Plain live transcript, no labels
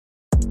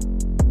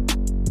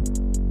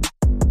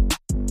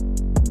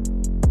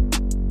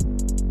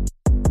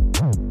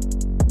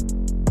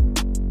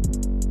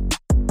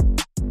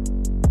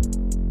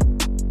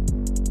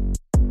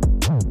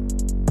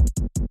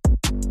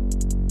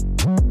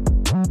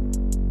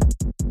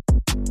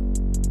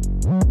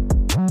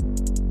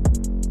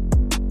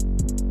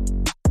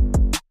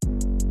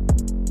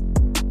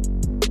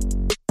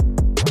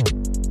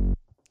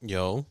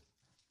Yo.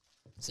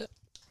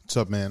 What's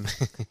up, man?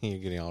 You're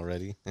getting all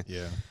ready.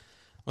 Yeah.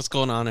 What's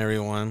going on,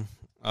 everyone?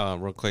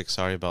 Real quick,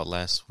 sorry about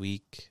last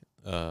week.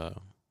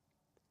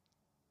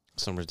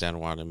 Summer's dad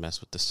wanted to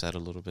mess with the set a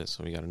little bit,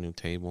 so we got a new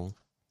table.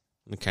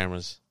 The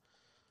cameras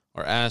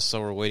are ass,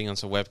 so we're waiting on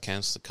some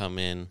webcams to come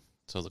in,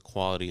 so the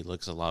quality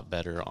looks a lot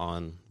better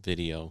on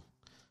video.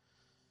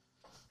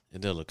 It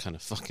did look kind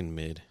of fucking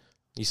mid.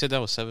 You said that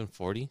was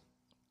 740?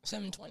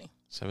 720.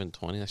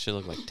 720? That should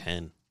look like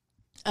 10.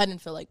 I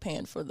didn't feel like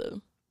paying for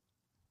the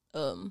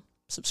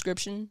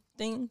subscription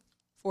thing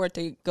for it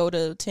to go to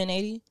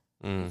 1080.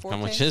 How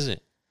much is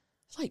it?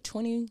 It's like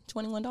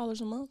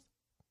 $21 a month.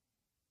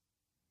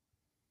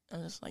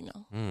 I'm just like,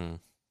 no.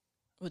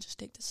 We'll just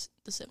take the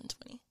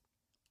 720.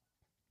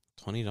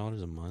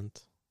 $20 a month?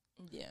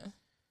 Yeah.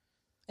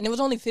 And it was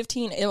only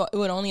 15. It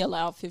would only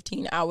allow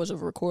 15 hours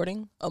of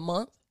recording a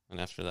month. And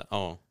after that,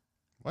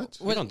 What?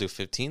 we don't do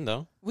 15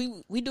 though.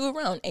 We do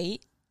around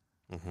 8.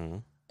 Mm-hmm.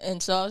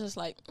 And so I was just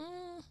like,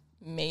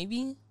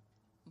 maybe.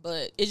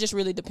 But it just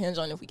really depends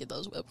on if we get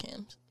those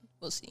webcams.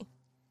 We'll see.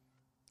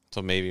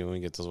 So maybe when we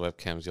get those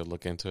webcams, you'll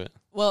look into it.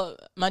 Well,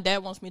 my dad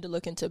wants me to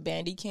look into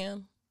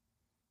Bandicam.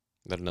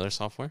 Is that another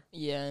software?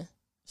 Yeah.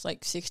 It's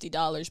like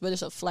 $60, but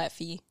it's a flat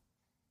fee.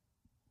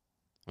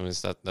 I mean,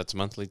 is that's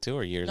monthly too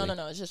or yearly?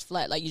 No. It's just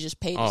flat. Like you just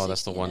pay. Oh,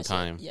 that's the one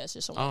time. Yeah, it's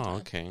just a one time. Oh,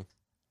 okay.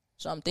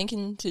 So I'm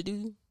thinking to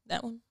do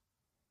that one.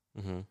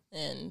 Mm-hmm.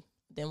 And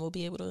then we'll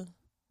be able to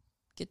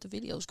get the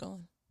videos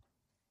going.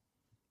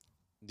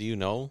 Do you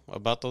know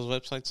about those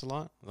websites a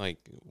lot? Like,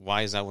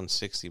 why is that one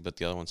 60 but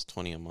the other one's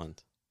 20 a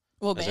month?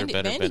 Well, Is there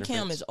better Bandicam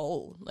benefits? is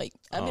old. Like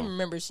I didn't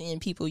remember seeing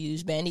people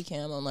use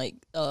Bandicam on like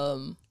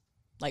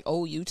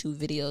old YouTube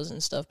videos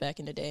and stuff back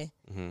in the day.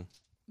 Mm-hmm.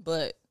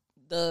 But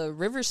the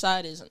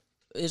Riverside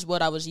is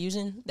what I was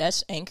using.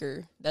 That's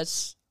Anchor.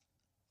 That's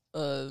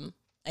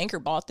Anchor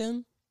bought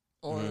them,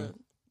 or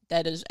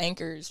that is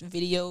Anchor's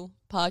video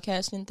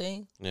podcasting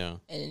thing. Yeah.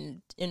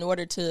 And in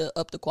order to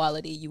up the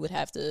quality, you would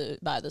have to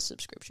buy the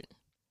subscription.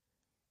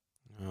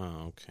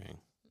 Oh, okay.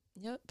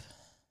 Yep.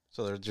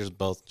 So they're just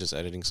both just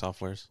editing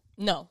softwares?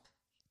 No,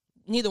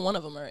 neither one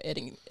of them are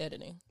editing.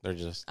 They're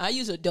just... I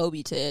use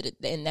Adobe to edit,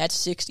 and that's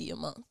 $60 a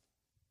month.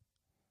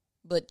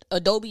 But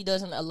Adobe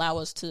doesn't allow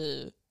us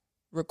to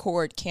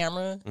record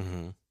camera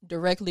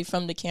directly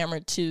from the camera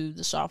to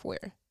the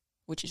software,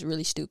 which is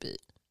really stupid.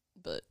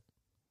 But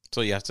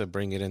So you have to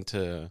bring it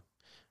into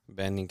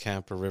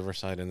Bandicam or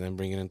Riverside and then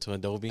bring it into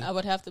Adobe? I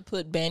would have to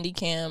put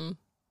Bandicam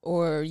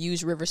or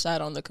use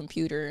Riverside on the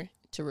computer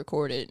to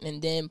record it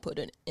and then put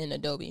it in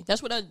Adobe.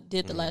 That's what I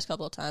did the last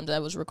couple of times. I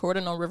was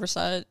recording on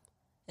Riverside,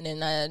 and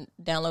then I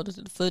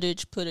downloaded the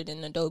footage, put it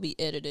in Adobe,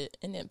 edited it,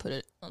 and then put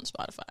it on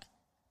Spotify.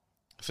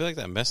 I feel like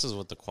that messes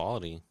with the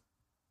quality.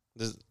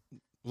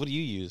 What do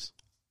you use?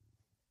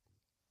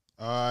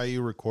 I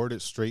record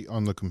it straight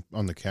on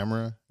the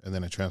camera, and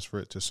then I transfer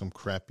it to some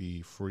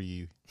crappy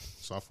free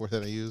software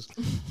that I use.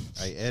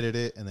 I edit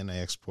it, and then I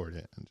export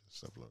it and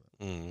just upload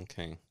it.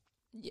 Okay.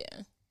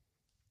 Yeah.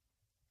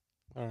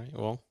 All right.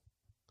 Well,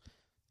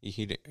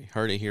 you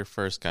heard it here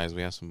first, guys.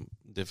 We have some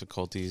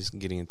difficulties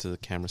getting into the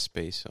camera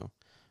space, so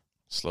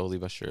slowly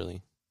but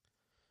surely.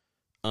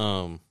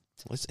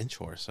 Let's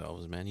intro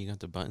ourselves, man. You got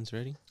the buttons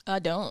ready? I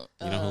don't.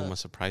 You know who I'm going to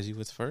surprise you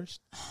with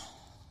first?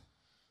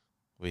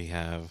 We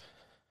have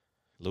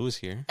Lewis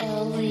here.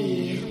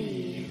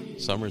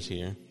 Summer's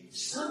here.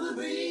 Summer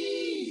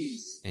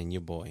Breeze. And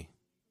your boy.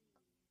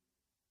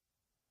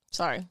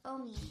 Sorry.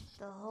 Homie,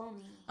 the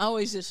homie. I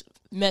always just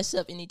mess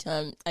up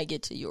anytime I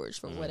get to yours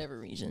for whatever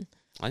reason.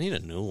 I need a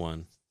new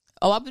one.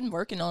 Oh, I've been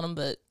working on them,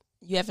 but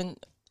you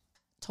haven't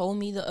told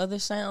me the other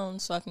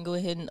sounds, so I can go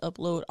ahead and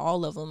upload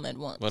all of them at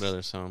once. What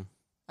other sound?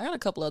 I got a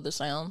couple other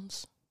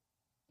sounds.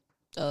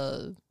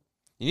 You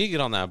need to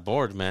get on that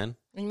board, man.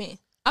 What do you mean?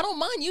 I don't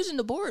mind using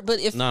the board, but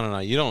if No.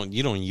 You don't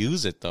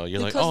use it though. You're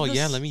like, Because oh this-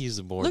 yeah, let me use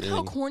the board. look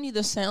how corny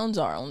the sounds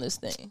are on this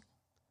thing,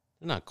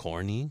 They're not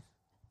corny.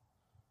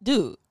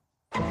 dude.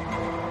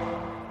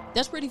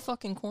 That's pretty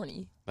fucking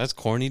corny. That's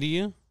corny to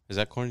you? Is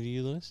that corny to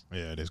you, Lewis?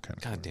 Yeah, it is kind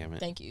of. God damn it.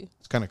 Thank you.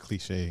 It's kind of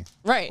cliche,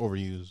 Right.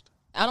 overused.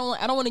 I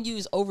don't want to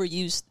use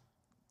overused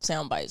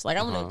sound bites. Like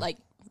I want to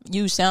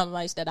use sound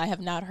bites that I have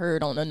not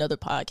heard on another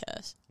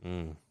podcast.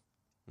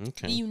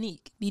 Okay. Be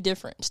unique. Be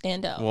different.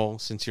 Stand out. Well,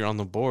 since you're on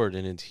the board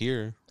and it's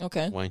here,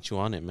 Okay. why aren't you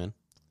on it, man?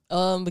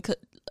 Because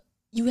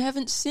you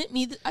haven't sent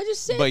me. I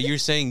just said. But you're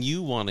saying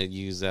you want to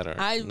use that or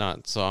I-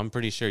 not. So I'm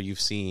pretty sure you've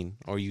seen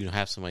or you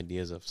have some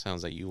ideas of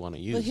sounds that you want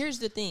to use. But here's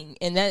the thing,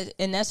 and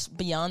that's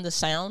beyond the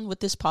sound with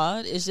this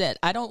pod is that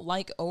I don't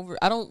want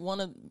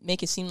to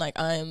make it seem like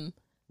I'm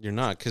You're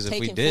not, because if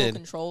we taking full did,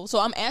 control. So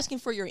I'm asking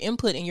for your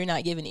input, and you're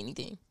not giving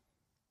anything.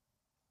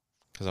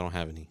 because I don't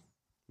have any.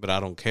 But I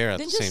don't care at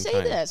Then the just same say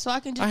time. that, so I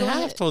can just I go have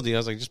ahead. told you. I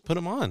was like, just put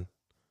them on.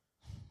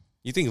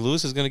 You think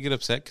Lewis is going to get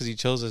upset because he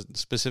chose a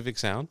specific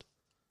sound?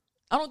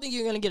 I don't think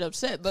you're gonna get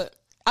upset, but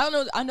I don't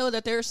know. I know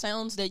that there are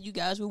sounds that you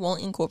guys would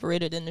want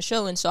incorporated in the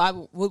show, and so I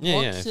would want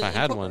Yeah. to. If I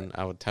had incorporate. one,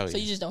 I would tell you. So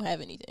you just don't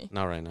have anything.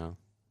 Not right now.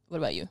 What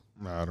about you?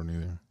 No, I don't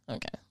either.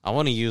 Okay. I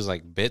want to use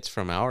like bits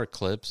from our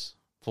clips,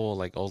 pull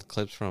like old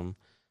clips from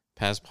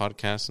past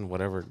podcasts and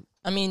whatever.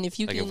 I mean, if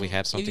you Like, can, if we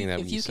had something that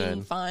if we you said.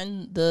 can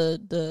find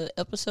the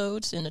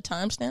episodes and the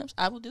timestamps,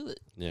 I will do it.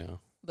 Yeah,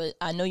 But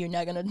I know you're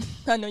not gonna.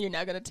 I know you're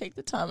not gonna take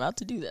the time out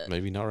to do that.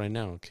 maybe not right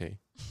now. Okay.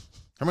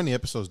 How many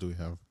episodes do we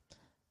have?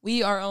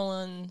 We are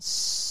on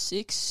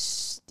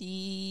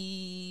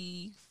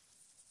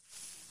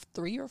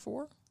 63 or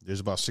 4. There's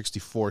about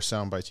 64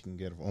 sound bites you can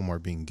get of Omar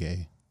being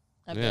gay.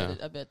 I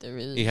Yeah. bet there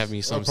is. You have me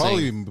It'll some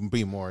probably saying.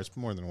 be more. It's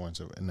more than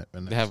once.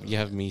 You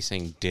have me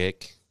saying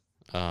dick.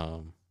 I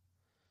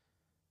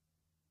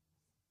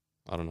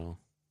don't know.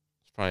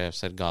 Probably I've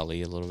said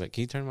golly a little bit.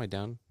 Can you turn my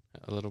down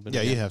a little bit?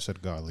 Yeah, again? you have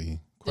said golly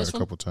quite This a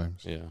one? couple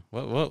times. Yeah.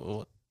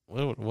 What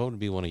would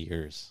be one of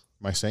yours?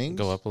 My sayings?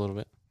 Go up a little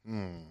bit.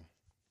 Hmm.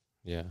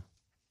 Yeah.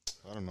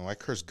 I don't know. I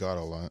curse God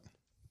a lot.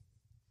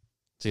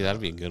 See,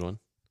 that'd be a good one.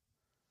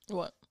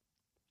 What?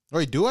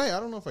 Wait, do I? I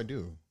don't know if I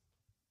do.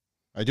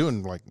 I do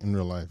in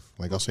real life.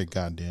 Like I'll say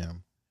God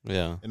damn.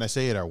 Yeah. And I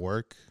say it at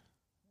work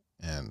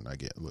and I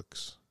get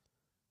looks.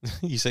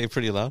 You say it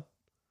pretty loud?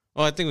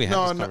 Oh, I think we have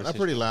No, this I'm conversation.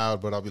 pretty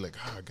loud, but I'll be like,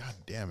 God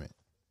damn it.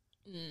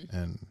 Mm.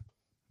 And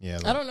yeah,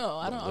 I don't know.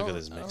 I don't. Look I at don't-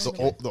 this I mix. don't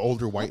the, know. the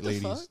older white the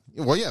ladies. fuck?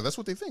 Well, yeah, that's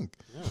what they think.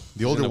 Yeah.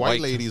 The older In a white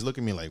white- ladies look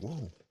at me like,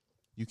 whoa,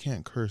 you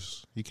can't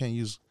curse. You can't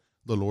use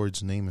the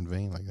Lord's name in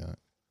vain like that.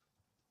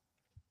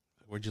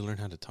 Where'd you learn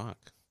how to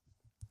talk?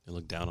 They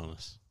look down on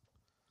us.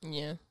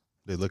 Yeah.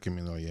 They look at me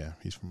and go, yeah,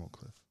 he's from Oak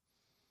Cliff.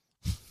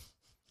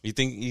 You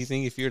think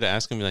if you were to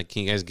ask them, like,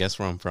 can you guys guess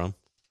where I'm from?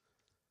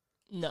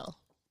 No.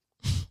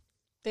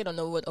 They don't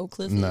know what Oak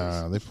Cliff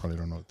Nah, they probably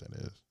don't know what that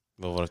is.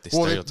 Well, what if they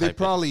Well, stereotype they it?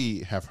 probably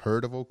have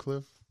heard of Oak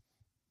Cliff,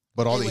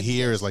 but all They they would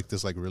hear guess. is like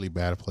this like really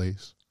bad place.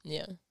 is.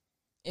 Yeah.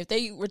 If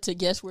they were to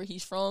guess where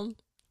he's from,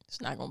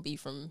 it's not gonna be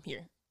from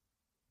here.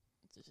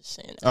 Just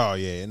saying that. Oh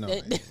yeah, no.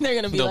 They're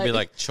gonna be They'll like, be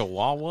like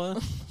Chihuahua.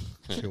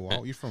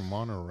 Chihuahua, you from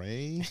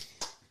Monterey?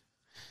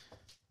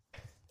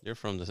 You're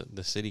from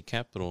the city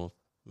capital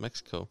of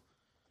Mexico.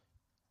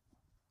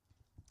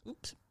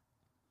 "Oops,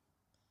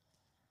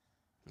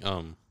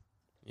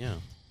 Yeah,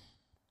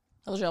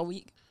 how was y'all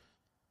week?"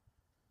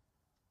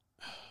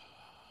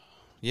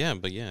 yeah,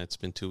 but yeah, it's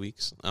been 2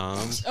 weeks.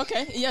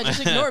 Okay, yeah,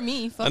 just ignore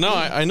me. Fuck I know,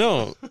 me. I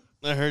know.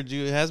 I heard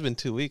you. It has been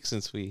 2 weeks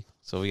since we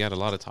got a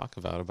lot to talk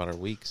about our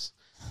weeks.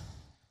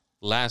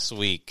 Last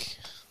week,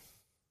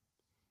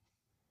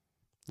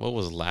 what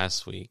was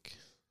last week?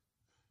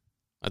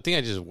 I think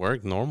I just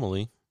worked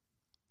normally.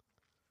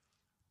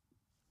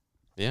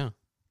 Yeah,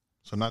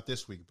 So not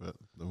this week, but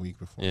the week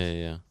before.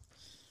 yeah.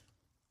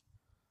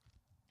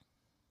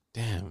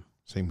 Damn.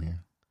 Same here.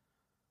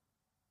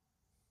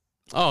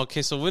 Oh,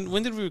 okay. So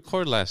when did we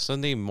record last?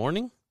 Sunday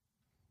morning?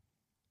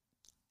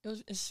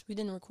 We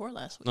didn't record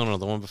last week. No,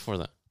 the one before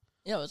that.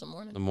 Yeah, it was a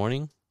morning. The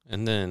morning,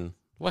 and then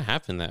what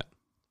happened? That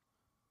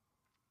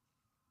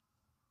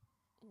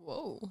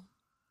Whoa.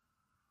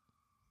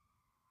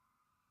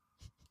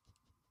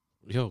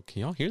 yo,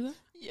 can y'all hear that?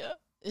 Yeah.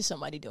 Is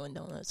somebody doing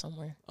donuts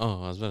somewhere?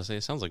 Oh, I was about to say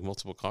it sounds like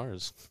multiple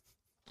cars,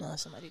 No,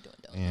 somebody doing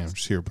donuts. Damn,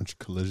 just hear a bunch of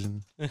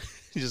collision.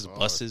 just Fuck.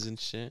 buses and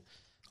shit.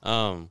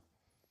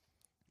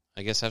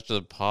 I guess after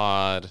the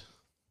pod.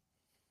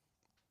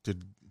 Oh,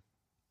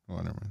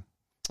 never mind.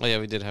 Oh yeah,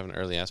 we did have an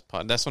early ass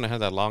pod. That's when I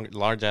had that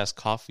large ass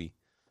coffee.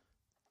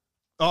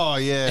 Oh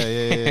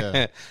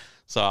yeah.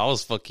 So I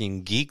was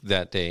fucking geeked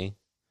that day.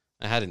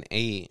 I had an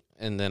 8,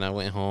 and then I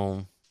went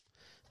home,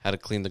 had to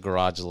clean the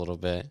garage a little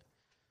bit,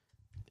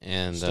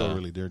 and Still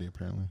really dirty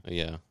apparently.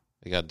 yeah,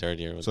 it got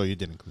dirtier. So you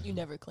didn't clean. You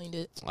never cleaned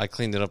it. I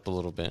cleaned it up a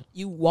little bit.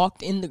 You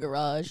walked in the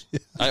garage.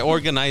 I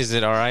organized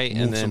it, all right,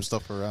 Move and then some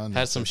stuff around.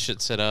 had some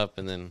shit set up,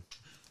 and then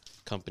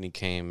company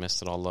came,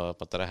 messed it all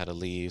up. I thought I had to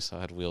leave, so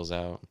I had wheels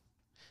out.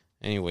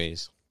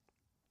 Anyways,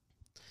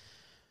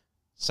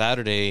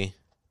 Saturday,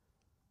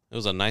 it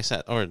was a nice,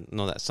 that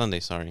Sunday,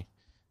 sorry.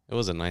 It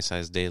was a nice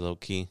size day, low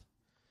key.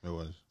 It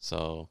was.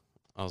 So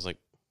I was like,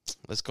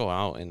 let's go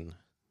out and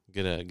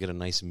get a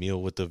nice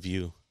meal with the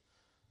view.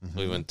 Mm-hmm.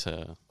 So we went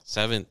to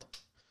 7th,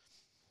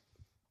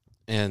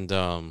 and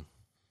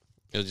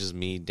it was just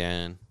me,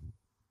 Dan,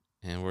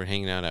 and we're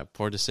hanging out at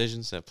Poor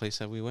Decisions, that place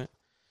that we went.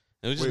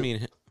 It was just Wait. me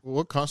and him.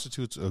 What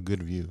constitutes a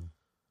good view?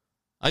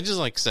 I just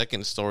like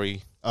second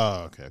story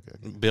Oh, okay.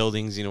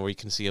 buildings, where you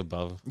can see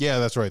above. Yeah,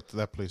 that's right.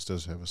 That place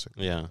does have a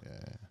second. Yeah.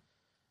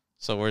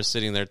 So we're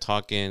sitting there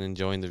talking,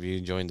 enjoying the view,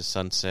 enjoying the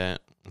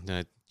sunset. And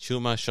then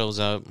Chuma shows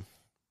up.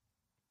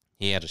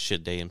 He had a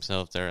shit day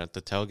himself there at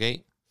the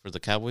tailgate for the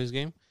Cowboys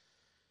game.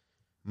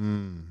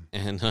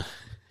 And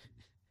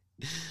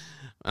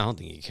I don't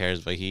think he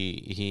cares, but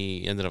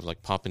he ended up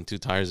like popping 2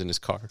 tires in his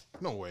car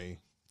No way.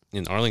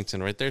 in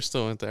Arlington, right there,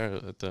 still there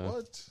at the.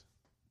 What?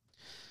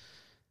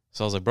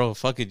 So I was like, bro,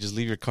 fuck it, just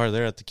leave your car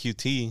there at the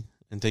QT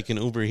and take an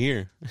Uber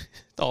here,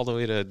 all the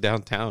way to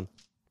downtown.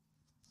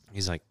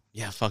 He's like,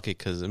 yeah, fuck it,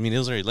 because it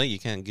was already late. You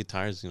can't get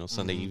tires,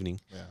 Sunday evening.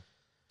 Yeah.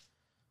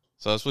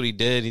 So that's what he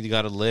did. He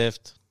got a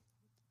lift.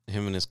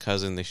 Him and his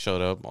cousin, they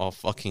showed up all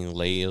fucking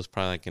late. It was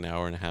probably like an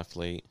hour and a half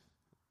late.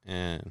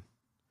 And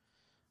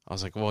I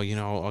was like, well,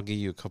 I'll give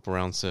you a couple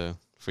rounds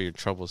for your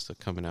troubles to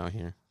coming out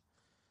here.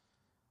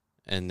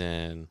 And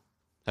then,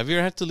 have you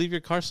ever had to leave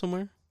your car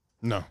somewhere?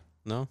 No,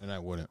 No? and I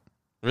wouldn't.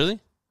 Really?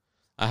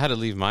 I had to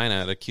leave mine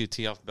at a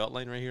QT off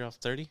Beltline right here off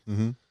 30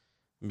 Mm-hmm.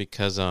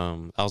 because I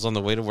was on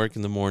the way to work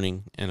in the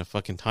morning and a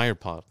fucking tire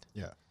popped.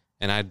 Yeah.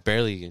 And I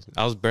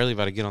was barely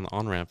about to get on the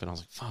on-ramp, and I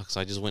was like, fuck. So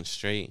I just went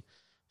straight,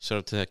 showed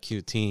up to that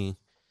QT.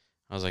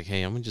 I was like,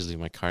 hey, I'm going to just leave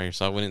my car here.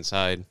 So I went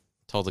inside,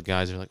 told the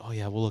guys, they're like, oh,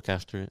 yeah, we'll look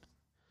after it.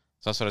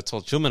 So that's what I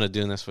told Truman to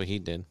do, and that's what he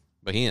did.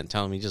 But he didn't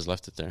tell him. He just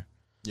left it there.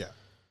 Yeah.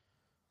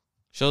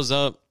 Shows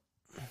up,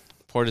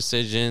 poor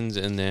decisions,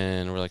 and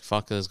then we're like,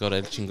 fuck it, let's go to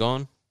El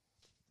Chingon.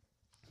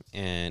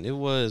 And it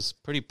was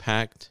pretty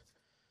packed.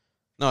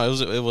 No,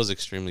 it was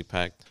extremely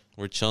packed.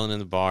 We're chilling in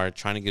the bar,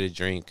 trying to get a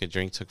drink. A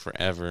drink took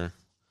forever.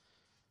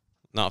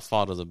 Not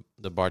fault of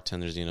the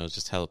bartenders, it's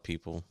just hella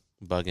people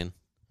bugging.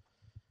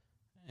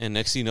 And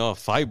next thing you know, a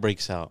fight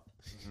breaks out.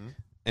 Mm-hmm.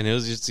 And it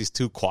was just these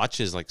two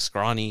quatches, like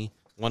scrawny.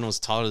 One was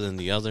taller than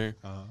the other.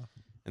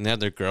 And they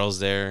had their girls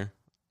there.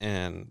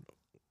 And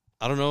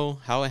I don't know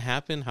how it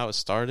happened, how it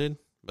started,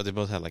 but they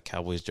both had like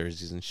Cowboys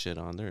jerseys and shit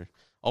on. They're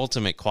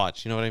ultimate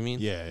quatch, you know what I mean?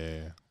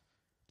 Yeah.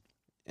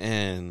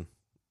 And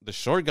the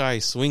short guy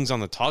swings on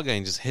the tall guy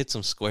and just hits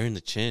him square in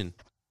the chin.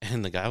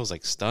 And the guy was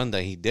like stunned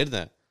that he did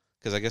that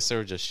because I guess they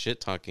were just shit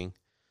talking.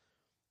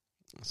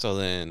 So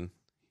then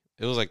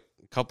it was like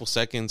a couple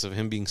seconds of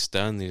him being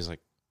stunned. He's like,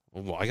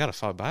 well, I got to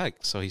fight back.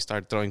 So he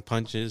started throwing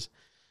punches.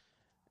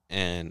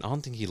 And I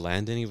don't think he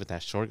landed any, but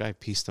that short guy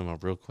pieced him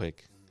up real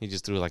quick. He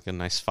just threw like a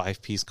nice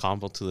 5-piece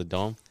combo to the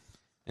dome.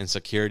 And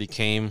security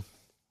came.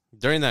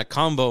 During that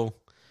combo,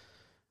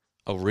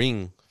 a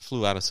ring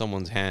flew out of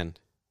someone's hand.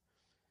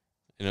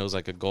 And it was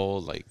like a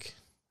gold, like,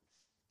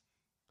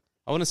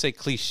 I wouldn't say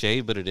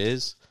cliche, but it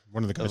is.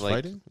 One of the guys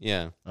fighting?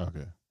 Yeah.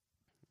 Okay.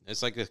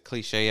 It's like a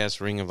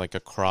cliche-ass ring of like a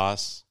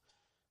cross.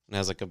 And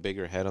has like a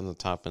bigger head on the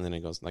top. And then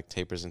it goes like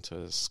tapers into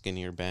a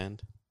skinnier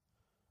band.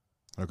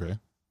 Okay.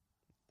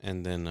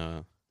 And then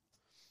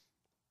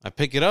I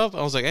pick it up.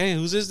 I was like, hey,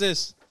 whose is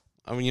this?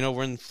 I mean,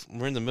 we're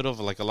in the middle of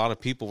like a lot of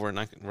people. We're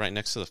not right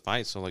next to the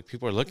fight. So like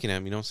people are looking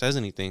at me. No one says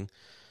anything.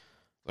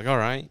 Like, all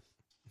right.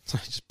 So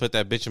I just put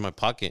that bitch in my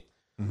pocket.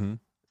 Mm-hmm.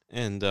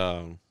 And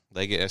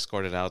they get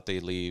escorted out. They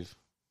leave.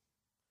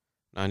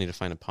 Now I need to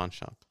find a pawn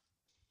shop.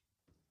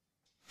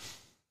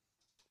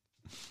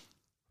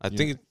 I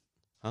think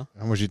How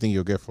much do you think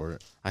you'll get for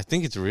it? I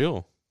think it's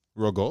real.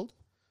 Real gold?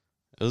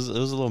 It was a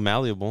little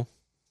malleable.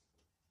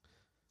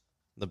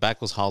 The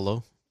back was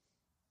hollow.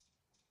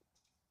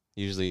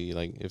 Usually,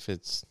 like, if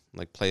it's,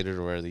 like, plated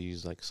or where they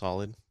use, like,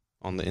 solid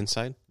on the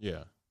inside.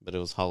 Yeah. But it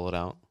was hollowed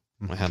out.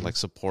 Mm-hmm. I had, like,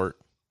 support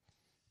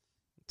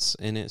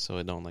in it so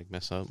it don't, like,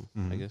 mess up,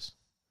 I guess.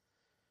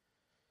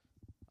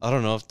 I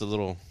don't know if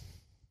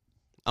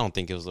I don't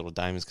think it was little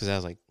diamonds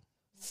because it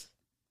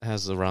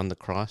has around the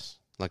cross,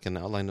 like an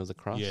outline of the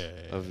cross. Yeah.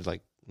 Of,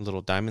 like,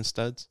 little diamond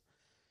studs.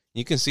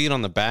 You can see it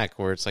on the back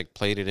where it's, like,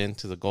 plated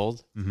into the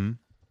gold. Mm-hmm.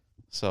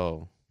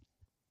 So,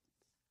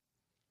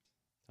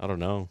 I don't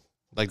know.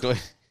 Like,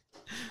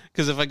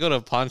 because if I go to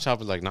a pawn shop,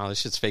 it's like, nah, this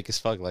shit's fake as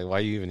fuck. Like, why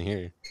are you even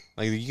here?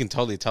 Like, you can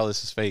totally tell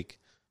this is fake.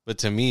 But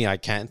to me, I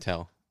can't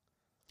tell.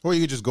 Or you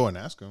could just go and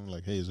ask them,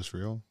 like, hey, is this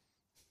real?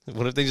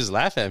 What if they just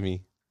laugh at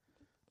me?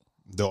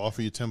 They'll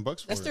offer you $10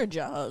 for That's it. their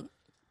job.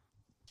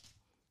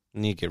 I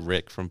need to get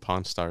Rick from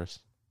Pawn Stars.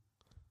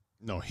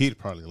 No, he'd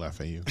probably laugh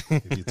at you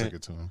if you took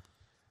it to him.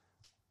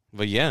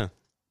 But yeah.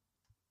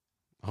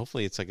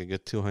 Hopefully it's like a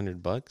good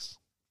 $200.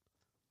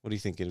 What do you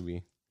think it'll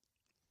be?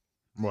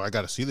 Well, I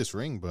got to see this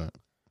ring, but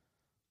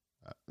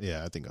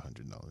yeah, I think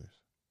 $100.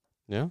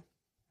 Yeah?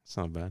 It's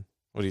not bad.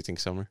 What do you think,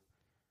 Summer?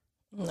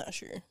 I'm not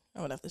sure.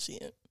 I would have to see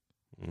it.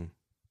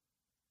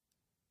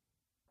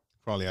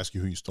 Probably ask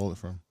you who you stole it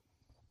from.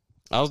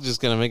 I was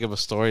just going to make up a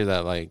story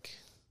that, like,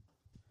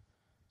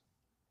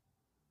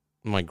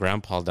 my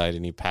grandpa died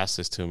and he passed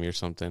this to me or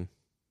something.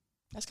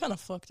 That's kind of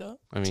fucked up.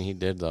 I mean, he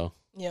did, though.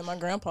 Yeah, my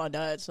grandpa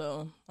died,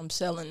 so I'm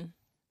selling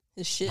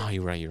his shit. Oh,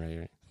 you're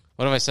right.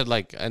 What if I said,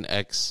 like, an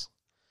ex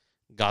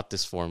got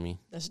this for me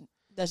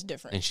That's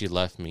different. and she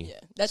left me?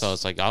 Yeah, So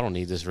it's like, I don't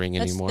need this ring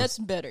anymore. That's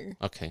better.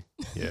 Okay.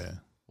 Yeah.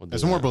 We'll do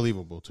It's more that.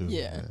 believable, too.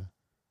 Yeah.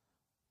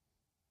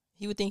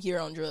 He would think you're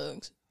on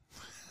drugs.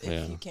 If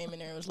Yeah. you came in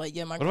there and was like,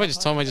 yeah, my What if I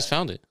just tell them I just died.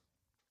 found it?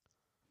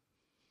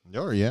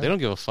 Or, yeah. They don't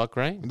give a fuck,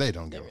 right? They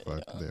don't give They a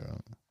really fuck. don't. They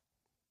don't.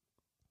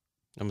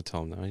 I'm going to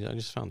tell them now. I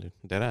just found it.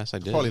 Dead ass. I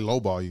did. Probably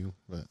lowball you,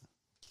 but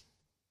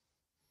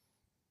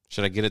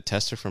Should I get a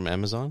tester from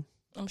Amazon?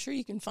 I'm sure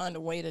you can find a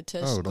way to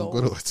test don't gold.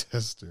 go to a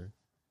tester.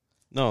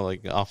 No,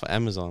 like off of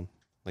Amazon.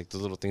 Like the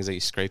little things that you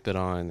scrape it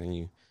on and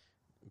you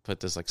put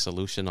this like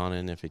solution on it,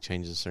 and if it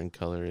changes a certain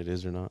color, it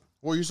is or not.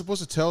 Well, you're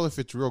supposed to tell if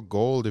it's real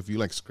gold if you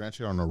like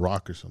scratch it on a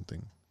rock or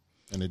something,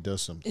 and it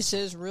does something. It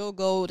says real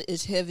gold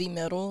is heavy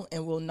metal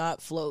and will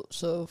not float.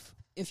 So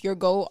if your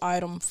gold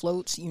item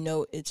floats, you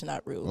know it's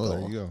not real Oh, gold.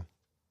 there you go.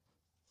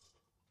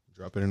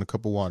 Drop it in a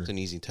cup of water. It's an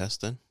easy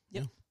test then.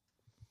 Yep. Yeah.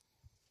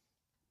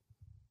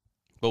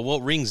 But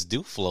what rings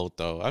do float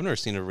though? I've never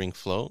seen a ring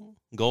float,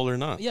 gold or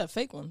not. Yeah,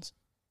 fake ones.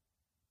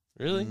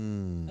 Really?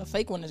 Mm. A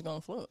fake one is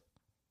going to float.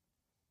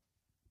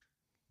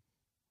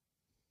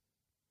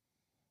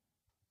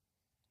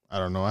 I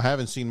don't know. I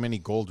haven't seen many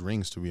gold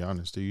rings, to be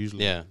honest. They're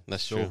usually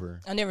that's true. silver.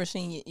 I never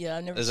seen it. Yeah,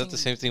 I never. Is seen that the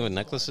same thing with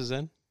necklaces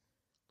then?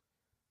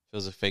 If it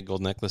was a fake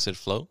gold necklace, it'd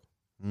float?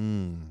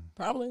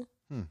 Probably.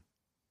 It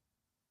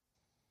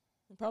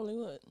probably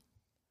would.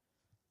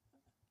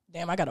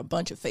 Damn, I got a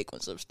bunch of fake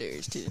ones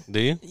upstairs too.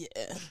 Do you?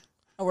 Yeah,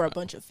 I wear a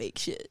bunch of fake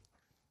shit.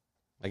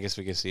 I guess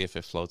we can see if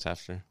it floats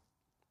after.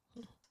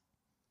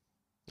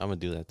 I'm going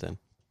to do that then.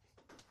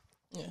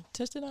 Yeah,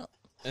 test it out.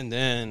 And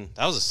then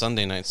that was a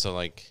Sunday night, so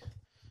like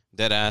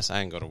dead ass, I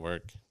didn't go to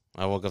work.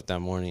 I woke up that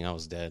morning, I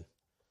was dead.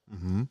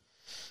 Mm-hmm.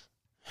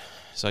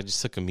 So I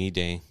just took a me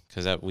day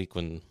because that week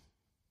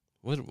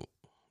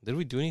did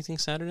we do anything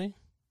Saturday?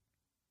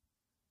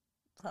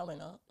 Probably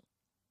not.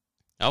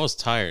 I was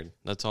tired.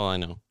 That's all I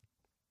know.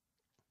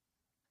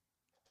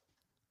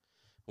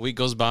 A week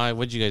goes by.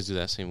 What did you guys do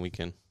that same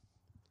weekend?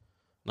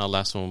 Not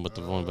last one, but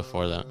the one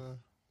before that.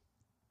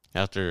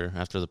 After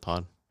the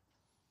pod.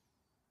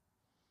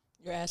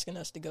 You're asking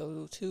us to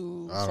go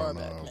too I far don't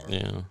back, know, man. bro.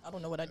 Yeah. I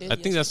don't know what I did. I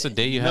think that's the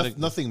day you had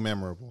Nothing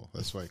memorable.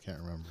 That's why I can't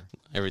remember.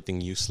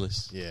 everything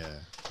useless. Yeah.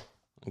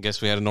 I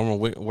guess we had a normal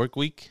work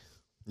week.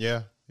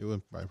 Yeah. It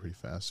went by pretty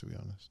fast, to be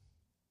honest.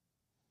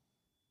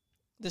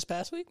 This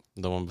past week?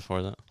 The one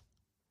before that.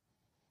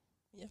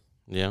 Yeah.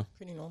 Yeah.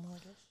 Pretty normal, I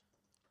guess.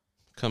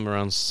 Come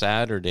around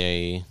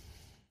Saturday.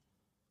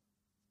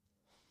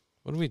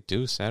 What did we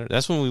do Saturday?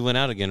 That's when we went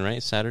out again,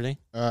 right? Saturday?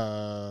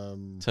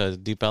 To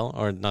Deep Ellum,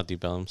 or not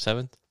Deep Ellum,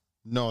 7th?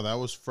 No, that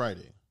was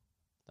Friday.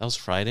 That was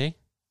Friday?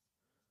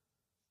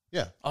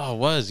 Yeah. Oh, it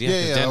was. Yeah, Yeah,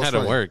 'cause yeah, Dan that was had to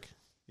Friday. work.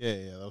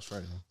 Yeah, that was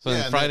Friday. So yeah,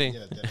 then Friday.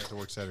 Dan had to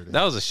work Saturday.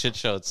 That was a shit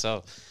show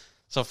itself.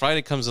 So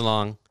Friday comes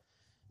along,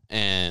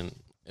 and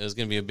it was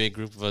going to be a big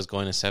group of us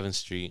going to 7th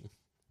Street.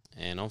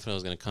 And Onfino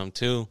was going to come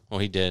too. Well,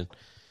 he did.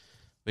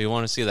 But he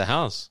wanted to see the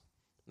house.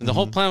 And the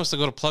whole plan was to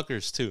go to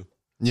Pluckers too.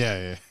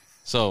 Yeah.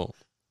 So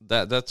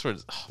that's where,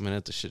 oh man,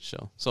 that's a shit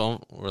show.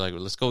 So we're like,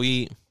 let's go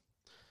eat.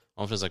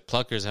 Onfino's like,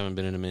 Pluckers haven't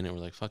been in a minute. We're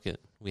like, fuck it.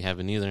 We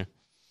haven't either.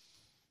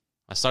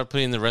 I start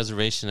putting the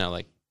reservation at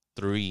like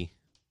 3.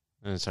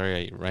 And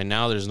sorry, right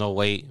now there's no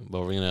wait,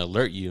 but we're going to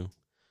alert you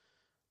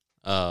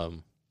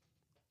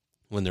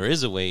when there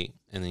is a wait,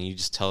 and then you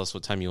just tell us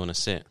what time you want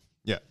to sit.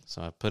 Yeah.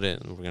 So I put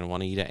it, we're going to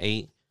want to eat at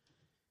 8,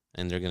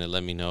 and they're going to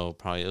let me know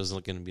probably, it was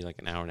going to be like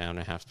an hour and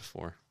a half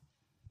before.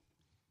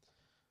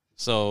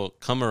 So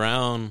come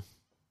around,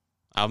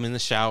 I'm in the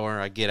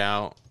shower, I get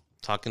out,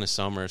 talking to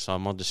Summer, so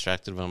I'm all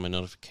distracted by my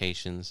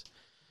notifications.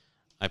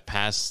 I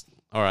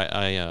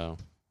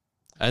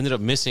ended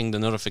up missing the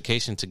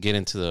notification to get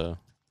into the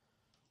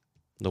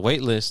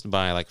wait list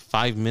by like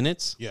 5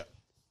 minutes. Yeah.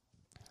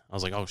 I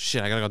was like, oh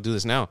shit, I gotta go do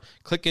this now.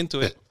 Click into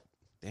it.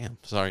 Damn,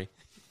 sorry.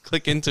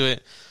 Click into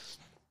it.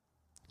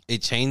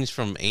 It changed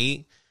from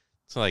 8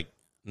 to like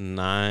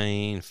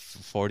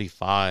 9:45.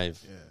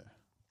 Yeah.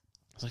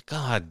 I was like,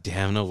 God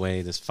damn, no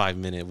way. This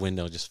 5-minute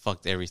window just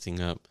fucked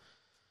everything up.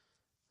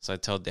 So I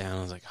tell Dan,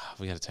 I was like,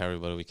 we gotta tell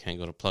everybody we can't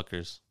go to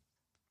Pluckers.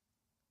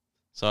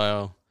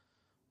 So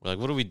we're like,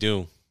 what do we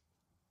do?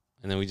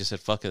 And then we just said,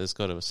 fuck it, let's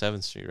go to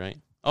 7th Street, right?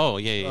 Oh,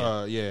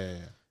 yeah. Yeah.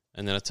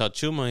 And then I tell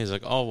Chuma, he's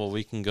like, oh, well,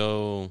 we can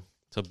go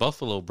to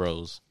Buffalo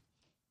Bros.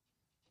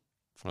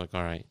 We're like,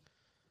 all right.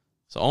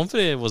 So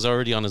Onfre was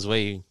already on his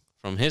way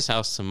from his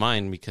house to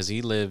mine because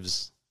he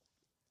lives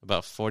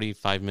about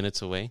 45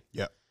 minutes away.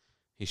 Yeah.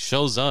 He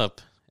shows up,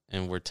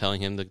 and we're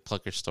telling him the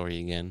Plucker story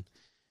again.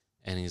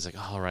 And he's like,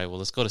 all right, well,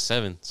 let's go to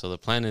 7th. So the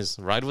plan is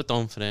ride with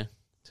Onfre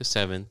to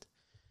 7th,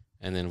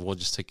 and then we'll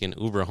just take an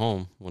Uber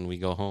home when we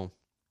go home.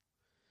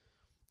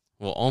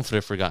 Well,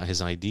 Onfre forgot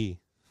his ID.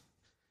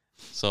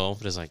 So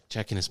Onfre's like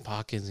checking his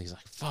pockets. He's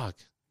like, fuck.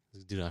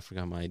 Dude, I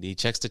forgot my ID.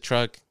 Checks the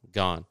truck,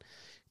 gone.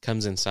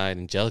 Comes inside,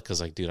 and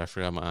Angelica's like, dude, I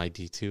forgot my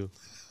ID too.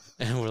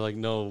 And we're like,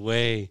 no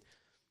way.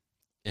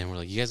 And we're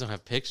like, you guys don't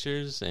have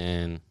pictures?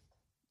 And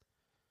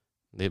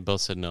they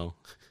both said no.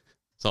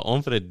 So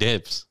Onfre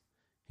dips.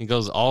 He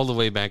goes all the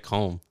way back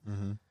home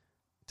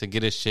to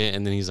get his shit.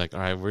 And then he's like, all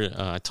right,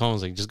 I told him, I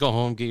was like, just go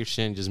home, get your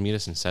shit, and just meet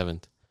us in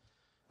 7th.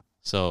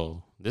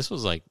 So this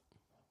was like,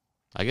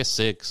 I guess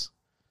 6.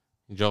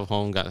 He drove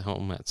home, got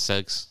home at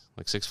 6,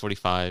 like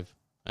 6:45,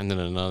 and then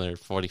another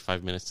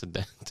 45 minutes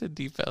to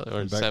Deep Ellum,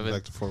 or 7.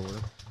 Back to Fort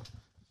Worth.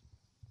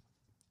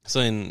 So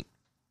we're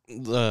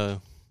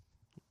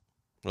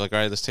like, all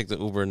right, let's take the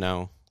Uber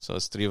now. So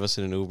it's 3 of us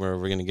in an Uber.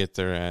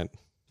 We're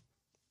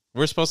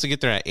supposed to get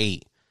there at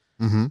 8.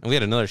 And we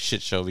had another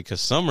shit show because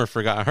Summer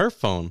forgot her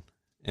phone.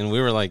 And we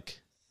were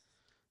like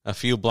a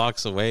few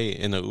blocks away,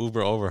 and the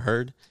Uber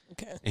overheard.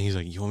 Okay. And he's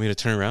like, you want me to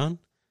turn around?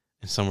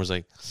 And Summer's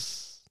like,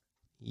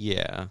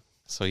 yeah.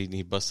 So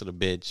he busted a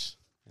bitch.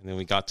 And then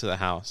we got to the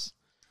house.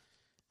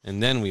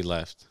 And then we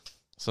left.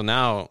 So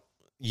now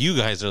you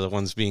guys are the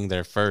ones being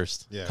there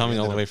first. Yeah, coming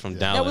all the way up- from yeah.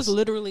 Dallas. That was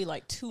literally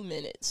like 2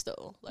 minutes,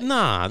 though. Like,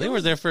 Nah, they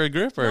were there for a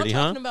grip already, I'm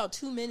huh? talking about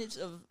 2 minutes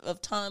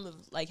of time of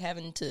like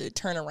having to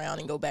turn around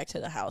and go back to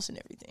the house and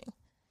everything.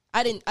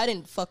 I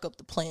didn't fuck up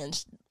the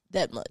plans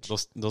that much.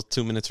 Those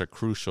 2 minutes are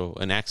crucial.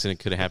 An accident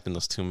could have happened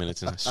those 2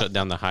 minutes and shut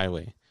down the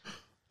highway.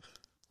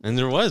 And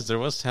there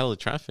was hella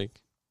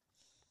traffic.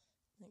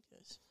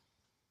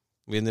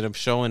 We ended up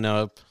showing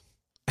up.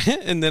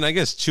 And then I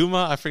guess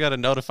Chuma, I forgot to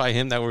notify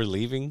him that we're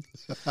leaving.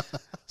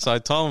 So I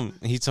told him,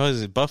 he told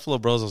his Buffalo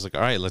Bros, I was like,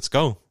 all right, let's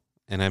go.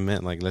 And I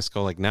meant like, let's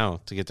go like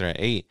now to get there at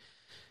 8.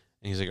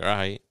 And he's like, all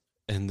right.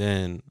 And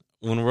then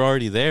when we're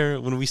already there,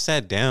 when we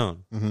sat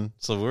down,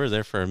 so we were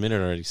there for a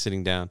minute already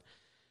sitting down.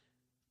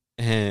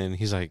 And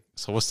he's like,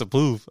 so what's the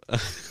move?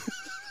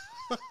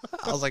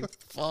 I was like,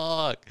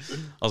 fuck.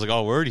 I was like,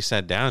 oh, we already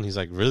sat down. He's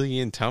like, really?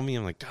 You didn't tell me?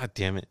 I'm like, God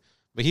damn it.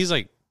 But he's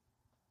like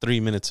 3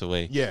 minutes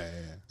away. Yeah.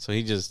 So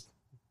he just,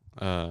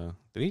 did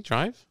he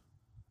drive?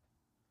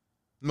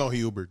 No,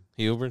 he Ubered.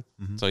 He Ubered?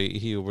 So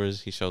he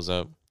Ubers, he shows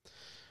up.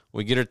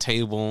 We get our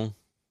table,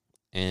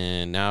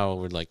 and now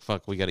we're like,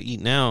 fuck, we got to eat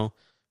now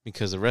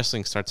because the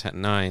wrestling starts at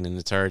 9 and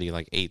it's already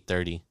like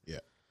 8:30. Yeah.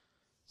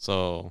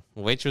 So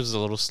waitress is a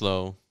little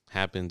slow.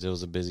 Happens. It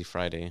was a busy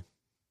Friday.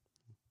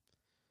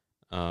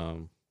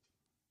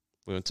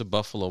 We went to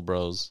Buffalo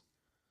Bros.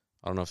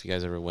 I don't know if you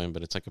guys ever went,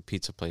 but it's like a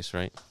pizza place,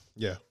 right?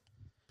 Yeah.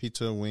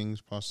 Pizza,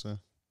 wings, pasta.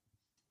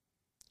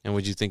 And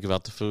what'd you think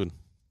about the food?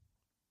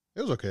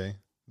 It was okay.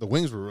 The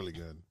wings were really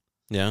good.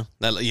 Yeah?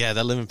 That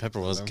lemon pepper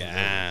was They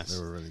gas.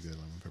 were really good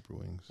lemon pepper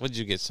wings. What'd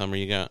you get, Summer?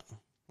 You got...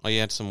 Oh, you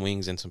had some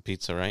wings and some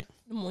pizza, right?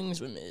 The wings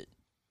were mid.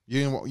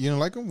 You didn't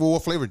like them? Well,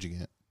 what flavor did you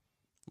get?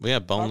 We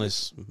had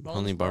boneless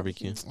Boneless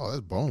barbecue. Oh,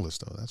 that's boneless,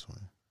 though. That's why.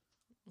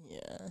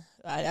 Yeah,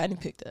 I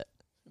didn't pick that.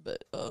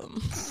 But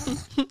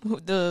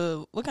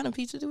what kind of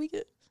pizza did we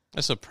get?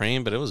 A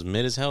Supreme, but it was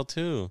mid as hell,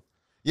 too.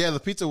 Yeah, the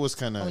pizza was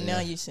kind of... Oh, now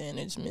you're saying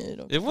it's mid.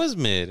 Okay. It was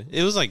mid.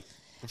 It was like,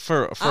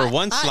 for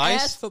one I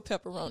slice... asked for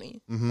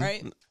pepperoni,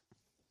 right?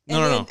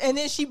 No. And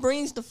then she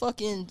brings the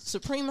fucking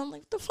Supreme. I'm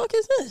like, what the fuck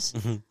is this?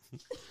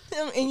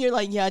 And you're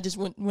like, yeah, I just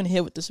went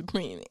ahead with the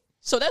Supreme.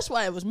 So that's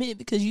why it was mid,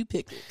 because you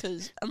picked it.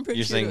 Because I'm pretty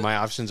You're sure saying my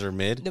options are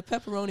mid? the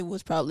pepperoni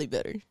was probably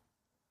better.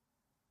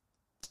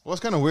 Well,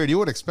 it's kind of weird. You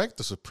would expect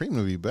the Supreme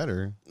to be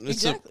better.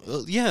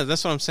 Exactly. Yeah,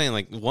 that's what I'm saying.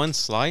 Like, one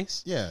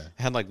slice Yeah.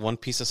 had like one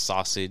piece of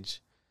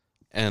sausage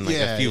and like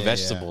Yeah, a few yeah,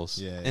 vegetables.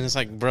 yeah. And it's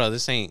like, bro,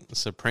 this ain't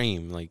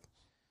Supreme. Like,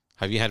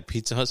 have you had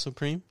Pizza Hut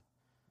Supreme?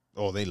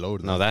 Oh, they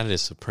loaded No, it. that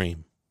is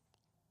Supreme.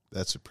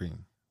 That's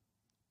Supreme.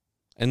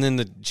 And then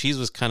the cheese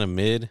was kind of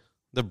mid.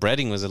 The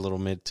breading was a little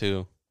mid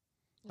too.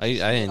 I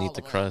didn't eat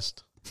the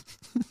crust.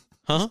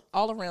 Huh?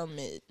 All around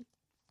mid.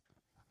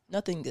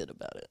 Nothing good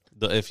about it.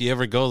 If you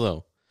ever go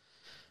though,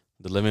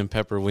 the lemon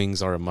pepper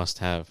wings are a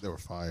must-have. They were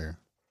fire.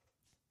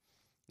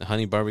 The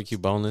honey barbecue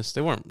boneless,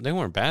 they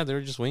weren't bad. They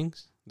were just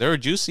wings. They were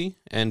juicy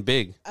and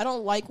big. I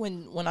don't like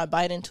when I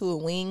bite into a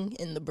wing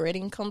and the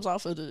breading comes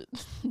off of the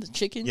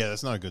chicken. Yeah,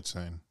 that's not a good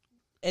sign.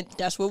 And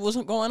that's what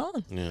wasn't going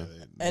on. Yeah,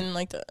 I didn't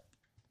like that.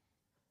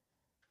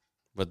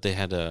 but they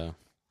had a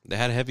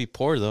heavy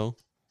pour though.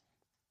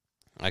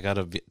 I got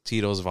a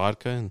Tito's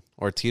vodka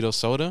or Tito's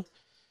soda.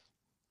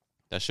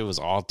 That shit was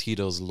all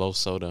Tito's low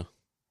soda.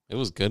 It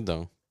was good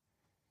though.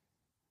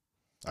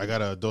 I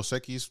got a Dos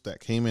Equis that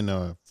came in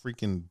a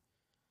freaking,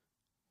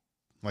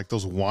 like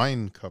those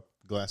wine cup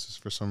glasses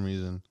for some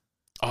reason.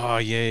 Oh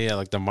yeah,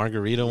 like the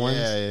margarita ones.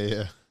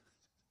 Yeah.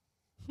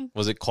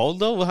 Was it cold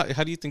though?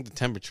 How do you think the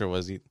temperature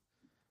was? It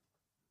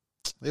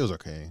was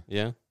okay.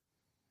 Yeah,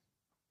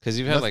 because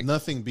you've had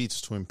nothing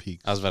beats Twin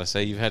Peaks. I was about to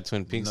say you've had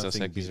Twin Peaks Dos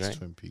Nothing Equis, beats right?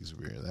 Twin Peaks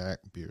beer. That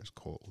beer is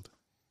cold.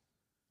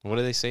 What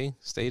do they say?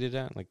 Stated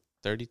at like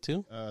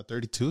 32?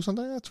 32,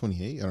 something like that.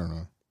 28. I don't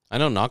know. I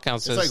know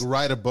Knockout says It's like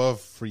right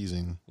above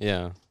freezing.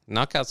 yeah.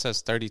 Knockout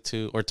says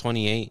 32 or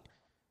 28,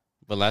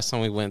 but last time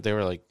we went, they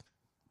were like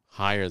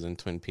higher than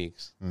Twin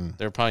Peaks.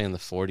 They were probably in the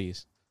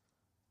 40s.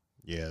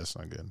 Yeah, that's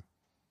not good.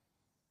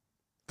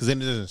 Because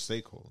then it doesn't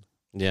stay cold,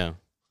 Yeah,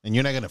 and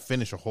you're not gonna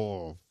finish a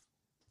whole,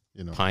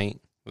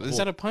 pint. Is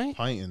that a pint?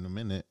 pint in a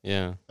minute.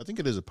 Yeah, I think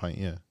it is a pint.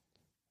 Yeah.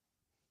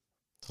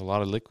 it's a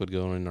lot of liquid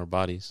going in our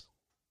bodies.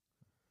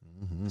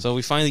 Mm-hmm. So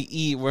we finally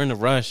eat. We're in a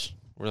rush.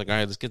 We're like, all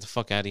right, let's get the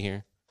fuck out of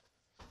here.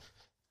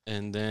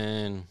 And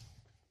then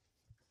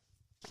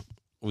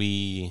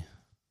who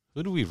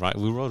do we ride?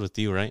 We rode with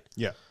you, right?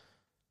 Yeah.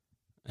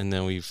 And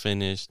then we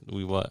finished.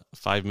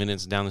 5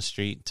 minutes down the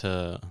street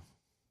to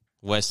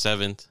West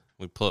 7th.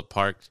 We pull up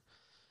parked.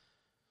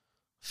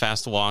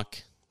 Fast walk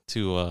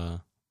to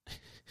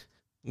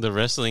the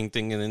wrestling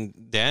thing. And then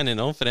Dan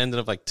and Ophid ended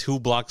up like 2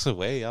 blocks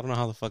away. I don't know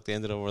how the fuck they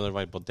ended up over there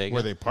by Bodega.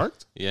 Where they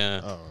parked? Yeah.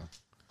 Oh.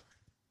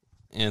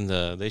 And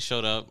they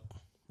showed up.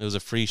 It was a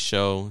free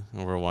show,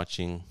 and we're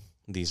watching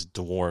these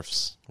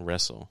dwarfs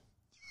wrestle.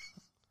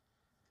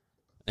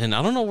 And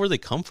I don't know where they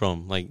come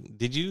from. Like,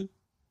 did you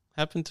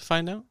happen to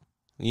find out?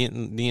 You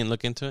didn't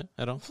look into it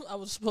at all? I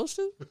was supposed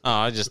to? Oh,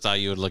 I just thought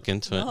you would look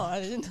into it. No,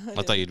 I didn't.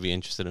 I thought you'd be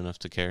interested enough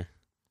to care.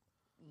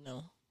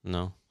 No.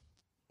 No.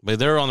 But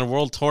they're on a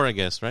world tour, I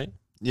guess, right?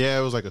 Yeah,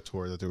 it was like a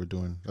tour that they were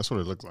doing. That's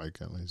what it looked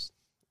like, at least.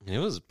 And it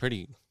was a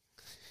pretty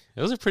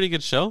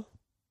good show.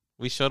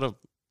 We showed up,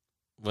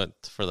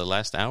 for the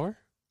last hour?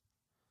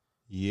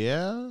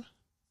 Yeah.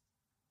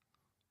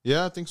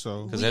 Yeah, I think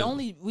so.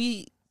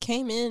 We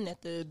came in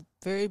at the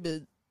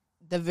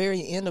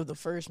very end of the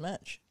first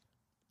match.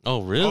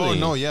 Oh, really? Oh,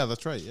 no, yeah,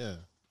 that's right, yeah.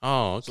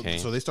 Oh, okay.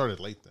 So they started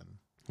late then.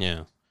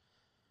 Yeah.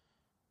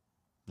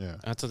 Yeah.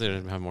 I thought they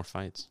would have more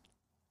fights.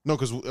 No,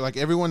 because like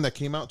everyone that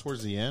came out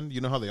towards the end,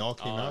 you know how they all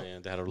came out. Yeah,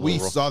 they had a We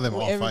little saw them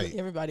all fight.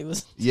 Everybody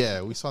was.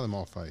 Yeah, we saw them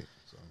all fight.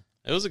 So.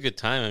 It was a good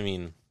time. I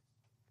mean,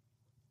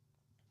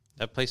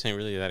 that place ain't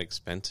really that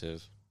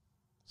expensive,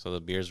 so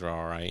the beers were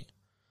all right.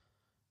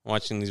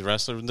 Watching these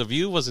wrestlers, the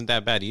view wasn't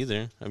that bad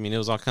either. I mean, it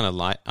was all kind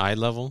of eye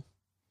level.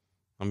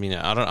 I mean,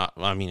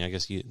 I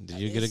guess you get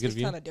a good It's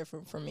view. kind of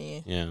different for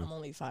me. Yeah. I'm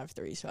only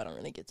 5'3", so I don't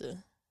really get to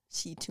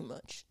see too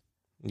much.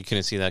 You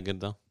couldn't see that good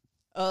though.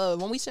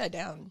 When we sat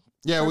down.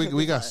 Yeah, we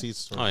perfectly got fine.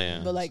 seats. Oh,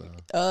 yeah. But like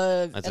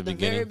At at the the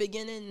very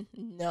beginning,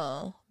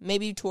 no.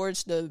 Maybe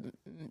towards the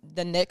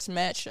next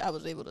match, I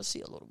was able to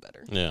see a little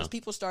better. Yeah. 'Cause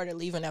people started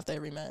leaving after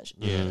every match.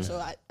 Yeah.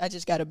 So I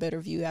just got a better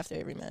view after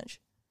every match.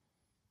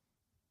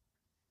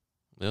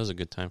 It was a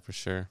good time for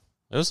sure.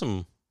 There was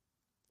some.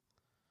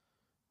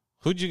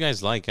 Who'd you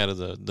guys like out of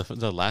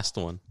the last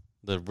one?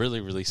 The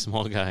really, really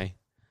small guy.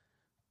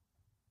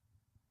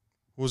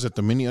 What was it,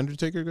 the mini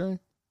Undertaker guy?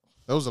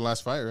 That was the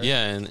last fight, right?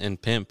 Yeah,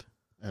 and Pimp.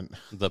 And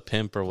The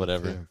Pimp or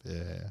whatever.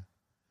 Yeah.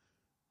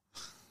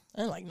 I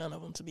didn't like none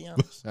of them, to be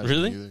honest. I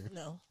Really? didn't either.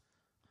 No.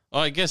 Oh,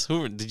 I guess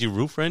did you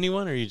root for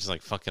anyone, or are you just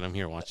like, fuck it, I'm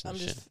here watching I'm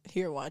this just shit?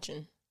 here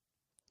watching.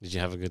 Did you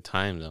have a good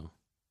time though?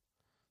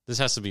 This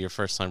has to be your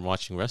first time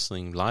watching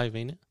wrestling live,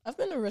 ain't it? I've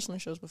been to wrestling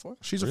shows before.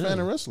 She's a Really? fan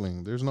of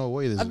wrestling. There's no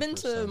way. This I've is been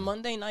the first to time.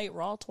 Monday Night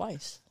Raw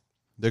twice.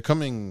 They're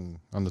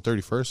coming on the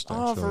 31st.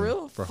 Oh, Actually, for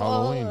real? For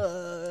Halloween.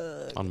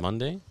 Fuck. On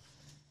Monday?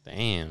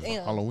 Damn.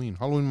 Damn. Halloween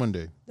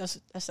Monday. That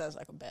sounds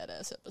like a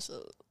badass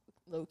episode.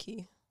 Low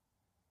key.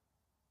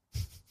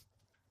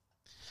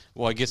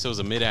 Well, I guess it was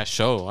a mid-ass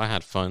show. I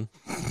had fun.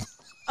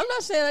 I'm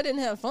not saying I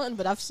didn't have fun,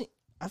 but I've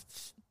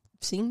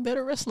seen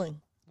better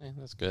wrestling. Yeah,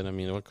 that's good. I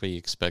mean, what could you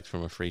expect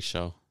from a free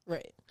show?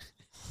 Right.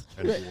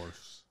 And Right.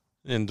 dwarfs.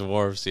 And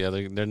dwarves, yeah,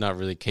 they're not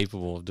really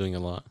capable of doing a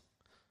lot.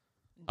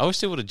 I wish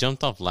they would have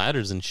jumped off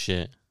ladders and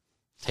shit.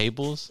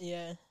 Tables.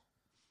 Yeah.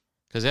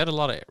 Because they had a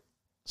lot of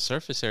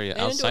surface area They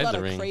didn't do a outside lot the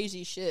of ring.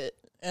 crazy shit.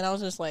 And I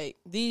was just like,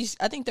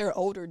 I think they're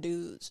older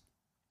dudes.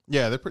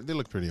 Yeah, they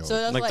look pretty old. So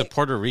that's Like like, the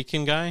Puerto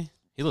Rican guy,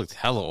 he looked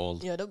hella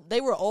old. yeah, they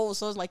were old.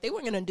 So it's like, they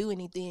weren't going to do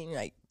anything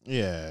like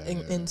yeah.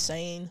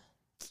 insane.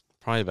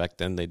 Probably back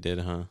then they did,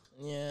 huh?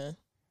 Yeah.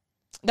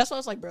 That's why I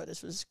was like, bro,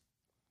 it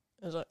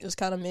was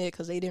kind of mid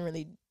because they didn't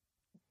really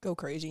go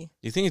crazy.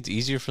 Do you think it's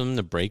easier for them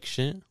to break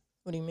shit?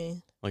 What do you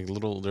mean? Like their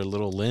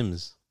little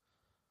limbs?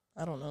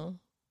 I don't know.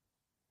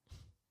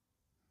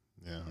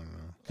 Yeah, I don't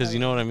know. Because you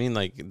know what I mean?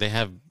 Like they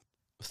have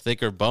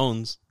thicker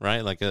bones,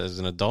 right? Like as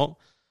an adult,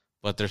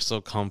 but they're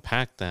so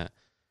compact that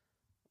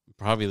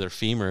probably their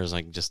femur is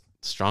like just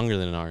stronger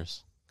than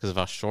ours because of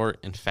how short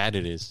and fat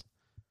it is.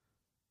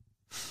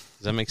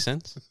 Does that make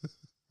sense?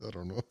 I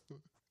don't know.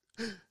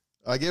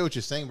 I get what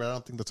you're saying, but I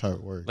don't think that's how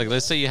it works. Like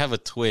let's say you have a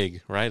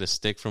twig, right? A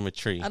stick from a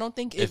tree. I don't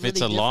think it If really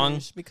it's a long-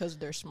 differs because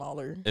they're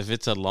smaller. If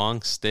it's a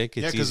long stick,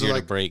 it's 'cause easier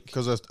to break.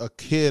 Because a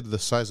kid the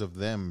size of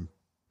them,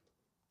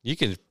 You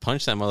could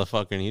punch that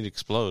motherfucker and he'd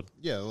explode.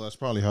 yeah, well, that's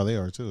probably how they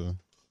are too.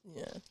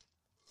 Yeah.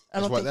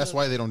 That's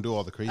why they don't do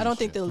all the crazy. I don't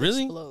think shit. they'll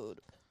Really? explode.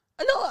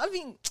 No, I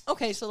mean,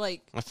 okay, so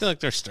like I feel like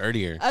they're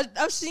sturdier.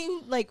 I've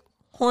seen like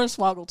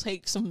Hornswoggle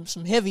take some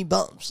heavy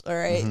bumps. All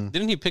right? Mm-hmm.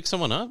 Didn't he pick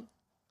someone up?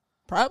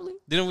 Probably.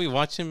 Didn't we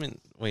watch him in...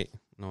 Wait,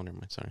 no, never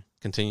mind. Sorry.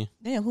 Continue.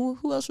 Damn,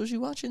 who else was you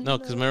watching? No,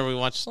 because remember we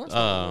watched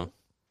Hornswoggle.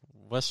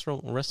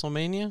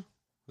 WrestleMania?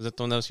 Was that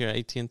the one that was here at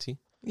AT&T?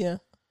 Yeah.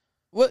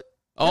 What?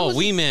 Oh, was-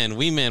 Wee Man.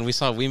 We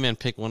saw Wee Man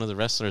pick one of the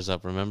wrestlers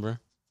up, remember?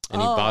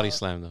 And he Oh. body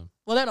slammed him.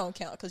 Well, that don't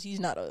count because he's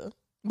not a.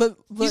 But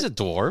He's a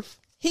dwarf.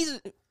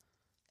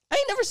 I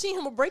ain't never seen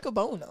him break a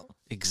bone though.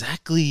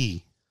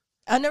 Exactly.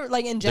 I never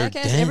like in They're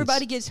Jackass. dense.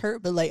 Everybody gets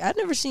hurt, but like I've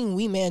never seen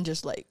Wee Man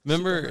just like.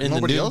 Remember in the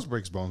Nobody new... else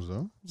breaks bones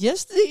though.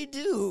 Yes, they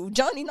do.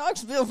 Johnny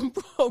Knoxville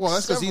broke. Well,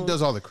 that's because he several-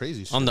 does all the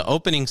crazy shit. On the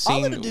opening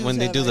All of the scene, dudes when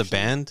they have do the actually.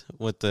 band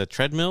with the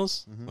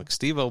treadmills, like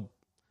Steve-O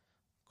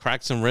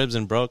cracked some ribs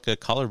and broke a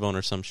collarbone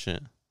or some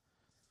shit.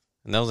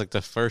 And that was like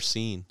the first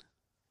scene.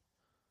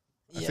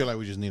 I Yeah. feel like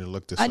we just need to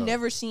look this I up.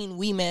 never seen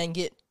Wee Man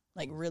get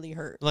like really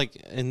hurt. Like,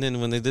 and then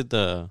when they did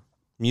the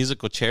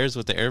musical chairs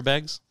with the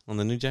airbags on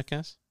the new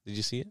Jackass, did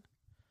you see it?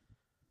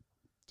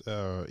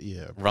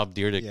 Yeah. Rob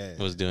Dyrdek Yeah.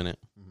 was doing it.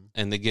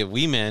 And they get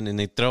Wee Man and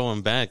they throw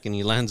him back and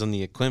he lands on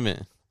the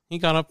equipment. He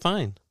got up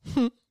fine.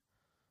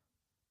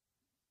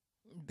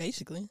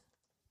 Basically,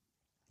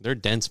 They're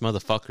dense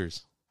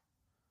motherfuckers.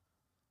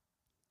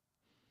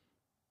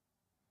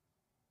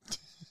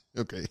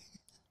 Okay.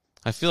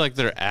 I feel like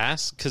their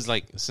ass, because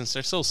like since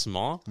they're so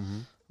small,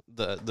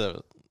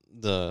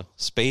 the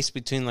space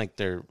between like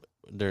their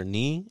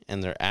knee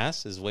and their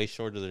ass is way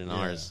shorter than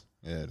ours.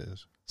 Yeah, it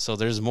is. So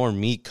there's more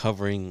meat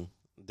covering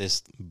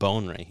this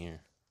bone right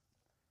here.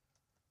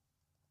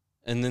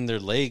 And then their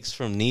legs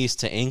from knees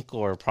to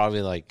ankle are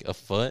probably like a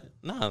foot.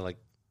 No, like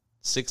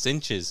 6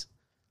 inches.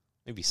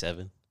 Maybe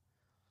 7.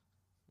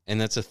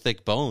 And that's a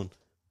thick bone.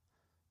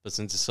 But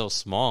since it's so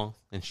small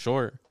and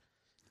short.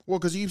 Well,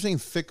 because you keep saying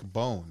thick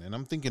bone, and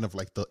I'm thinking of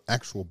like the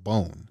actual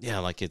bone. Yeah,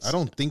 like it's... I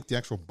don't think the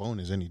actual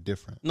bone is any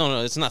different.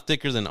 No, it's not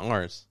thicker than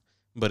ours.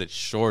 but it's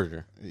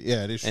shorter.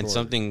 Yeah, it is. And shorter.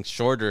 something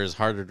shorter is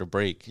harder to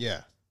break.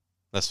 Yeah.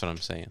 That's what I'm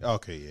saying.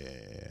 Okay.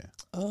 Yeah.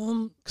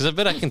 Because I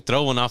bet I can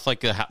throw one off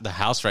like the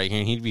house right here,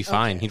 and he'd be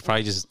fine. Okay. He'd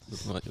probably just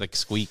like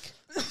squeak.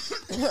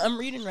 I'm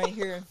reading right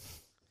here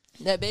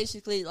that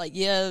basically, like,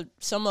 yeah,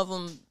 some of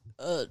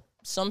them,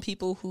 some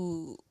people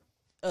who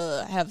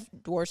have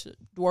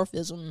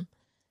dwarfism,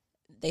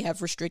 they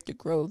have restricted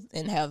growth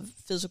and have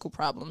physical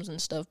problems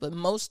and stuff, but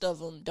most of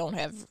them don't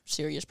have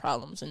serious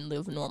problems and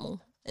live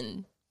normal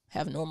and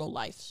have normal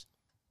lives.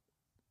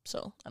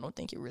 So I don't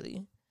think it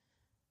really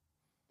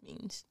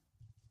means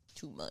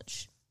too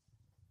much.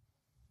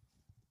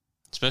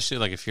 Especially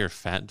like if you're a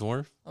fat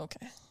dwarf.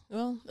 Okay.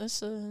 Well,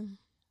 that's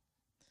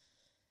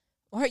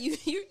why are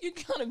you're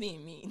kind of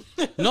being mean.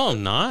 No,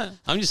 I'm not.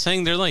 I'm just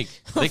saying they can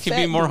be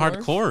Fat more dwarf.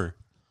 hardcore.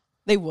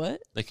 They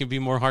what? They can be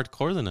more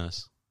hardcore than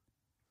us.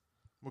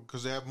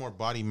 Because they have more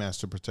body mass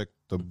to protect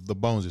the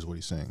bones, is what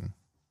he's saying.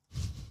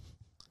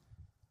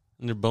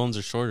 And their bones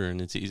are shorter,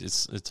 and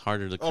it's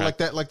harder to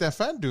crack. Like that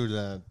fat dude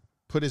that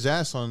put his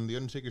ass on the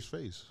Undertaker's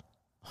face.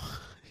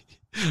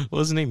 What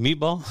was his name?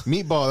 Meatball?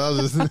 Meatball.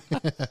 That was his name.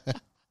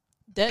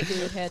 That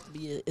dude had to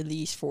be at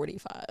least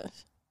 45.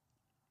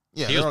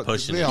 Yeah, He was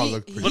pushing They it. all He,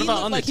 look he pretty. What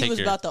about looked like he was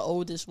Undertaker? about the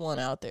oldest one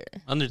out there.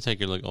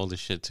 Undertaker looked old as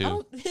shit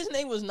too. His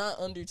name was not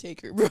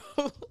Undertaker, bro.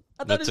 I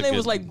thought That's his a name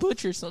was good- like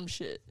Butch or some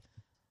shit.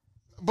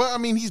 But I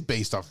mean, he's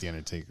based off the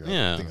Undertaker.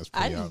 Yeah. I think that's I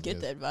pretty didn't get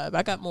obvious. that vibe.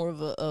 I got more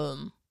of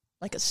a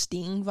like a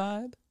Sting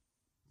vibe.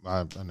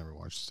 I never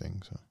watched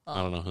Sting, so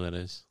I don't know who that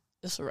is.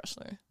 It's a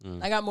wrestler.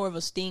 Mm. I got more of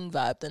a Sting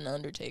vibe than the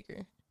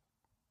Undertaker.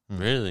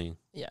 Really?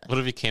 Yeah. What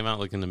if he came out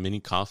like in a mini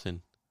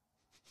coffin,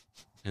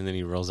 and then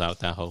he rolls out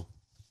that hole?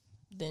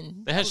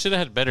 Then They should have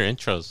had better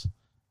intros.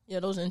 yeah,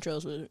 those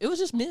intros were. It was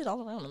just mid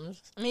all around them.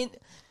 I mean,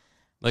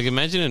 Like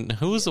imagine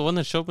who was the one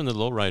that showed up in the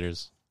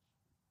Lowriders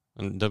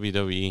in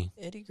WWE?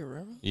 Eddie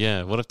Guerrero.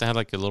 Yeah. What if they had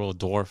like a little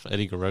dwarf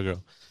Eddie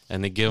Guerrero,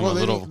 and they give him well, a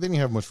they little? didn't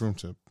have much room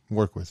to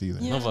work with either.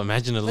 Yeah. No, but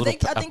imagine a But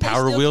little I think they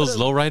Power still Wheels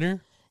could've- Lowrider.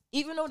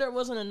 Even though there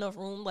wasn't enough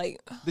room,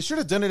 like They should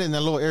have done it in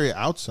that little area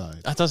outside.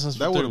 I thought that's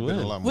That what would they have been a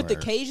would. lot more. with the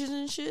cages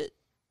and shit,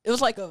 it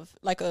was like a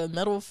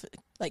metal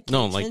like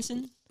No, cage like-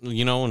 fencing.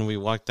 You know when we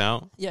walked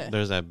out, Yeah.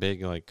 there's that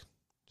big like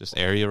just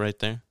area right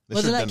there. They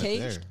Wasn't should've that done it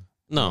caged? there.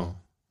 No,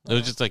 Oh. it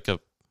was just like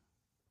a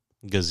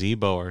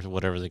gazebo or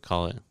whatever they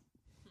call it.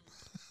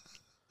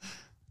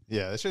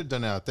 Yeah, they should have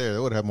done it out there. They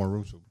would have more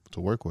room to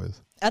work with.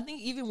 I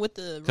think even with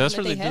the room that's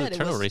that where they they do the had,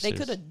 turtle they racers.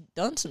 could have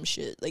done some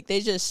shit. Like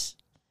they just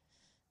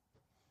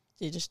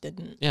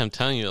didn't. Yeah, I'm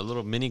telling you, a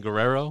little mini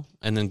Guerrero,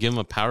 and then give him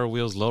a Power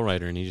Wheels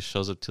Lowrider, and he just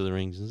shows up to the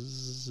ring.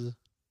 Zzz.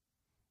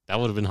 That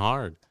would have been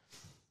hard.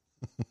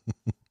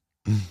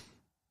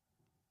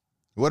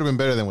 It would have been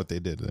better than what they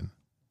did then.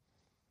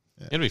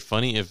 It'd be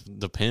funny if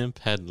the pimp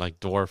had like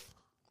dwarf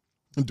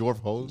Dwarf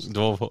holes.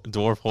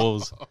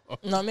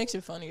 No, it makes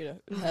it funnier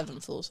to have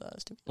them full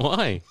size. Too.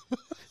 Why?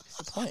 That's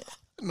the point.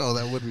 No,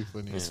 that would be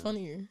funny. It's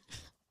funnier.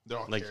 They're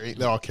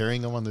all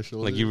carrying them on their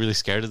shoulders. Like you really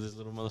scared of this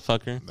little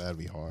motherfucker? That'd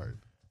be hard.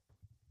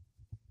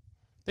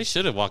 They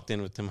should have walked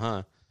in with him,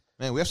 huh?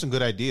 Man, we have some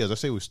good ideas. I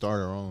say we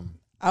start our own.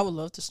 I would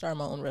love to start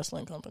my own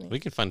wrestling company. We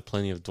could find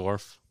plenty of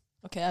dwarf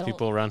Okay, I don't.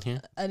 people around here.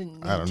 I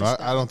didn't. I don't know.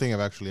 I don't think I've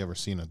actually ever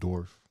seen a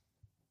dwarf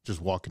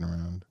just walking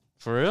around.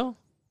 For real?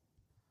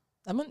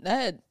 I mean,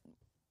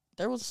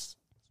 there was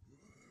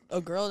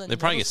a girl in They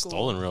probably middle get school.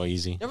 stolen real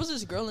easy. There was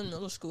this girl in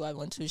middle school I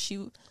went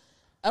to.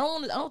 I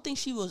don't think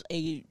she was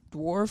a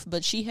dwarf,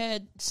 but she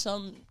had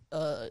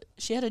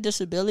she had a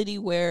disability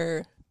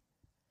where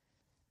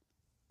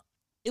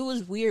it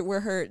was weird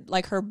where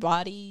her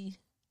body,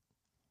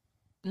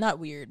 not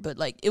weird, but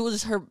like it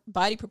was her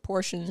body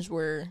proportions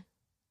were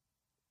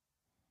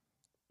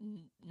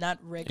not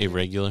regular.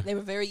 Irregular. They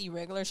were very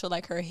irregular. So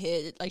like her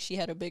head, like she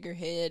had a bigger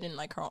head, and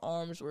like her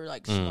arms were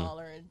like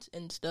smaller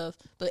and stuff.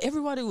 But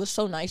everybody was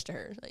so nice to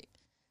her. Like,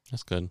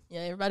 That's good.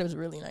 yeah, everybody was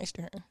really nice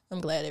to her.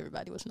 I'm glad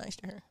everybody was nice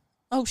to her.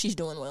 I hope she's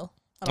doing well.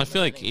 I don't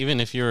feel know like her name. even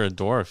if you're a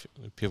dwarf,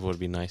 people would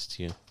be nice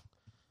to you.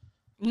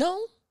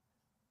 No,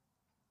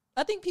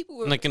 I think people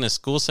were Like in a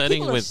school setting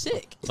people are with,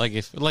 sick.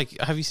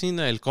 have you seen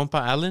El Compa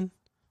Allen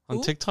on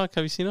Who? TikTok?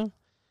 Have you seen him?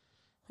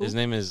 Who? His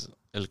name is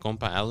El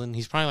Compa Allen.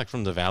 He's probably like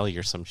from the Valley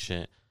or some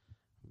shit.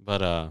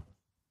 But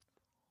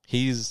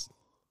he's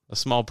a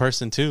small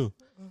person too.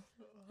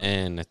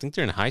 And I think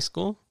they're in high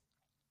school.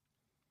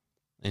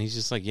 And he's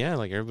just like, yeah,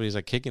 like everybody's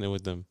like kicking it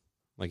with them.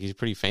 Like he's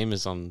pretty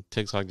famous on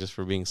TikTok just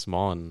for being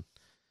small in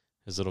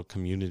his little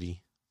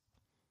community.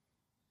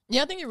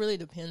 Yeah, I think it really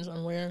depends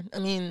on where. I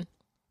mean,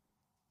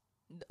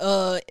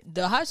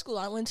 the high school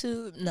I went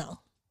to, no,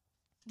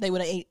 they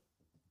would have ate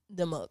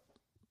them up.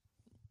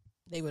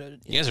 They would have.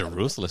 You guys are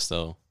ruthless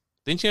though.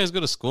 Didn't you guys go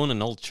to school in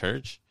an old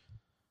church?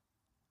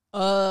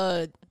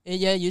 Yeah,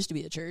 it used to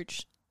be a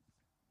church.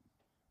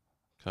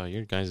 God,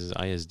 your guys'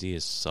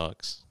 ISD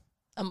sucks.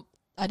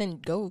 I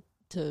didn't go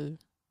to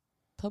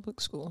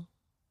public school.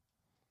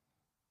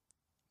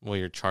 Well,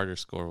 your charter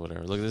school or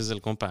whatever. Look, this is El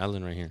Compa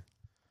Allen right here.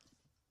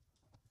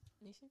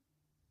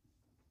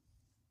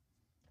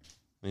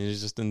 And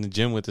he's just in the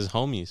gym with his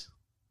homies.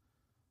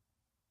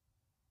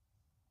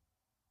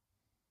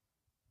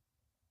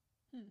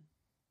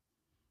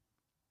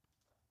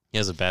 He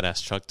has a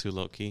badass truck too,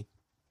 low key.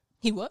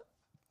 He what?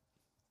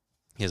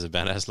 He has a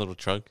badass little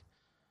truck.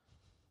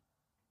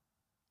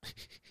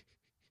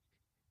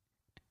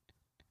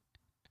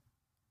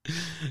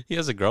 He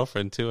has a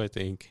girlfriend too, I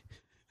think.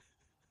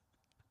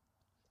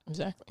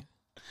 Exactly.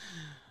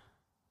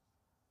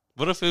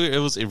 What if it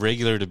was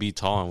irregular to be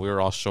tall and we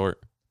were all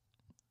short?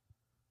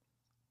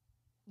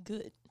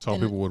 Good. Tall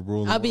And people would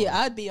rule. the world.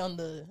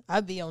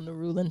 I'd be on the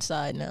ruling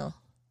side now.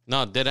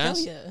 No, dead Hell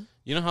ass. yeah.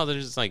 You know how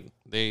there's like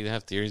they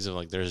have theories of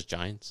like there's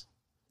giants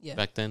Yeah.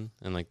 back then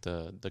and like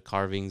the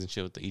carvings and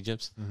shit with the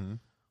Egypts. Mhm.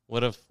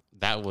 What if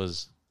that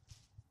was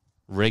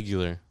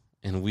regular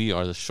and we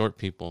are the short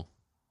people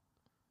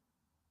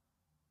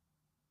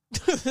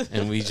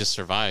and we just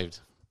survived?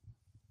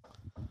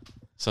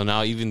 So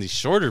now even the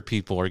shorter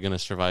people are gonna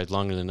survive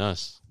longer than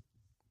us.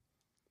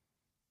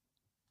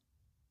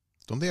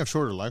 Don't they have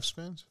shorter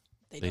lifespans?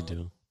 They don't.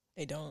 do.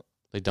 They don't.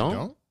 They don't?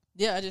 Don't?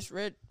 Yeah, I just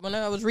read when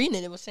I was reading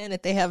it. It was saying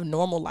that they have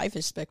normal life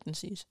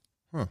expectancies.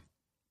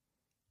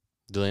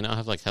 Do they not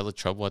have like hella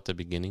trouble at the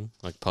beginning,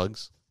 like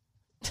pugs?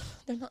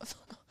 They're not.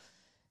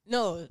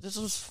 No, this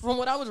was from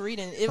what I was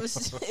reading. It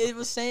was it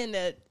was saying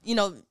that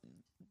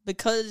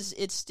because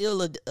it's still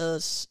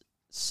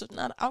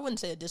not, I wouldn't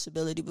say a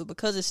disability, but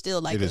because it's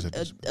still like It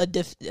is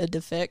a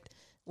defect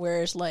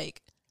where it's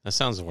like That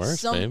sounds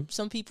worse, babe.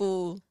 some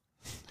people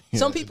Yeah,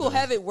 some it people does.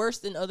 have it worse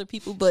than other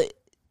people, but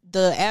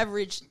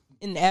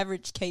in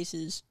average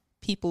cases,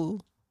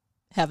 people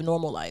have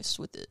normal lives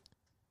with it.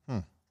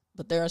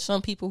 But there are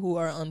some people who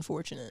are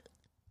unfortunate.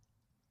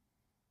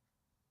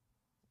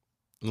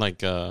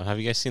 Like, have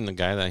you guys seen the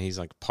guy that he's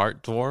like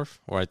part dwarf,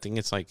 or I think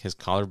it's like his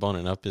collarbone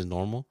and up is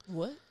normal?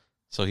 What?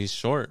 So he's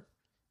short,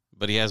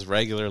 but he has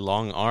regular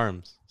long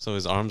arms. So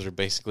his arms are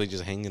basically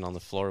just hanging on the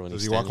floor when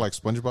Does he's he walk standing.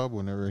 like SpongeBob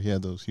whenever he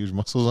had those huge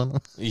muscles on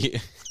him? Yeah.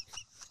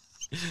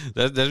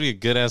 That'd be a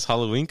good ass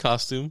Halloween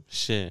costume.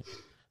 Shit.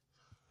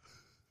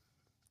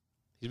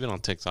 He's been on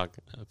TikTok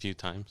a few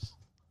times.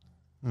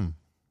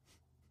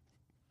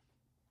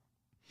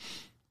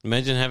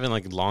 Imagine having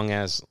like long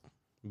ass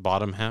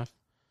bottom half,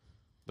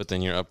 but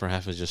then your upper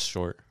half is just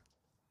short.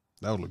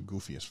 That would look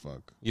goofy as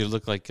fuck. You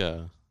look like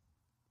You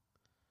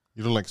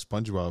look like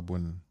SpongeBob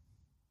when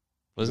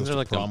wasn't goes there to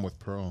like prom with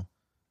Pearl.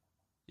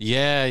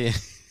 Yeah.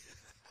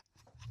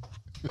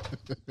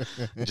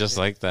 Just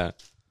like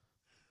that.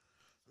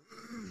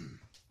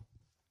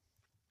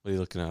 What are you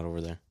looking at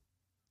over there?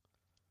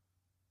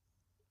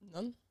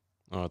 None?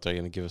 Oh, I thought you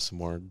were going to give us some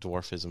more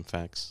dwarfism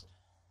facts.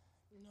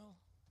 No.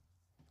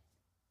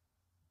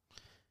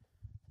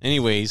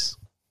 Anyways,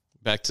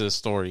 back to the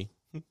story.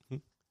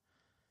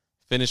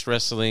 Finished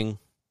wrestling,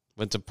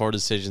 went to Poor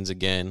Decisions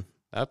again.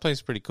 That place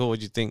is pretty cool.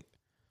 What'd you think?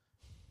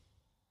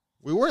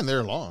 We weren't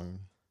there long.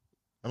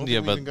 I don't Yeah,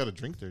 think we but- even got a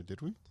drink there,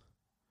 did we?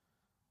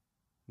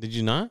 Did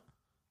you not?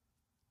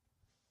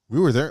 We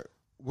were there.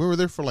 We were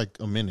there for like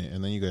a minute,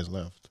 and then you guys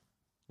left.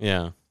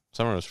 Yeah.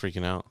 Summer was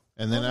freaking out.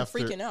 And then I after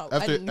wasn't freaking out.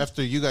 I didn't-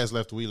 after you guys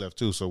left, we left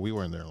too. So we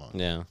weren't there long.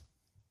 Yeah.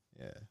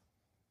 Yeah.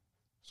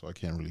 So I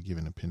can't really give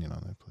an opinion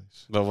on that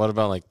place. But what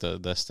about like the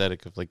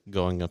aesthetic of like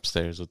going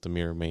upstairs with the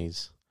mirror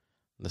maze,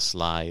 the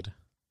slide?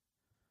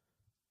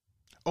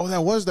 Oh,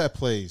 that was that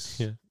place.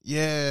 Yeah.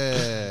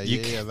 Yeah.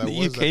 You that was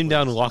you that came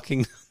down place.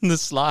 walking the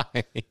slide.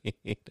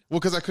 Well,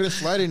 because I couldn't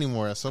slide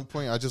anymore. At some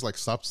point, I just like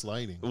stopped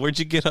sliding, Where'd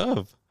you get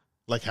up?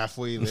 like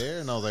halfway there,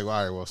 and I was like, all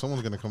right, well,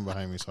 someone's gonna come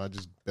behind me, so I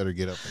just better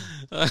get up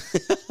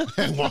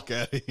and walk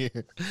out of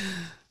here.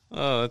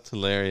 Oh, that's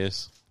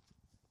hilarious.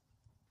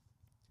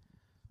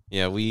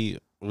 Yeah, we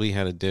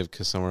had a div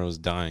because Summer was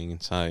dying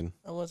inside.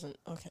 I wasn't.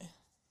 Okay.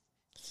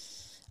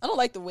 I don't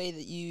like the way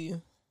that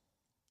you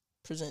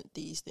present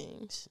these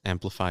things.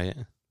 Amplify it.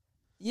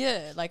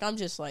 Yeah, like I'm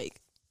just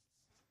like,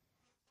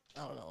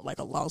 I don't know, like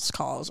a lost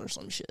cause or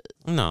some shit.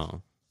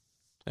 No,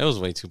 it was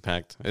way too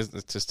packed. It's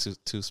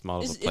just too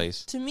small of a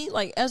place. To me,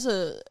 like as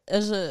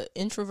a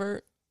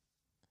introvert,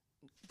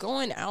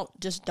 going out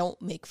just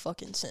don't make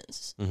fucking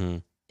sense.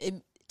 Mm-hmm.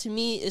 To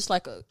me, it's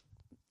like a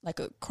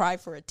cry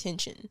for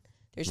attention.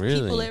 There's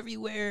Really? people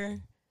everywhere.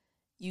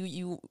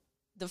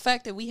 The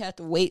fact that we had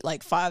to wait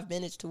like 5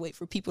 minutes to wait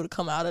for people to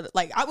come out of it,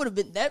 like I would have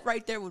been that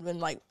right there would have been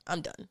like,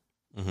 I'm done.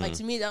 Mm-hmm. Like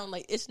to me, I'm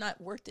like, it's not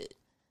worth it.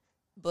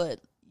 But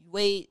you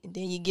wait and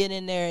then you get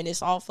in there and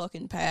it's all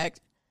fucking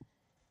packed.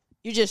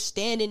 You're just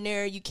standing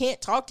there. You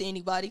can't talk to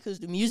anybody because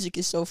the music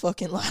is so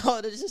fucking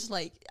loud. It's just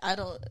like I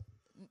don't.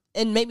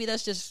 And maybe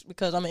that's just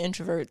because I'm an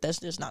introvert. That's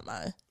just not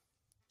my.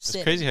 It's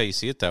setting. crazy how you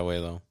see it that way,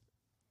 though.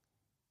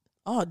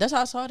 Oh, that's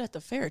how I saw it at the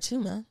fair too,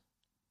 man.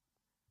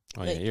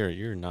 Oh Like- yeah,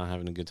 you're not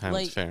having a good time.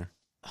 like- It's fair.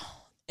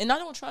 And I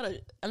don't try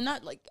to. I'm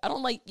not like. I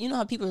don't like. You know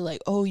how people are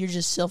like, oh, you're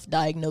just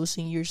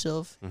self-diagnosing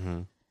yourself.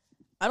 Mm-hmm.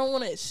 I don't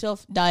want to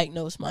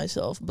self-diagnose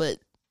myself, but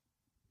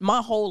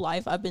my whole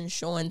life I've been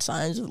showing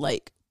signs of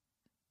like,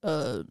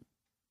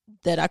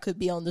 that I could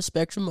be on the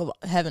spectrum of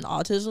having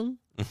autism,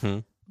 Mm-hmm.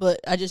 but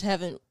I just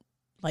haven't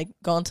like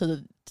gone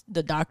to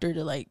the doctor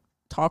to like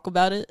talk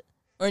about it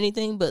or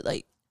anything. But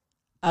like,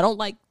 I don't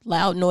like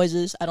loud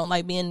noises. I don't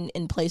like being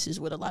in places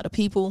with a lot of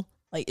people.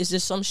 Like, it's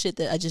just some shit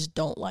that I just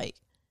don't like.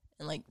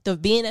 And like the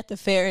being at the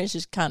fair is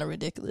just kind of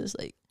ridiculous.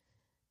 Like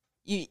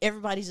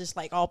everybody's just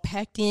like all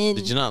packed in.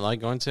 Did you not like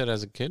going to it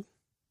as a kid?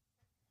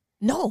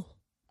 No,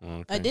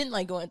 Okay. I didn't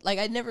like going. Like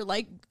I never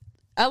liked.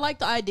 I like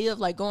the idea of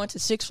like going to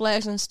Six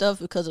Flags and stuff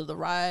because of the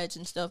rides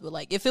and stuff. But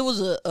like if it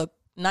was a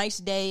nice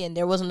day and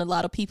there wasn't a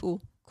lot of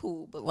people,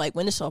 cool. But like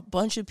when it's a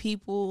bunch of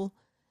people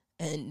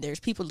and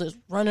there's people just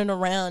running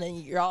around and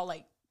you're all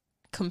like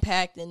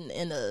compact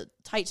in a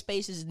tight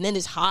spaces and then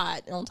it's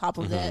hot on top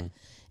of that,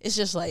 it's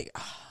just like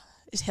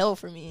it's hell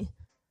for me.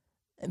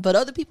 But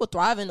other people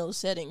thrive in those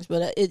settings.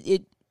 But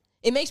it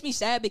makes me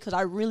sad because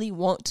I really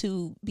want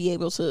to be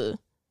able to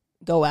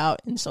go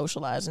out and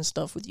socialize and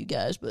stuff with you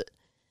guys, but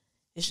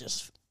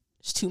it's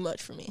too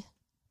much for me.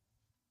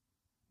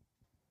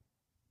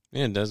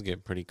 Yeah, it does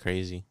get pretty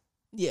crazy.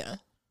 Yeah.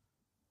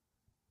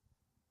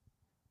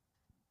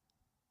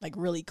 Like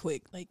really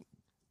quick, like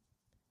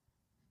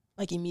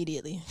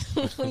immediately.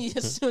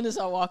 As soon as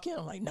I walk in,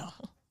 I'm like, no.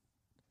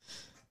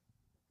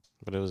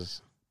 But it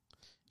was,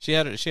 she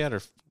had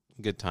her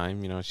good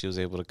time. You know, she was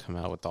able to come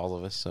out with all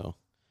of us, so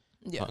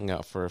Yeah. hung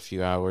out for a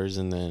few hours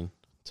and then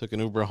took an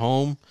Uber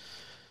home.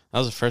 That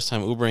was the first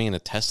time Ubering in a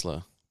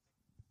Tesla.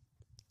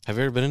 Have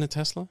you ever been in a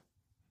Tesla?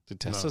 The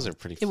Teslas are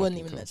pretty. It wasn't fucking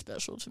even cool. that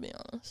special, to be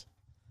honest.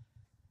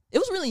 It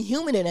was really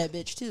humid in that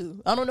bitch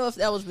too. I don't know if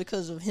that was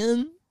because of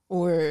him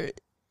or.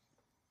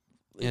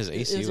 Yeah, his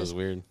AC was just,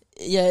 weird.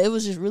 Yeah, it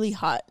was just really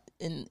hot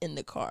in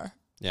the car.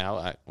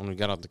 Yeah, when we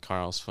got out the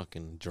car, I was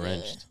fucking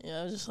drenched. Yeah,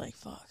 I was just like,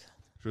 fuck.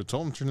 Should have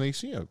told him to turn the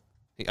AC up.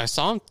 I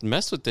saw him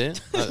mess with it.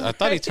 I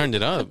thought he turned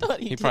it up. thought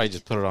He he probably did.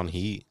 just put it on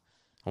heat.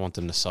 I want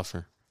them to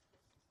suffer.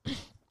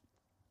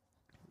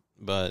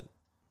 But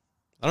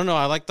I don't know.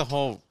 I like the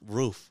whole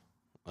roof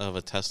of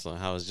a Tesla.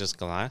 How it's just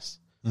glass.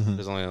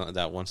 There's only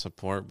that one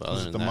support. But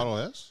Was other it than the that, Model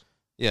S?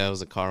 yeah, it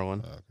was a car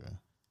one. Okay.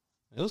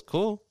 It was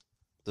cool.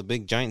 The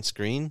big giant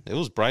screen. It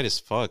was bright as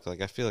fuck.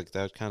 Like I feel like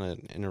that would kind of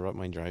interrupt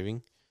my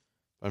driving.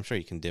 But I'm sure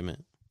you can dim it.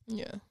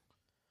 Yeah.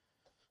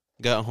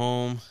 Got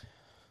home,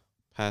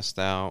 passed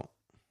out.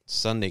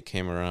 Sunday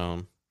came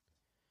around,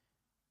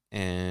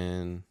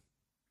 and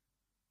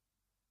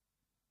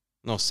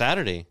no,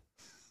 Saturday.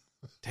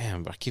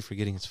 Damn, but I keep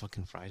forgetting it's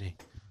fucking Friday.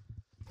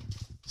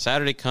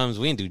 Saturday comes,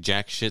 we didn't do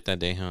jack shit that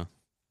day, huh?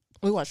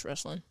 We watched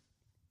wrestling.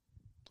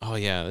 Oh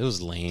yeah, it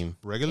was lame.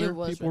 Regular It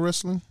was people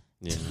wrestling?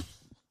 Yeah,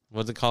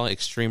 what's it called?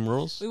 Extreme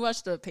Rules. We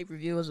watched the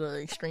pay-per-view. It was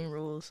Extreme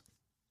Rules.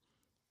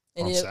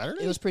 And On it,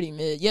 Saturday? It was pretty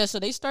mid. Yeah, so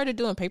they started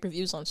doing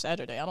pay-per-views on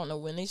Saturday. I don't know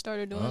when they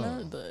started doing Oh.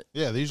 that, but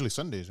Yeah, they're usually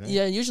Sundays, right?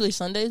 yeah, usually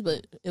Sundays,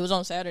 but it was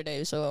on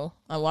Saturday, so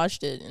I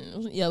watched it,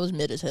 and it was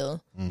mid as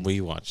hell.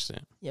 We watched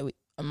it. Yeah,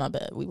 my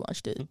bad. We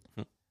watched it.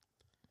 It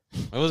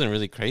wasn't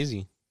really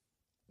crazy.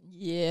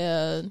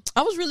 Yeah,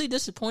 I was really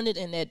disappointed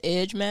in that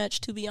Edge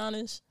match, to be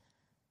honest,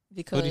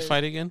 because Who did he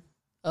fight again?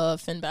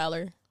 Finn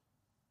Balor.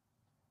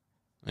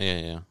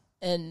 Yeah.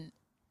 And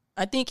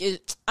I think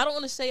I don't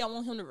want to say I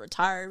want him to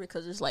retire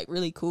because it's like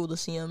really cool to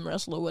see him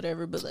wrestle or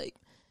whatever, but like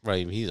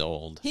Right, he's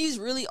old. he's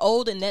really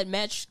old, and that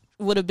match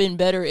would have been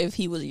better if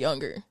he was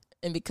younger.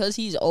 And because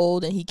he's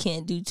old and he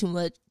can't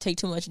take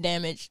too much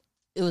damage,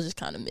 it was just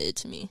kind of mid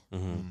to me.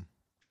 Mm-hmm.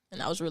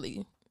 And I was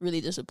really,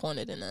 really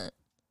disappointed in that.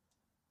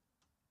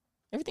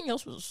 Everything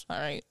else was all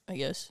right, I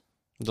guess.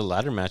 The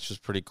ladder match was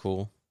pretty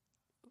cool.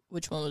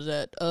 Which one was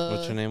that?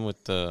 What's her name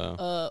with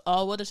the?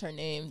 What is her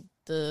name?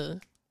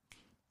 The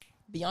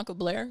Bianca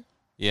Blair.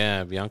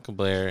 Yeah, Bianca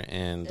Blair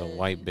and the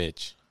white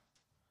bitch.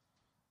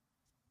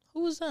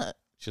 Who was that?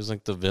 She was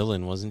like the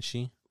villain, wasn't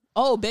she?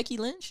 Oh, Becky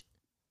Lynch.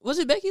 Was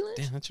it Becky Lynch?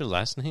 Damn, that's her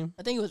last name.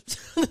 I think it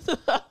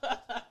was.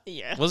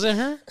 Yeah. Was it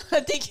her? I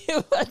think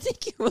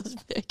it was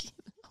Becky.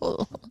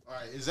 Hold on. All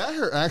right, is that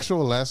her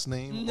actual last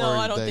name? No, or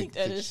I don't did think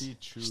that did is. she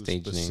choose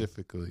Stage name.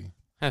 specifically?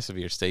 Has to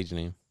be her stage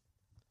name.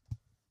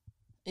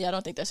 Yeah, I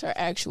don't think that's her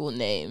actual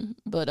name.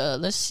 But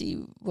let's see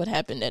what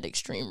happened at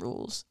Extreme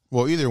Rules.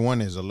 Well, either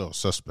one is a little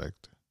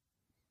suspect,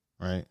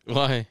 right?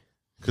 Why?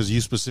 Because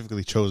you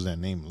specifically chose that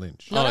name,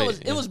 Lynch. No, Oh,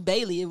 it yeah. was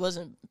Bailey. It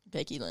wasn't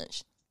Becky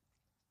Lynch.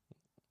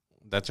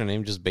 That's her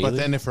name, just Bailey. But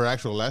then if her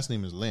actual last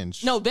name is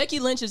Lynch. No, Becky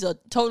Lynch is a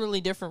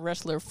totally different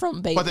wrestler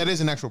from Bailey. But that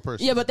is an actual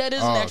person. Yeah, but that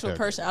is an Oh, actual okay,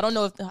 person. I don't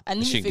know if I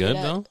need Is she to figure good it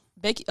out. though?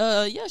 Becky,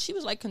 yeah, she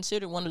was like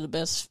considered one of the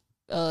best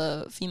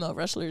female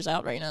wrestlers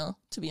out right now.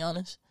 To be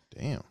honest,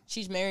 Damn.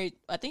 she's married.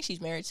 I think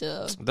she's married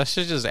to. That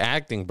shit's just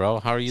acting, bro.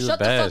 How are you Shut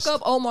the best? the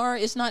fuck up, Omar.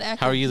 It's not acting.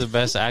 How are you the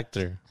best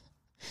actor?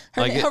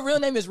 Her, like her real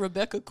name is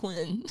Rebecca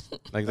Quinn.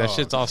 Like that Oh.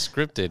 shit's all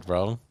scripted,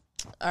 bro.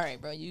 All right,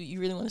 bro. You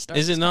really want to start?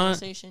 Is this it not?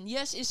 conversation?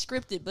 Yes, it's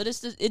scripted, but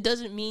it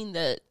doesn't mean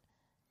that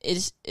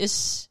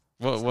it's.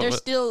 What, There's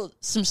still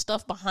some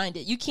stuff behind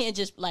it. You can't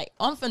just like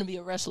I'm finna be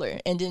a wrestler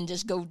and then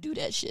just go do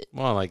that shit.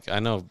 well, like I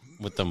know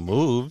with the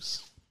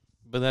moves,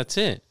 but that's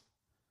it.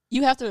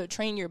 You have to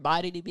train your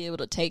body to be able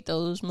to take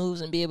those moves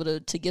and be able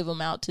to give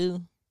them out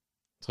too.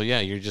 So yeah,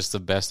 you're just the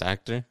best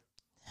actor.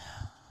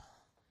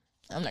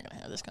 I'm not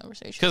gonna have this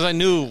conversation. Because I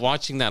knew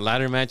watching that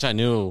ladder match, I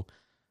knew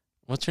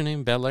what's her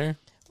name, Belair.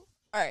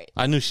 All right.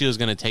 I knew she was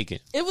gonna take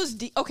it. It was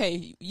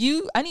okay.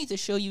 I need to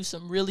show you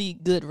some really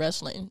good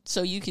wrestling,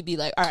 so you could be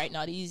like, all right,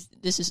 now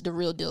this is the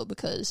real deal,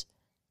 because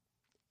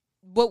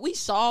what we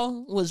saw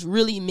was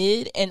really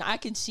mid, and I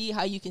can see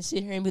how you can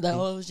sit here and be like,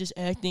 oh, it was just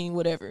acting,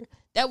 whatever.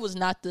 That was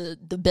not the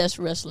best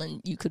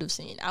wrestling you could have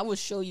seen. I will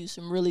show you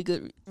some really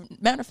good.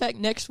 Matter of fact,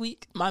 next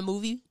week my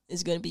movie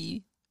is gonna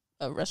be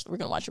we're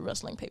gonna watch a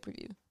wrestling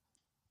pay-per-view.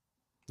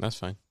 That's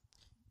fine.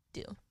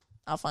 Deal.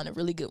 I'll find a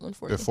really good one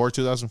for you. Before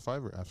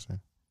 2005 or after?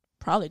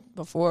 Probably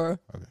before.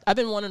 Okay. I've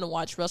been wanting to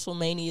watch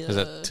WrestleMania. Is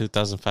that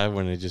 2005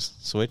 when it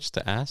just switched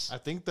to ass? I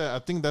think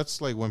that's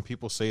like when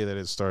people say that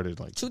it started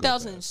like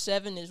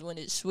 2007 is when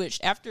it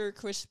switched. After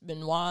Chris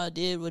Benoit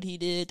did what he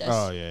did,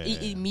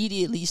 he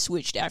immediately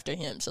switched after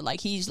him. So like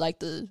he's like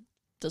the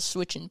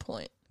switching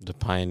point. The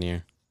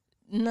pioneer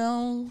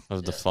No.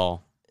 of the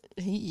fall.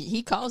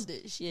 He caused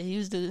it. Shit, he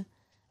was the.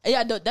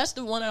 Yeah, that's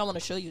the one that I want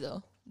to show you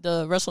though.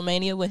 The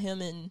WrestleMania with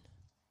him and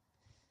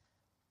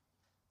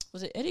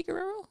was it Eddie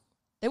Guerrero?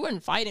 They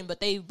weren't fighting, but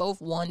they both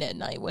won that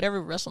night.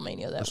 Whatever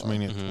WrestleMania that was.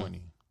 WrestleMania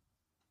 20.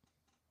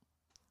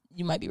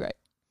 You might be right.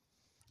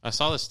 I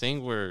saw this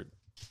thing where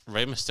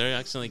Rey Mysterio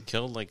accidentally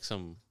killed like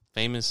some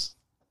famous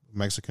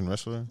Mexican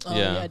wrestler. Oh,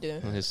 yeah, I do.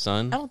 his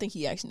son. I don't think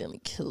he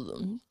accidentally killed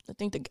him. I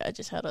think the guy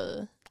just had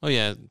a. Oh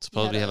yeah,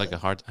 supposedly had had like a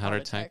heart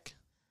attack.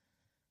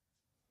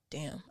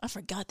 Damn, I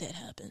forgot that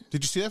happened.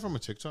 Did you see that from a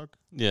TikTok?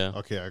 Yeah.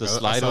 Okay, The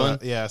slide one?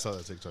 Yeah, I saw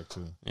that TikTok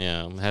too.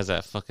 Yeah, it has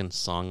that fucking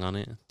song on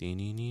it.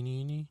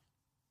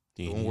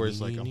 The one where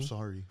it's like, I'm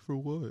sorry for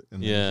what?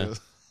 And then Yeah.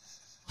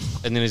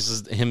 And then it's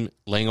just him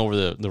laying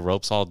over the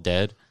ropes all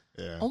dead.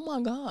 Yeah. Oh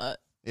my god.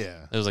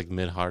 Yeah. It was like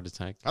mid heart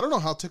attack. I don't know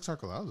how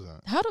TikTok allows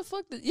that. How the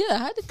fuck?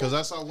 How did? Because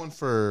I saw one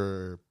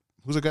for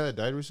who's the guy that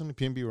died recently?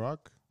 PNB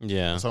Rock.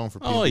 Yeah. I saw one for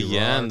PNB Oh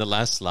yeah, Rock. and the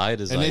last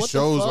slide is And like it What the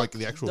shows fuck? like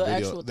the actual The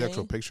video, actual the actual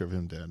thing? picture of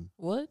him dead.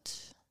 What?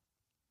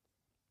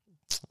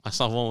 I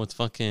saw one with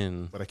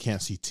fucking. But I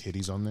can't see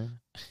titties on there.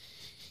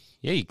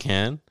 Yeah, you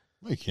can.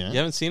 No, you can't. You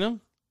haven't seen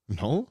them?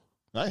 No,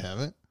 I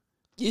haven't.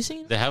 You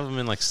seen? They have them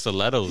in like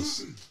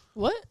stilettos,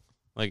 What?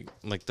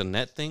 like the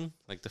net thing,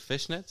 like the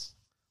fish nets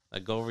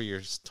that go over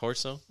your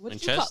torso What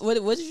and did you chest. call?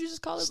 What did you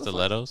just call it? before?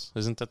 Stilettos,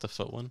 isn't that the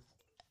foot one?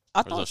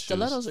 I Or thought those shoes?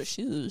 stilettos are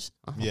shoes.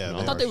 I don't Yeah, know.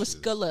 I thought they were shoes.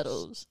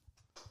 stilettos.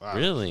 Wow.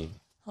 Really?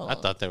 Hold I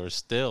on. thought they were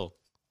still.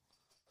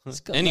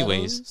 Stilettos?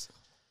 Anyways,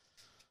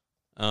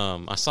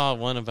 I saw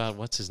one about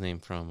what's his name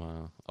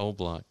from O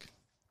Block.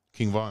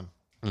 King Von.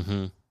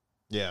 Mm-hmm.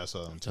 Yeah, I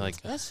saw them too. Like,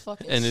 that's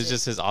fucking. and it's sick.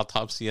 just his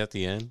autopsy at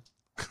the end,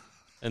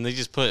 and they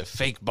just put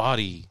fake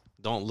body.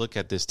 Don't look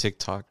at this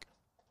TikTok.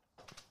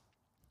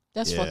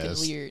 That's Yeah, fucking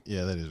it's- weird.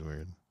 Yeah, that is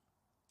weird.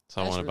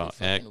 Saw That's one really about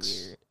fucking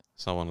X. weird.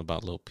 Saw one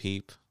about Lil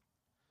Peep.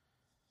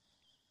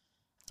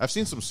 I've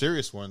seen some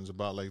serious ones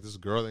about like this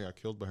girl that got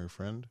killed by her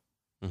friend.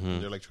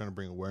 Mm-hmm. They're like trying to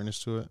bring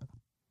awareness to it.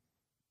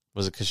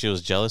 Was it because she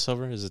was jealous of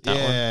her? Is it that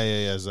yeah, one?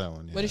 yeah, it's that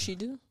one. Yeah. What did she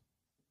do?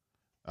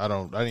 I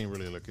didn't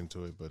really look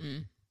into it, but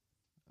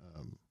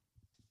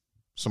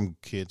some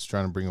kids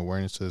trying to bring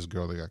awareness to this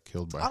girl that got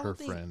killed by I don't her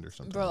think- friend or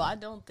something. Bro, I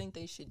don't think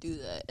they should do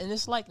that. And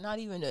it's like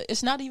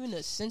it's not even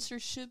a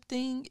censorship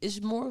thing.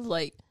 It's more of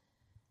like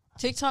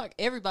TikTok,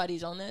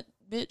 everybody's on that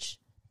bitch.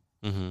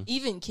 Mm-hmm.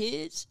 Even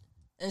kids.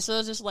 And so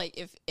it's just like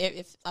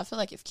if I feel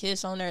like if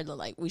kids on there, then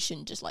like we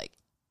shouldn't just like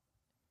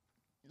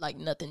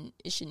nothing,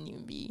 it shouldn't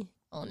even be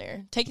on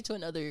there. Take it to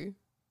another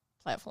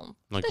platform.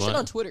 Like Put that shit what?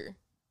 on Twitter.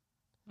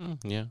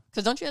 Yeah.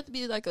 Because don't you have to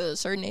be like a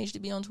certain age to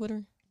be on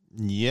Twitter?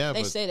 Yeah,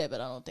 They but say that,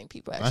 but I don't think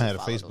people I actually had a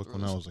follow those Facebook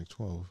when I rules. was like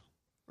 12.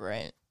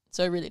 Right.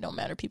 So it really don't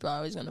matter. People are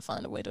always going to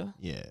find a way to.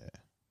 Yeah.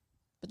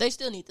 But they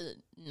still need to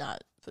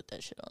not put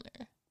that shit on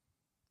there.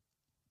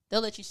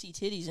 They'll let you see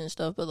titties and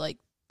stuff, but like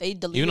they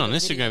delete. Even on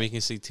Instagram, you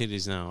can see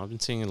titties now. I've been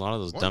seeing a lot of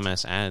those What?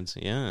 dumbass ads.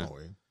 Yeah. No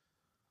way.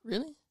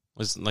 Really?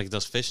 Was like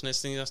those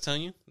fishnets things I was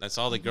telling you? That's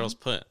all the girls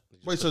put.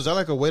 Wait, so is that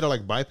like a way to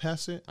like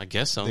bypass it? I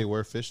guess so. They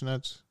wear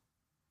fishnets?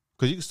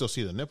 Because you can still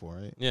see the nipple,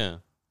 right? Yeah.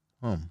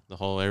 The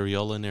whole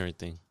areola and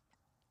everything.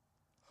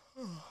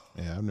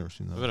 Yeah, I've never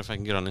seen I that. bet if I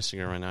can get on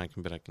Instagram right now, I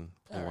can pull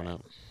All one right.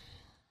 up.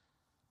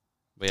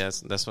 But yeah,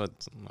 that's what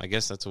I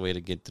guess that's a way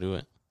to get through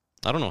it.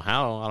 I don't know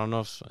how. I don't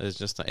know if it's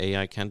just the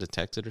AI can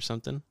detect it or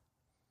something.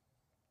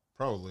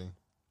 Probably.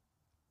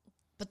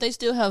 But they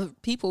still have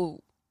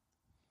people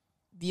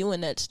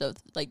viewing that stuff.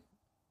 Like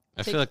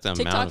I feel like the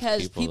TikTok amount of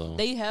has people though.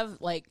 They have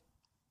like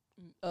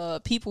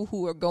people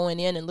who are going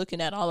in and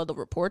looking at all of the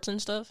reports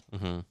and stuff.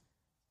 Mm-hmm.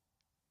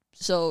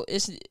 So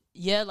it's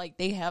like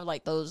they have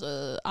like those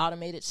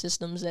automated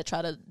systems that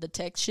try to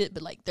detect shit,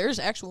 but like there's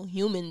actual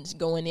humans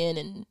going in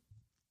and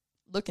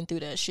looking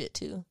through that shit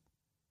too.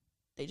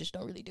 They just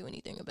don't really do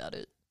anything about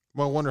it.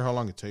 Well, I wonder how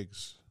long it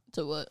takes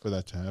So what for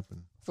that to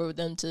happen. for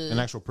them to? An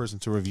actual person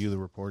to review the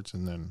reports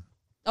and then.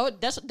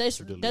 that's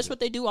delete it. what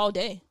they do all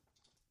day.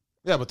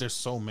 Yeah, but there's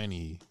so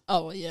many.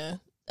 Oh yeah,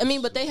 I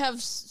mean, but they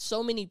have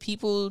so many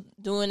people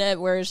doing that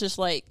where it's just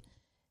like,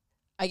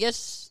 I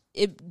guess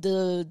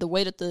the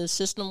way that the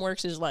system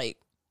works is like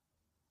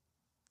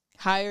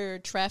higher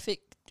traffic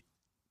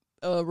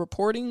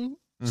reporting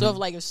So if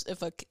like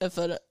if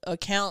an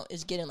account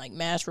is getting like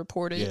mass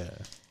reported, Yeah.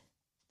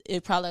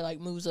 it probably like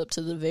moves up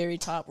to the very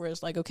top where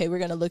it's like, okay, we're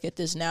gonna look at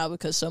this now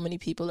because so many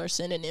people are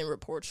sending in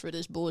reports for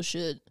this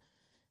bullshit,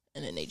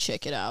 and then they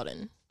check it out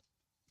and,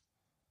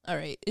 all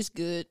right, it's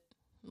good,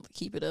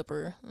 keep it up,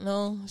 or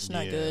no, it's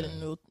not good,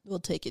 and we'll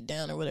take it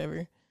down or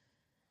whatever.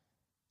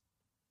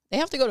 They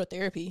have to go to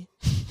therapy.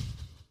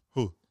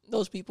 Who?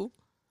 Those people.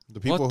 The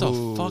people What the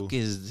who fuck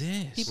is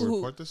this? People who who-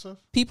 report this stuff?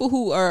 People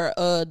who are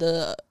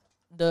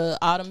the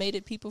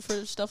automated people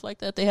for stuff like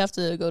that, they have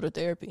to go to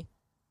therapy.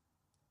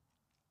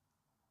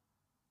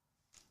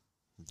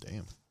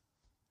 Damn.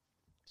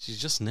 She's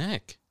just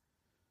neck.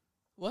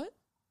 What?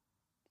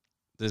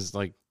 This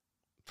like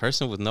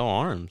person with no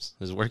arms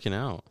is working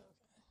out.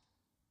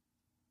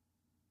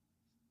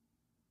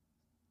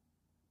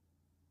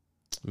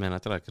 Man, I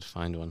thought I could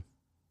find one.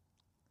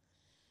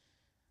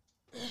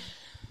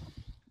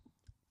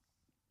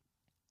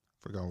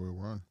 Forgot where we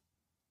were on.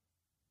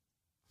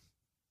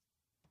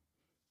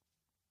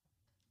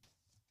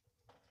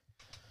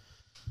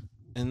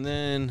 And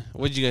then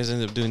what did you guys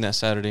end up doing that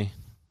Saturday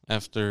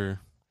after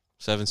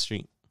 7th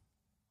Street?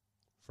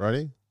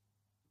 Friday?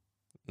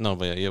 No,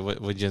 but yeah,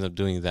 what did you end up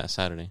doing that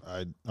Saturday?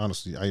 I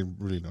honestly, I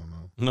really don't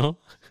know. No?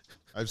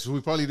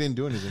 We probably didn't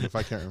do anything if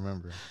I can't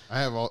remember.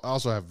 I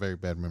also have very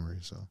bad memory,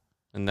 so.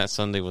 And that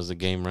Sunday was the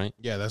game, right?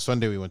 Yeah, that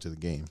Sunday we went to the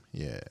game.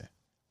 Yeah.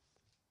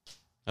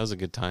 That was a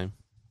good time.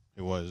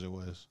 It was.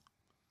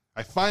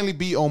 I finally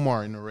beat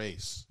Omar in a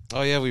race.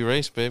 Oh, yeah, we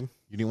raced, babe.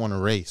 You didn't want to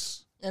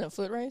race. In a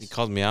foot He race?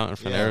 called me out in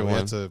front of We everyone.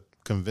 had to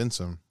convince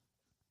him.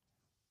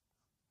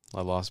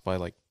 I lost by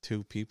like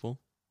 2 people.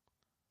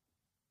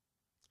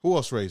 Who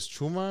else raced?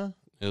 Chuma?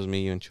 It was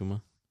me, you, and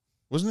Chuma.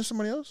 Wasn't there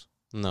somebody else?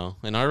 No.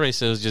 In our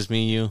race, it was just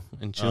me, you,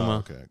 and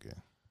Chuma. Oh, okay.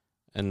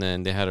 And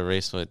then they had a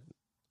race with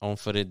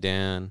On-Footed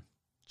Dan,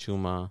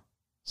 Chuma,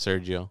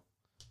 Sergio.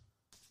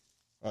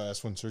 Oh,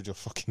 that's when Sergio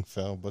fucking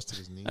fell, busted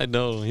his knee. I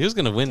know. He was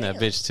going to win that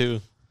Damn. bitch,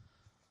 too.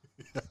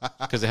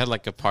 Because they had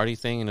like a party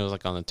thing, and it was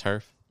like on the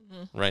turf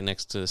Mm-hmm. right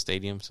next to the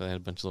stadium. So they had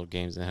a bunch of little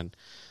games. And they had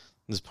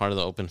this part of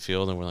the open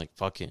field, and we're like,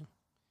 fuck it.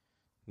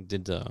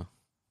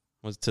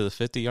 Was it to the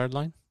 50-yard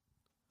line?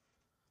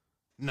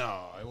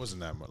 No, it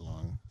wasn't that much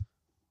long.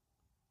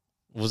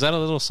 Was that a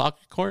little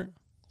soccer court?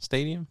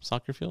 Stadium?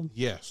 Soccer field?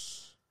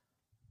 Yes.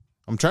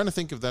 I'm trying to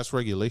think if that's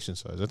regulation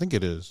size. I think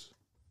it is.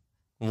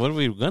 What did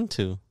we run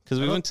to? Because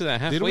we went to that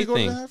Did halfway we go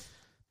thing. to the half?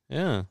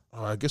 Yeah.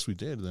 Oh, I guess we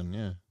did then,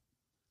 yeah.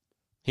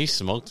 He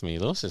smoked me.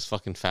 Lewis is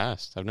fucking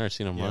fast. I've never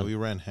seen him Yeah, run. we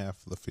ran half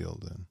the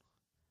field then.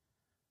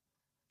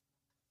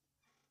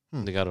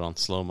 They got it on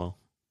slow-mo.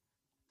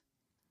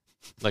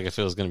 Like if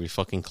it was going to be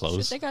fucking Shit,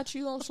 close. they got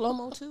you on slow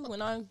mo too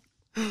when I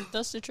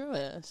dusted your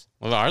ass.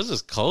 Well, ours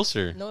is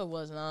closer. No, it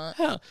was not.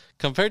 Hell,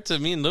 compared to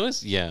me and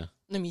Lewis, yeah.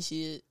 Let me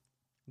see it.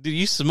 Dude,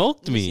 you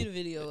smoked Let me see the me.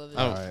 video of it.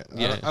 Oh, All right.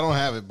 yeah. I don't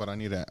have it, but I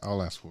need it.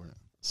 I'll ask for it.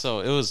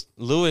 So it was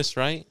Lewis,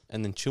 right?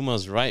 And then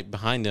Chuma's right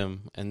behind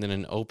him. And then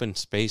an open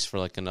space for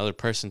like another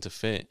person to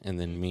fit. And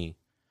then me.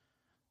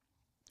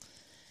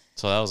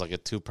 So that was like a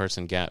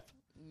 2-person gap.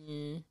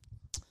 Mm.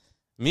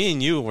 Me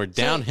and you were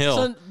downhill.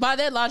 So by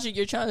that logic,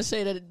 you're trying to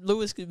say that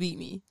Lewis could beat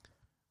me.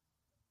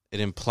 It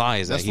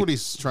implies That's that what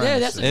he's trying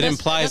to say. It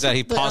implies that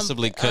he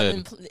possibly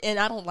could. And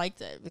I don't like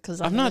that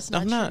because I'm not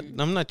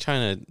true.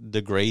 trying to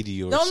degrade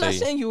you or No, I'm say not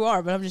saying you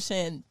are, but I'm just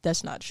saying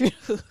that's not true.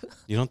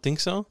 you don't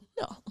think so.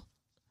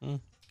 No.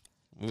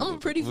 I'm a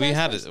pretty We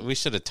fast person. we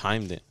should have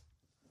timed it.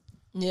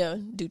 Yeah,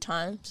 do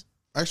times.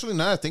 Actually,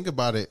 now that I think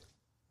about it,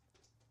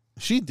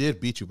 she did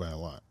beat you by a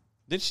lot.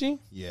 Did she?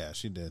 Yeah,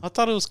 she did. I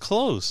thought it was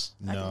close.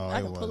 No, I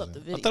it can pull up the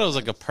wasn't. video. I thought it was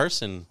like a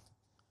person.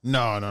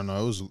 No. It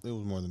was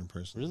more than a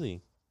person.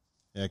 Really?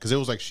 Yeah, because it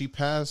was like she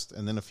passed,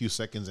 and then a few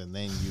seconds, and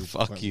then you.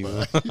 Fuck went you.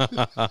 by.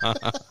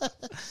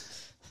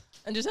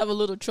 I just have a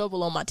little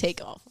trouble on my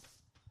takeoff.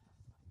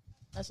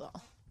 That's all.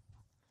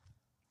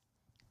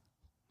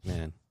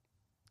 Man,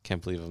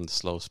 can't believe I'm the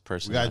slowest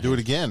person. We gotta out do here.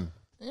 it again.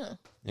 Yeah.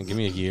 And give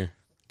me a year.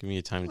 Give me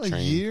a time to A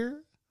train.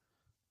 year?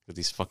 With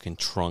these fucking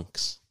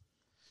trunks.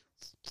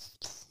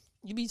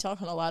 You be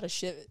talking a lot of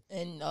shit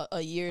in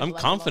a year. I'm like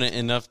a confident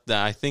enough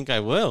that I think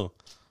I will. month.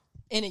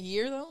 In a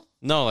year, though?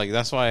 No, like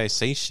that's why I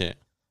say shit.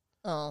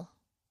 Oh.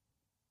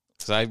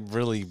 Because I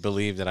really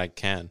believe that I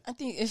can. I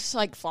think it's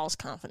like false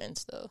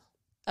confidence, though.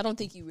 I don't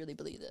think you really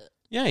believe that.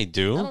 Yeah, I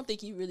do. I don't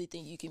think you really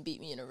think you can beat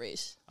me in a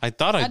race. I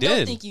thought I don't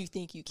did. think you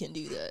can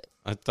do that.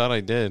 I thought I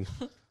did.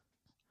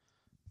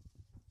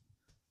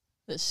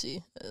 Let's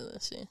see.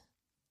 Let's see.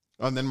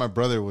 Oh, and then my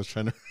brother was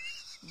trying to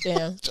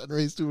Damn.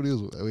 race too, but he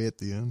was way at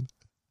the end.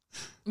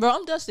 Bro,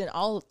 I'm dusting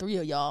all 3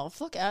 of y'all.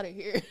 Fuck out of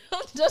here.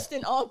 I'm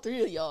dusting all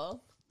 3 of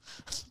y'all.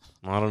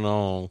 I don't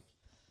know.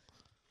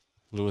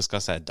 Lewis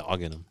got that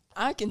dog in him.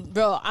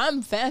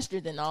 I'm faster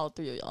than all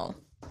 3 of y'all.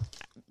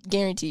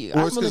 Guarantee you.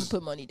 Well, I'm it's willing to 'cause-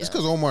 put money down. It's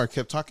because Omar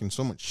kept talking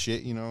so much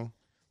shit, He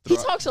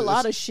throughout talks a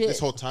lot of shit. this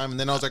whole time, and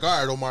then I was like, "All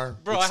right, Omar,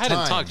 Bro, it's I hadn't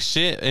time." talked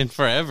shit in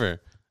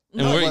forever.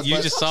 And No, you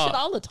but- just Talk shit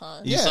saw all the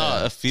time. you Yeah.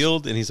 saw a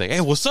field, and he's like,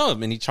 "Hey, what's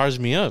up?" And he charged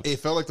me up. It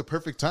felt like the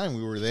perfect time.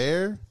 We were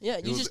there. Yeah,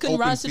 It you was just couldn't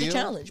open rise to the field.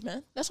 challenge,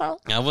 man. That's all.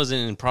 I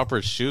wasn't in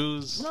proper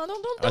shoes No,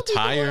 don't be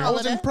Attire? doing I all of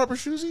wasn't in that. proper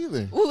shoes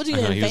either. What was you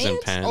I know, in? he was in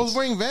Vans? pants. I was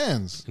wearing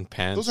Vans. and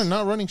pants. Those are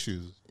not running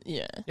shoes.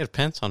 Yeah. You had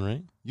pants on,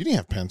 right? You didn't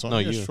have pants on. No,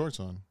 you had you. shorts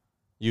on.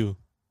 You.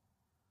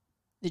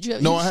 Did you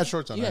have? No, you- I had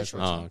shorts on. you I had had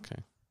shorts Oh, on.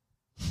 okay.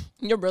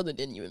 Your brother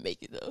didn't even make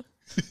it though.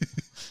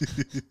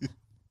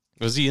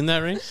 Was he in that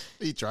race?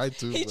 He tried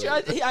to. He but-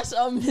 tried. I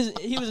saw him.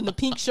 He was in the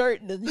pink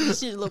shirt. You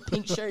see the little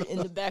pink shirt in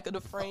the back of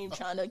the frame,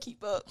 trying to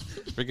keep up.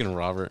 Freaking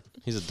Robert.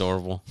 He's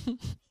adorable.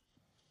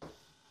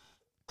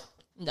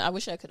 I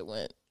wish I could have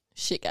went.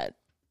 Shit got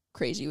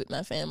crazy with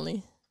my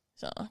family,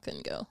 so I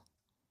couldn't go.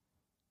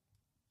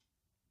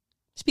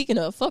 Speaking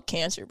of, fuck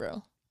cancer,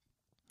 bro.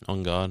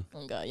 On God.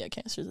 Oh God, yeah,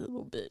 cancer's a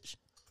little bitch.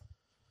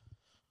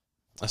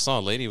 I saw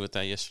a lady with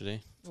that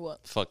yesterday.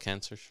 What? Fuck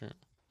cancer shirt.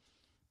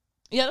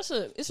 Yeah, it's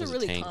a It was a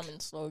really tank. common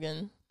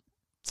slogan.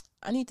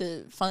 I need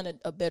to find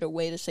a better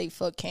way to say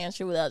fuck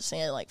cancer without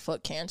saying like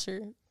fuck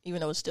cancer, even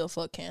though it's still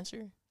fuck cancer.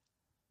 You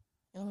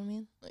know what I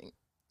mean? Like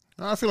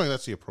I feel like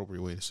that's the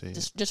appropriate way to say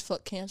it. just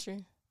fuck cancer.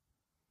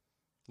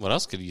 What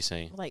else could you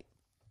say? Like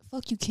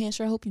fuck you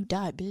cancer. I hope you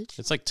die, bitch.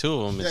 It's like two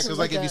of them. Yeah, It's, because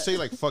like if you that. say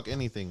like fuck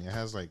anything, it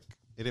has like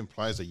it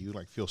implies that you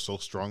like feel so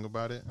strong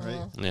about it,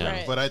 right? Yeah.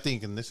 Right. But I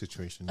think in this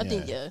situation, I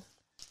think yeah.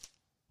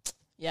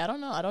 Yeah, I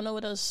don't know. I don't know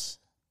what else.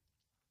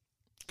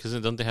 because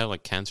don't they have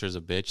like cancer as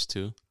a bitch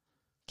too?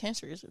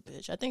 Cancer is a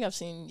bitch. I think I've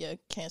seen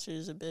cancer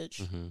is a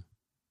bitch. Mm-hmm.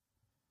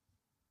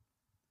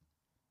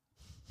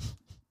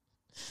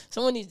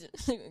 Someone needs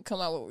to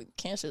come out with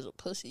cancer is a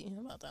pussy.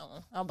 How about that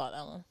one? How about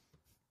that one?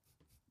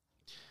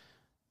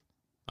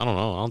 I don't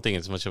know. I don't think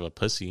it's much of a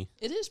pussy.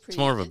 It is pretty. It's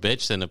more of a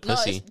bitch than a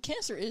pussy. No,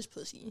 cancer is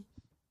pussy.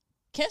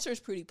 Cancer is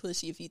pretty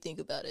pussy if you think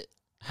about it.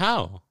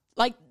 How?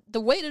 Like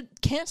the way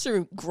that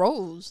cancer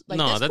grows. Like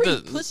no, that's that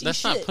pretty does, pussy that's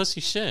shit. not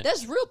pussy shit.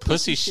 That's real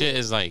pussy shit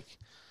is like.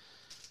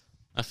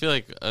 I feel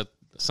like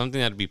something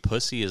that'd be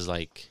pussy is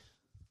like.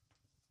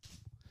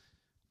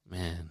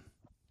 Man,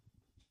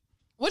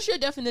 What's your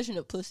definition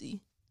of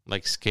pussy?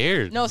 like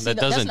scared. No, see, that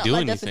no, doesn't that's not do my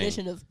anything.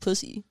 definition of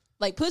pussy.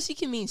 Like pussy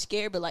can mean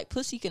scared, but like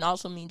pussy can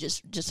also mean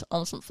just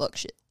on some fuck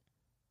shit.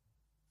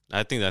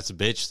 I think that's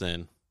bitch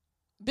then.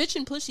 Bitch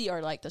and pussy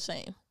are like the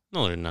same,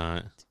 No, they're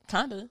not.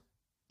 kinda.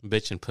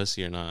 Bitch and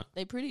pussy are not.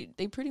 They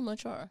pretty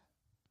much are.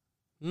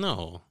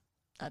 No.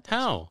 I think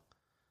How?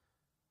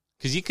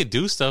 Because you could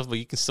do stuff, but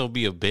you can still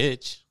be a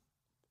bitch.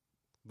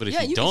 But if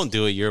Yeah, you you can don't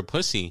do it, you're a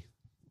pussy.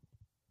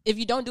 If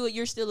you don't do it,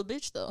 you're still a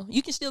bitch, though.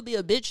 You can still be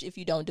a bitch if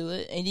you don't do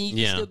it, and you can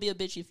Yeah. still be a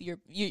bitch if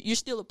you're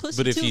still a pussy.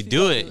 But if too, you do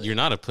don't it, you're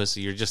not a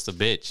pussy. You're just a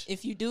bitch.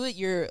 If you do it,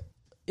 you're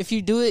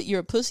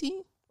a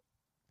pussy.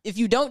 If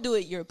you don't do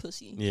it, you're a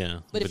pussy. Yeah.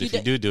 But if you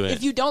you do it,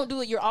 if you don't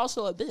do it, you're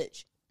also a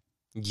bitch.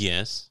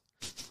 yes.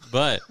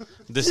 But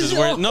this is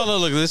where no,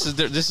 look. This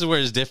is where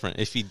it's different.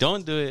 If you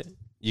don't do it,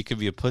 you could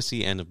be a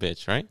pussy and a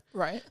bitch, right?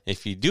 Right.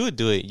 If you do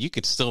it, you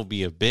could still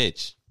be a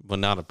bitch, but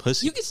not a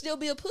pussy. You can still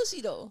be a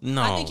pussy though. I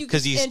no, think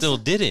because you and still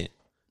did it.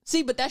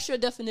 see, but that's your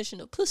definition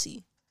of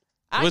pussy.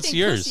 What's think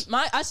yours?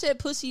 Pussy, I said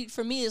pussy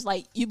for me is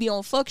like you be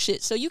on fuck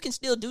shit, so you can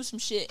still do some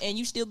shit and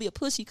you still be a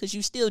pussy because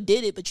you still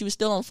did it, but you was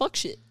still on fuck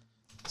shit.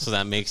 So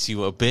that makes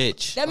you a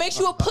bitch. That makes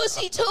you a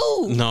pussy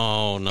too.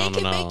 No, It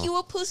can make you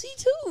a pussy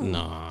too.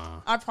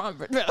 Nah. I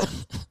promise.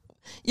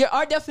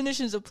 Our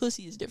definitions of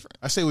pussy is different.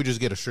 I say we just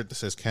get a shirt that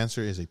says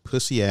 "Cancer is a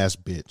pussy ass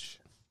bitch."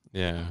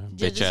 Yeah,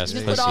 Just- bitch ass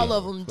just pussy. put all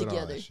of them Put all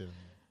together. that shit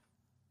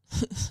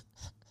on.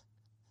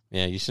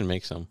 Yeah, you should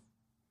make some.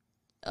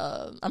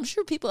 I'm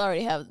sure people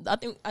already have.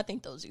 I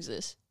think those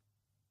exist.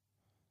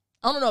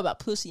 I don't know about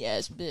pussy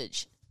ass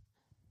bitch.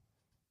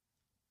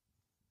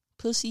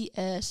 Pussy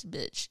ass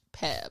bitch.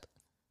 Pab.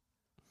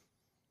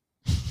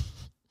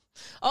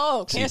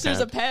 Oh, See, cancer is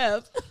a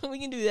pab. We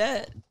can do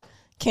that.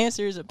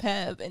 Cancer is a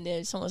pab, and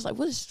then someone's like,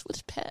 "What's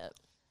pab?"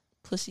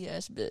 Pussy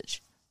ass bitch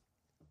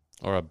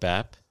Or a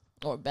BAP.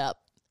 or bap.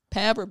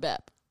 Pab or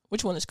bap?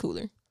 Which one is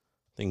cooler?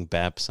 I think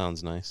BAP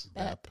sounds nice.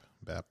 Bap.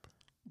 Bap.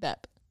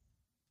 Bap.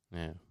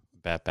 Yeah.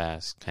 BAP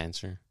ass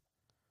cancer.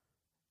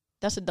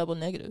 That's a double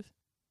negative.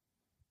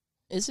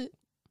 Is it?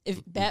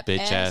 If bap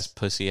Bitch ass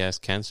pussy ass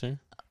cancer.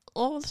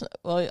 Well,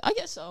 I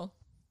guess so.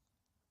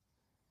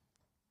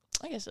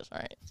 I guess that's all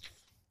right.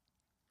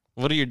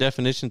 What are your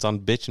definitions on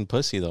bitch and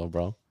pussy though,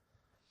 bro?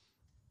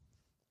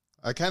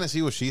 I kind of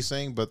see what she's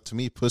saying, but to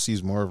me,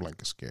 pussy's more of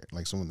like a scared,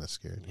 like someone that's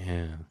scared.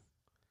 Yeah.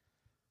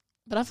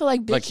 But I feel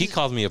like bitch Like he is-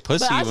 called me a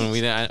pussy but I when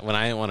just-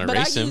 I didn't want to but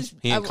I race him. use-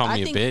 He didn't call I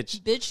me a think bitch.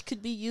 Bitch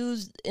could be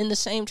used in the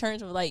same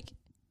terms of like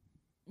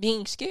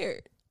being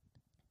scared.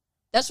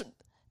 That's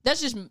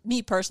just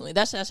me personally.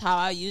 That's how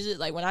I use it.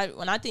 Like when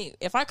I think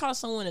if I call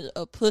someone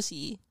a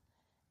pussy,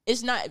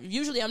 it's not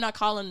usually I'm not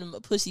calling them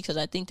a pussy because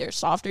I think they're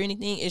soft or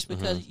anything. It's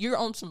because you're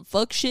on some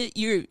fuck shit.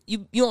 You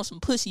on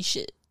some pussy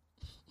shit.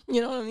 You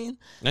know what I mean?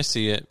 I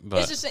see it,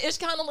 but It's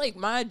kind of like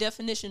my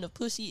definition of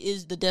pussy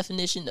is the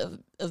definition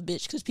of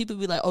bitch because people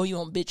be like, oh, you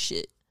on bitch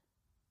shit.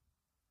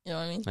 You know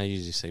what I mean? I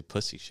usually say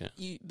pussy shit.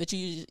 But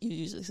you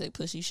usually say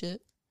pussy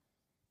shit.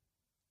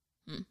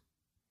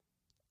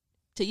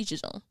 To each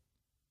his own.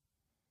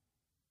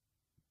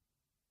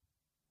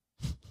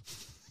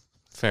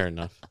 Fair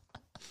enough.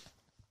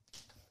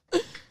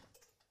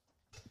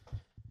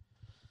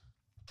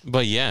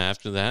 But yeah,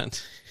 after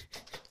that,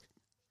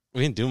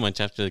 we didn't do much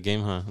after the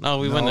game, huh? No,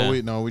 we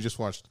went. We just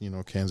watched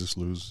Kansas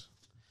lose,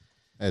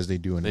 as they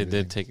do. They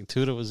did take it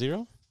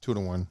 2-0.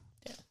 2-1.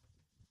 Yeah.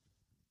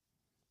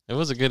 It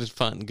was a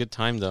good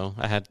time though.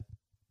 I had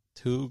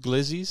 2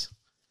 glizzies.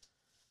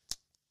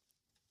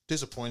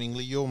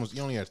 Disappointingly, you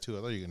only had 2.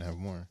 I thought you were gonna have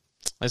more.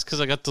 That's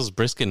because I got those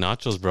brisket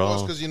nachos, bro. Well,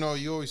 it's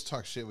because you always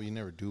talk shit, but you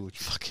never do what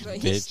you Fucking Bro, he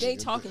bitch. stay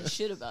talking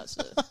shit about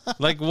stuff.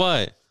 Like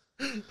what?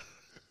 You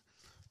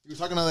were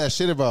talking all that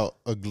shit about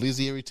a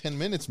glizzy every 10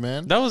 minutes,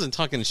 man. That wasn't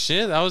talking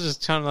shit. That was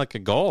just trying like a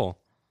goal.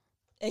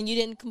 And you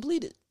didn't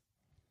complete it.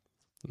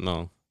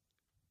 No,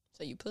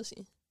 So you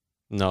pussy.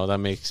 no, that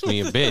makes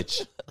me a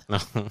bitch. No.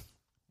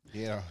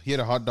 Yeah, he had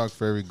a hot dog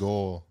for every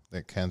goal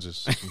that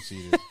Kansas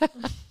conceded.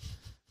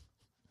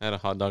 I had a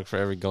hot dog for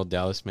every goal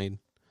Dallas made.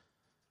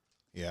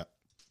 Yeah.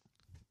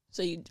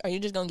 So are you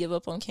just gonna give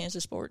up on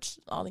Kansas sports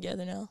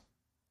altogether now?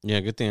 Yeah,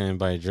 good thing I didn't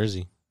buy a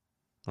jersey.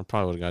 I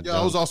probably would have got. Yeah,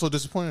 I was dumped. also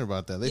disappointed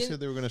about that. They said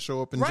they were going to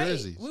show up in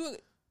jerseys.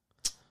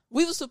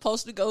 We were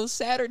supposed to go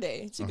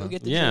Saturday to go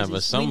get the Yeah, jerseys. but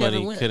We somebody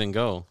never went. couldn't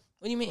go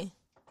What do you mean?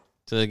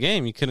 to the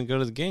game. You couldn't go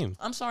to the game.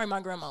 I'm sorry,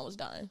 my grandma was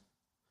dying.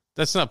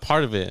 That's not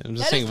part of it. I'm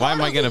just That is saying, why part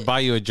am I of going to it. buy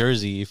you a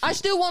jersey if I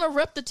still want to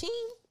rep the team.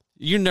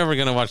 you're never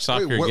going to watch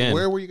soccer Wait, again?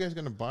 where were you guys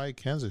going to buy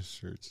Kansas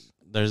shirts?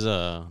 There's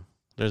a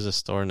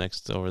store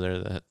next over there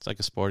that's like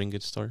a sporting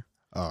goods store,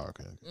 Oh,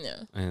 okay.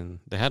 Yeah. and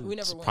they had We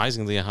never went.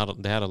 surprisingly they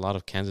had a lot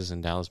of Kansas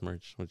and Dallas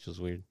merch, which was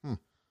weird.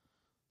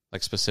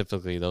 Like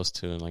specifically those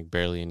two, and like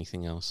barely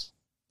anything else.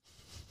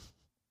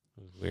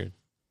 It was weird.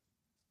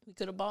 We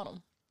could have bought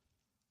them.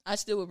 I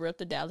still would rep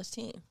the Dallas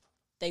team.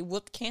 They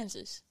whooped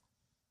Kansas.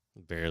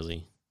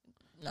 Barely.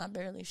 Not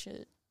barely,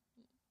 shit.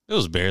 It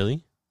was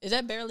barely Is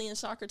that barely in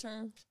soccer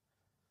terms?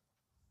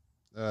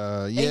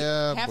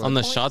 Yeah. half but- on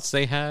the points? shots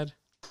they had.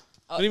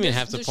 What do you mean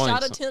half the shot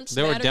points? attempts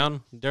They were matter?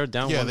 down. They were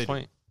down Yeah, 1 they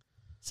point.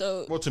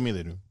 So well, to me,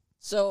 they do.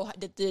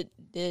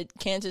 did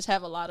Kansas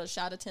have a lot of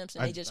shot attempts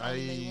and they just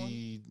only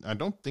made one? I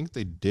don't think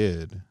they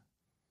did.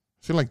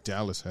 I feel like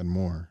Dallas had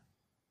more.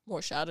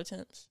 More shot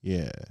attempts.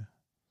 Yeah.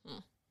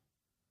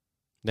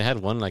 They had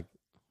one like,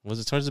 was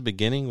it towards the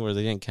beginning where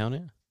they didn't count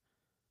it?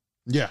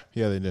 Yeah,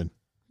 they did.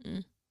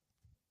 Mm.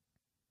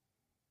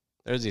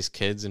 There's these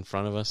kids in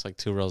front of us, like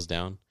 2 rows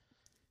down,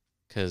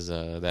 because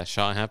that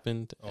shot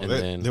happened, Oh,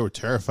 and they were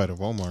terrified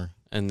of Omar.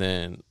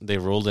 then they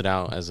ruled it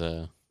out as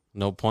a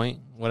no point,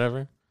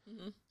 whatever.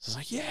 Mm-hmm. So it's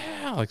like,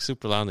 yeah, like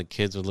super loud, and the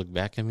kids would look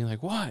back at me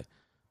like, what?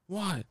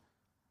 I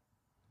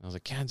was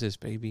like, Kansas,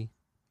 baby.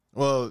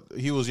 Well,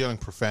 he was yelling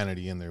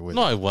profanity in there with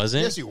No, it. I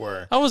wasn't. Yes, you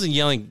were. I wasn't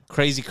yelling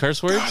crazy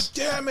curse words. God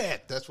damn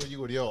it! That's what you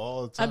would yell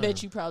all the I time.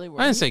 bet you probably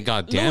were. I didn't say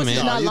God damn Lewis it.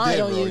 is not you lying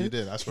did, on bro. you. You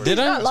did. I swear. Did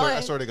to I? God. Not I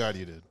lying. swear to God,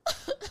 you did.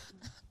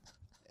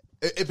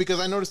 Because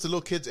I noticed the little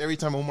kids every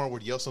time Omar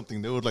would yell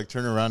something, they would like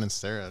turn around and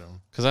stare at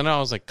him. Because I know I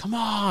was like, come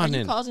Are on.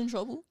 you And causing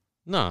trouble?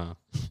 no,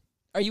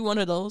 Are you one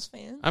of those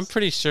fans? I'm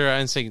pretty sure I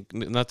didn't say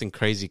nothing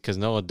crazy because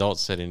no adult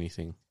said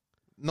anything.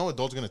 No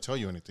adult's gonna tell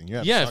you anything.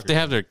 Yeah, if they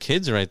have their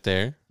kids right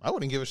there. I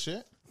wouldn't give a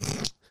shit.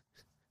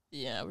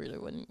 Yeah, I really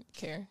wouldn't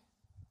care.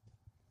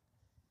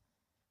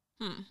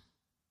 So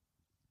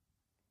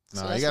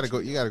Nah, that's you gotta what go.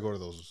 You gotta go to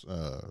those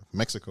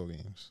Mexico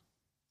games.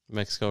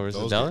 Mexico versus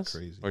Those get Dallas?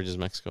 crazy. Or just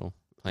Mexico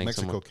playing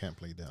Mexico someone? can't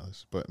play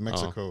Dallas, but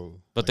Mexico.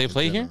 But they in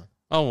play here? general,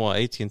 Oh, well,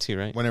 AT&T,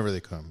 right? whenever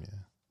they come. Yeah,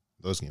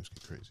 those games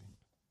get crazy.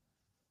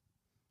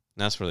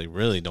 That's where they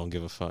really don't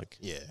give a fuck.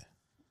 Yeah,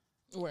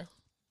 Where?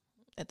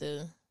 At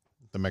the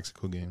the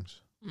Mexico games.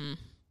 mm,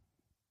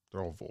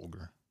 They're all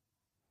vulgar.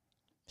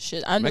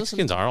 shit. I know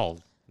Mexicans are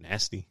all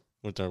nasty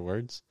with their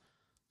words.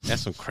 They have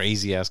some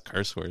crazy-ass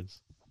curse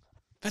words.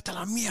 Vete a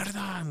la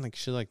mierda! And like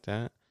shit like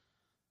that.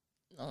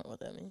 I don't know what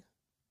that means.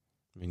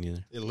 Me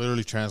neither. It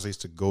literally translates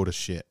to "go to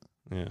shit."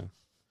 Yeah.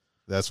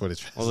 That's what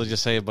it's. Well, they'll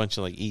just say a bunch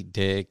of like, eat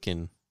dick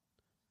and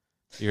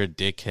you're a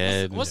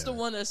dickhead. What's Yeah. the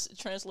one that's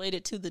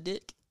translated to the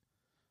dick?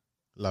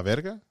 La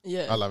verga?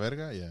 Yeah. A la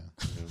verga? Yeah.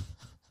 Yeah.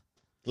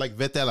 Like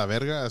vete a la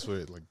verga? That's what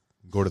it, like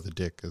go to the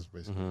dick is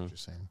basically Mhm. what you're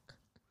saying.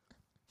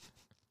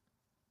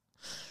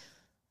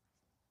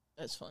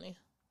 That's funny.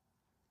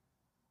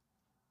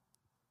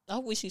 I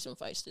hope we see some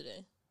fights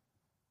today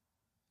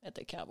at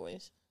the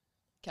Cowboys.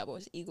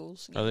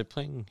 Eagles. Are they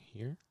playing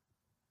here?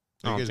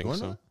 I Are don't you guys think going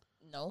so. to it?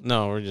 No.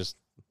 No, we're just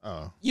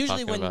Oh.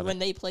 Usually Talking about when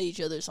they play each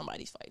other,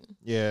 somebody's fighting.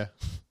 Yeah.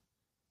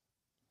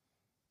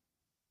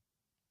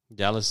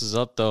 Dallas is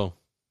up though.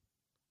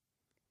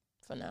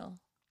 For now.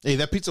 Hey,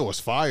 that pizza was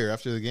fire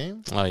after the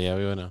game. Oh yeah,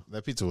 we went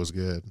That pizza was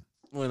good.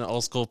 to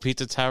old school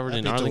pizza tavern That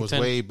in pizza Arlington.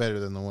 was way better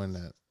than the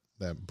one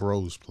that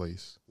Bros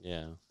place.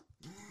 Yeah,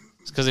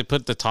 it's because they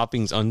put the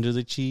toppings under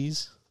the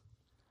cheese.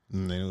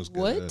 And it was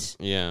good. What?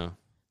 Yeah,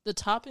 The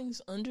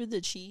toppings under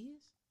the cheese?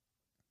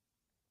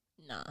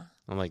 Nah.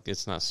 I'm like,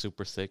 it's not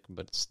super thick,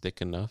 but it's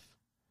thick enough.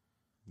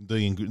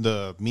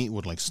 The meat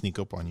would like sneak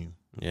up on you.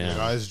 Yeah,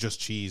 Like, oh, it's just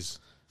cheese.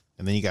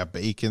 And then you got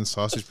bacon,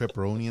 sausage,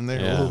 pepperoni in there.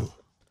 Yeah. Ooh.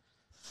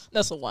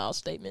 That's a wild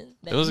statement.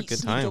 That It was a heat good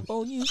sneak time. up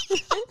on you.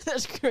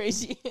 That's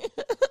crazy.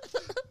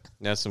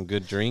 We had some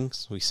good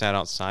drinks. We sat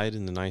outside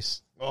in the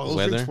nice Oh, those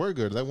weather. drinks were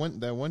good. That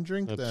one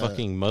drink, The that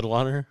fucking mud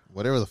water.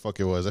 whatever the fuck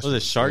it was. That Was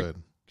it shit shark?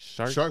 good.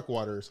 Shark? Shark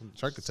water or some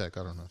Shark Attack.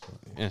 I don't know.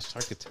 Yeah,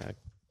 Shark Attack.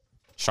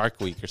 Shark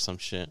Week or some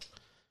shit.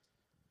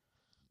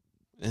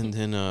 And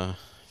then,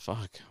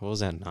 what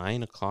was that,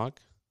 9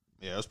 o'clock?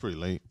 Yeah, it was pretty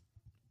late.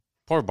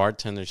 Poor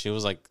bartender. She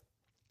was like,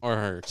 or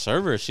her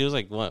server, she was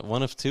like, what,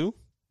 one of two?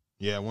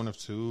 Yeah, one of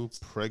two,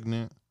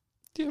 pregnant,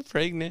 You're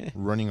pregnant.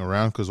 running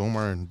around because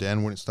Omar and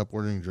Dan wouldn't stop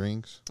ordering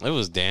drinks. It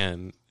was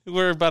Dan. We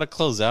were about to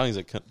close out. He's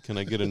like, can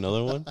I get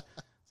another one?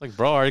 It's like,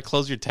 bro, I already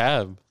closed your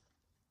tab.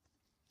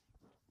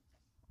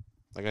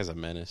 That guy's a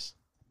menace.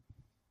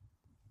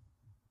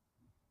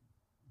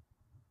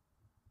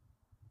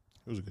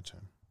 It was a good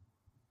time.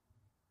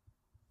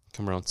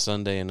 Come around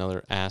Sunday,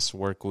 another ass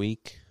work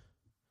week.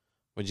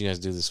 What'd you guys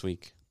do this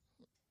week?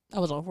 I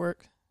was off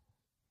work.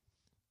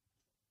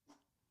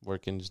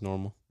 Working just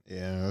normal?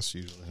 Yeah, that's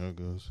usually how it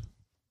goes.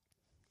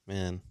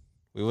 Man,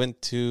 we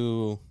went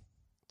to,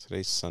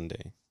 today's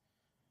Sunday.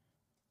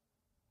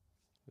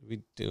 What did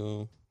we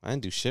do? I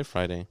didn't do shit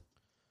Friday.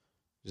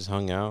 Just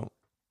hung out.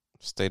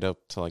 Stayed up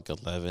till like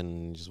 11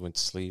 and just went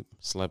to sleep.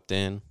 Slept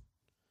in.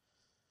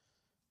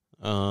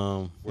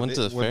 Went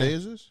to the What fair day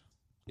is this?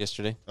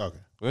 yesterday. Okay.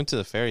 We went to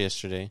the fair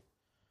yesterday.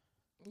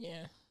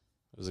 Yeah.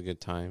 It was a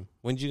good time.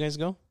 When did you guys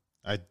go?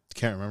 I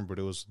can't remember, but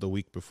it was the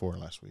week before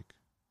last week.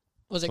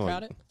 Was it So, like,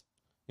 crowded?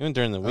 You went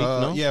during the week,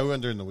 no? Yeah, we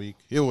went during the week.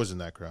 It wasn't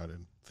that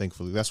crowded,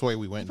 thankfully. That's why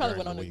we You went probably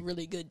during went on the a week.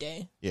 really good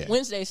day. Yeah.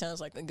 Wednesday sounds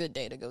like a good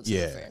day to go to the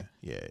fair.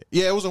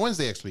 Yeah, it was a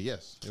Wednesday, actually.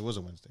 Yes, it was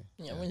a Wednesday.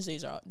 Yeah,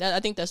 Wednesdays are. I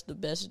think that's the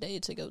best day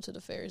to go to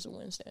the fair is a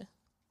Wednesday.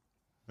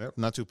 Yep,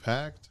 not too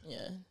packed.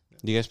 Yeah.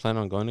 Do you guys plan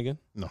on going again?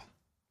 No.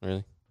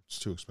 Really? It's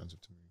too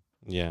expensive to me.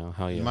 Yeah,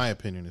 hell yeah. In my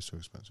opinion, it's too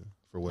expensive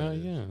for what Hell it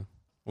is. yeah.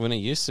 When it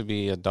used to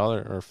be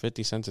 $1 or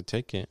 50 cents a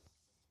ticket.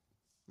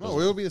 No, it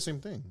will be the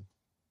same thing.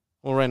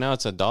 Well, right now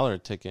it's $1 a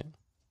ticket.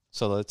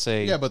 So let's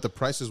say, Yeah, but the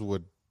prices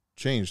would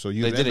change. So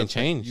you They didn't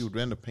change. You would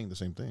end up paying the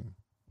same thing.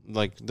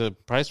 like the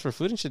price for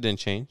food and shit didn't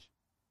change.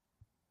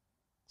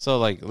 So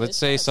like, let's It's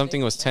say not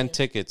something was fixed, 10 yeah.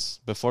 tickets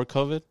before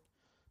COVID.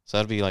 So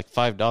that'd be like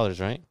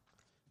 $5, right?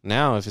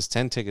 Now, if it's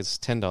 10 tickets,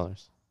 it's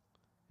 $10.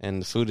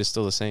 And the food is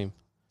still the same.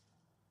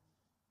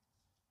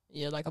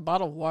 Yeah, like a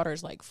bottle of water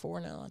is like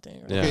 $4 now, I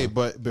think. Right? Yeah. Okay,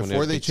 but When before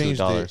it'd they be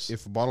changed $2. it,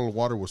 if a bottle of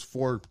water was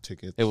 4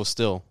 tickets, It was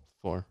still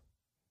 $4.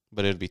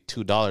 But it'd be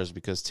 $2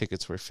 because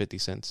tickets were 50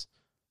 cents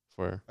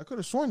for, I could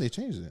have sworn they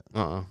changed it.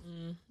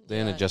 They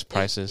didn't adjust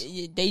prices.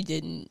 They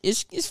didn't.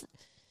 It's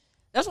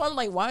that's why I'm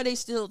like, why are they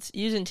still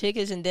using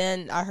tickets? And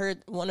then I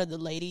heard one of the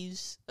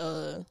ladies.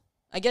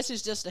 I guess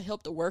it's just to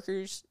help the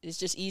workers. It's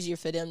just easier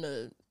for them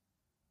to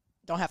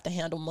don't have to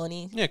handle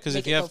money. Yeah, because if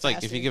Make it you go have like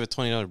if faster. you give a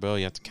 $20 bill,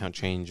 you have to count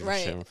change or Right,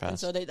 shit real and fast.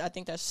 so I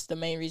think that's the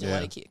main reason Yeah.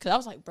 why they keep. Because I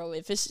was like, bro,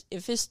 if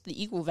it's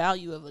the equal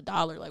value of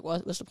 $1, like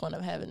what's the point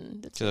of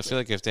having the Because I ticket? feel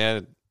like if they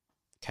had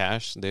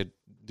cash, they'd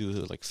do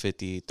like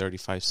 50,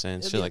 35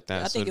 cents, It'd shit be- like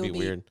that. I So think it'd it be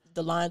would weird.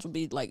 The lines would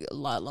be like a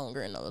lot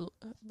longer and a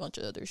bunch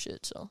of other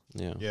shit. So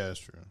Yeah. Yeah, that's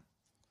true.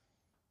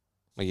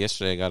 Like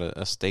yesterday, I got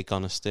a steak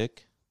on a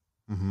stick.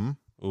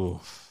 Mm-hmm.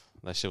 Oof.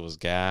 That shit was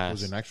gas.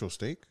 Was it an actual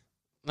steak?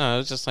 No, it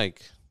was just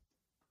like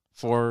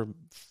 4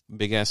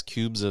 big ass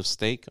cubes of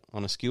steak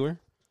on a skewer.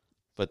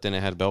 But then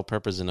it had bell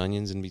peppers and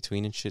onions in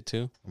between and shit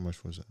too. How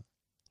much was that?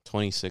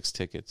 26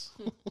 tickets.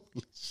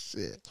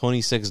 Shit.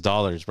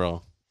 $26,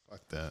 bro.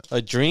 Fuck that.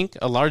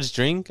 A large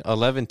drink,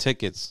 11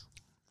 tickets.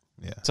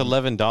 Yeah. It's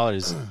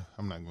 $11.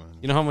 I'm not going.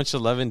 You know how much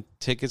 11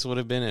 tickets would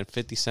have been at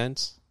 50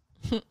 cents?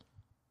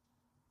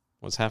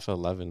 What's half of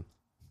 11?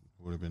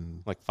 Would have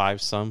been Like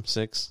 5 some,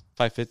 6,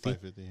 550.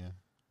 550, yeah.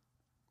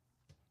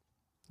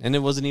 And it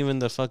wasn't even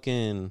the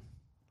fucking,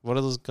 what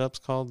are those cups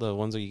called? The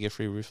ones that you get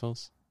free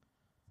refills?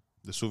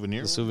 The souvenir?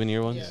 The one?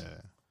 souvenir ones?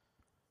 Yeah.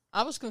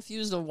 I was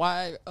confused of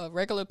why a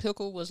regular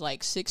pickle was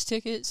like 6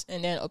 tickets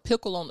and then a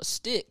pickle on a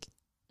stick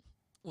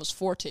was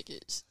 4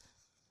 tickets.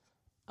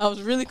 I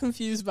was really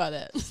confused by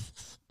that.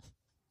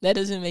 That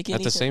doesn't make any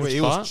At the sense. same Wait, it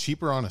spot? was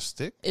cheaper on a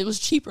stick? It was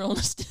cheaper on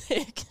a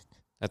stick.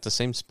 At the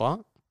same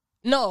spot?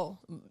 No,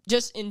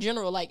 just in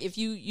general. Like if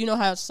you know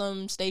how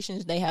some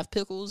stations they have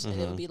pickles and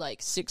Mm-hmm. it'll be like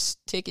 6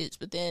 tickets,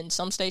 but then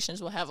some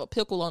stations will have a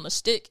pickle on a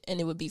stick and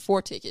it would be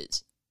 4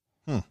 tickets.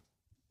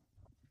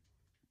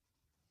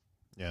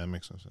 Yeah, that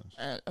makes no sense.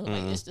 And I'm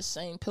like, it's the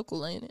same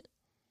pickle, ain't it?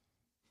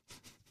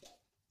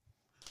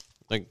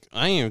 Like,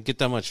 I didn't even get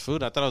that much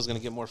food. I thought I was going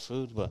to get more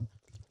food, but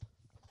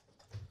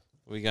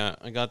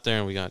I got there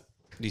and we got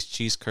these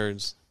cheese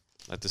curds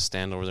at the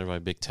stand over there by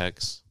Big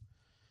Tex.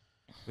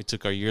 We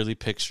took our yearly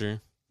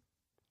picture.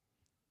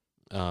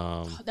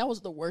 That was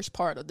the worst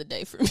part of the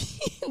day for me.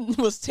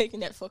 Was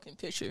taking that fucking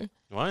picture.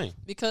 Why?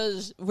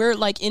 Because we're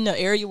like in the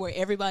area where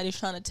everybody's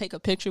trying to take a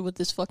picture with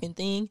this fucking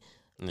thing.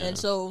 Yeah. And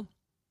so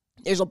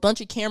there's a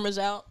bunch of cameras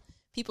out.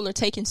 People are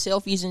taking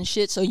selfies and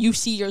shit. So you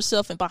see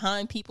yourself and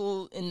behind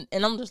people. And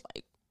I'm just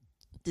like,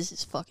 this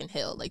is fucking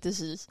hell. Like, this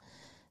is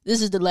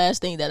this is the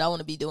last thing that I want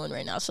to be doing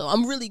right now. So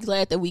I'm really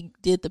glad that we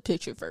did the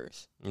picture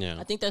first. Yeah.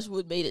 I think that's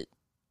what made it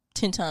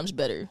 10 times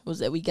better, was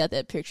that we got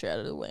that picture out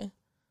of the way.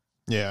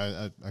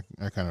 Yeah,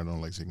 I kind of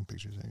don't like taking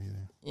pictures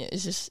either. Yeah,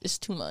 it's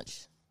too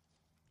much.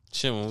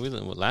 Shit, when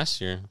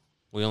last year,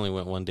 we only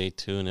went one day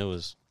too, and it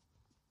was.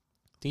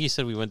 I think you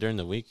said we went during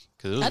the week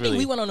because it was. I think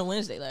we went on a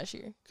Wednesday last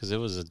year because it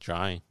was a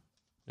dry.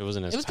 It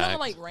wasn't as. It was kind of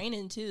like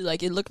raining too.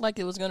 Like it looked like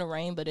it was gonna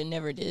rain, but it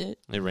never did.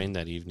 It rained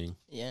that evening.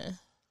 Yeah.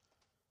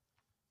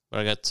 But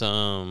I got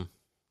some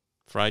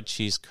fried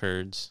cheese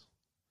curds.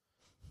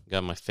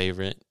 Got my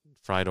favorite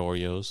fried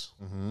Oreos.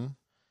 Mm-hmm.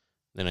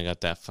 Then I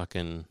got that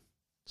fucking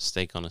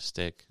steak on a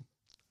stick.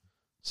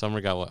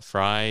 Summer got what?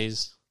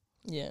 Fries.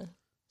 Yeah.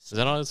 Is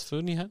that all this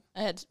food you had?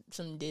 I had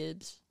some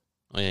dibs.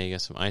 Oh yeah, you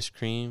got some ice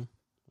cream,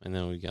 and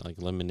then we got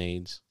like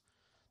lemonades.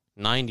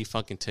 90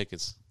 fucking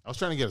tickets. I was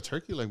trying to get a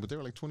turkey leg, but they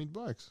were like $20.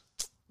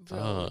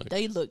 Bro, Fuck.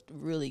 they looked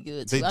really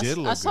good. They did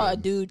look I saw a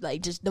good. dude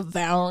like just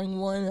devouring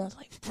one. And I was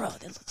like, bro,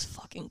 that looks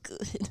fucking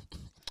good.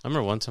 I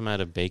remember one time I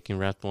had a bacon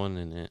wrapped one,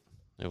 and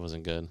it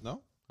wasn't good.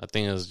 No? I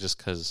think it was just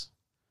because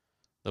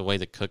the way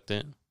they cooked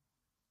it.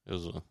 It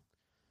was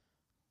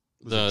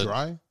Was it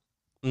dry?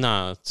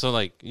 Nah. So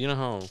like, you know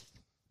how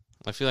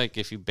I feel like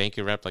if you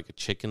bacon wrap like a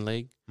chicken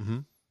leg, Mm-hmm.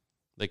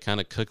 they kind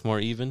of cook more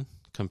even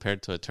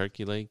compared to a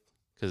turkey leg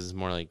because it's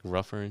more like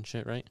rougher and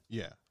shit, right?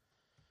 Yeah.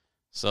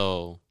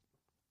 So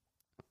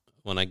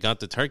when I got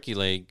the turkey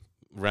leg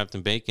wrapped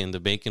in bacon, the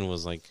bacon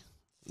was like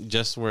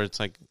just where it's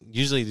like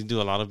usually they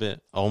do a lot of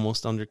it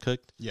almost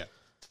undercooked. Yeah.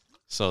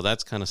 So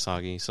that's kind of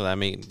soggy. So that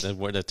made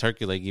the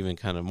turkey leg even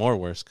kind of more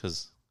worse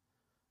because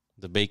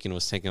the bacon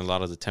was taking a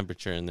lot of the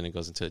temperature and then it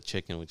goes into the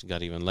chicken, which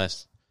got even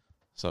less.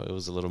 So it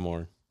was a little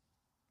more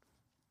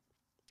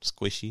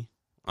squishy.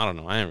 I don't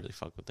know. I didn't really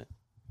fuck with it.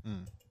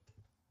 Mm.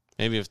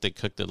 Maybe if they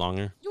cooked it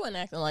longer. You weren't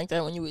acting like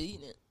that when you were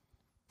eating it.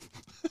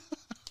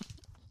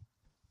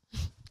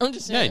 I'm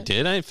just Yeah, I saying.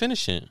 did. I didn't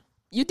finish it.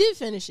 You did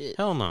finish it.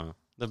 Hell no.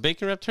 The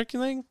bacon wrapped turkey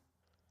leg?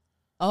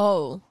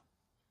 Oh.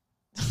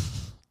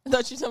 I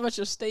thought you were talking about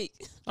your steak.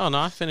 Oh, no.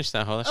 I finished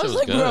that whole. That I shit was was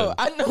like, good. bro,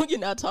 I know you're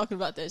not talking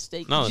about that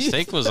steak. No, the Did you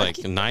steak was like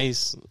fucking-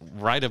 nice,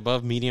 right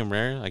above medium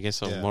rare. I guess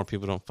so Yeah. more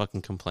people don't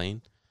fucking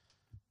complain.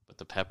 But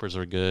the peppers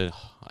were good.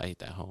 I ate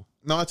that whole.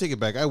 No, I take it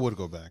back. I would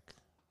go back,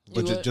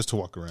 but You would? just to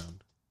walk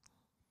around.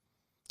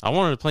 I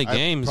wanted to play I'd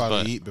games, probably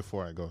but eat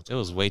before I go. it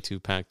was way too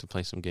packed to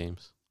play some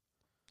games.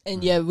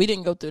 And yeah, we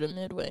didn't go through the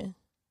midway.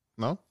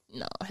 No?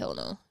 No, hell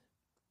no.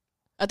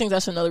 I think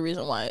that's another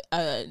reason why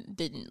I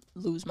didn't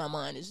lose my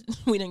mind is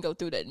we didn't go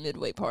through that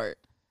midway part.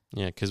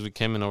 Yeah, because we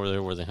came in over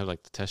there where they have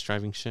like the test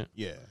driving shit.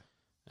 Yeah.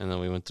 And then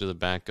we went through the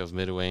back of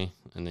Midway,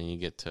 and then you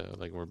get to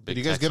like where Big Did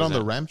you guys Tex get on is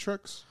the at. Ram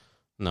trucks?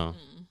 No.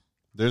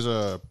 There's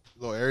a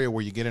little area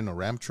where you get in a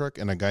Ram truck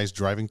and a guy's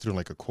driving through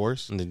like a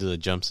course And they do the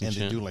jumps and, and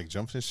shit. they do like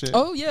jumps and shit.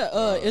 Oh yeah,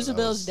 that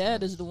Isabel's was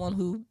dad nice. is the one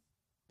who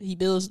he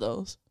builds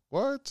those.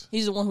 What?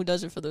 He's the one who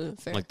does it for the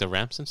fair. like the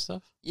ramps and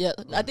stuff. Yeah,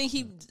 I think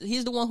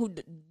he's the one who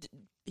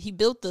he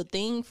built the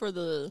thing for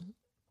the.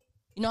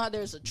 You know how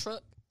there's a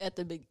truck at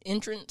the big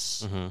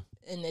entrance Mm-hmm.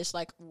 and it's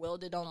like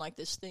welded on like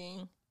this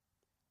thing.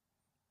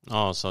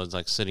 Oh, so it's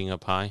like sitting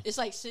up high. It's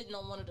like sitting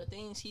on one of the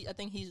things. I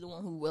think he's the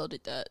one who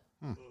welded that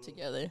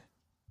together.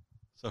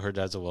 So her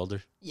dad's a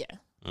welder. Yeah.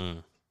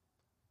 Mm.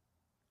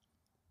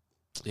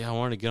 Yeah, I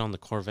wanted to get on the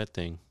Corvette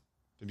thing.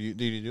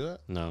 Did you do that?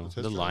 No, Test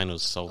the drive? line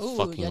was so Oh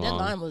fucking yeah, that long.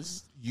 line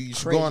was. You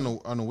should Crazy.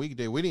 go on a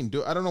weekday. We didn't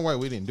do. I don't know why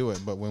we didn't do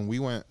it, but when we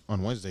went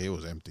on Wednesday, it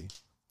was empty.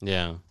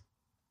 Yeah.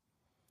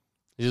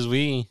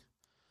 Because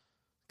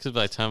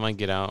by the time I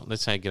get out,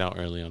 let's say I get out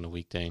early on a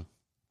weekday.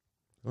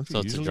 Don't you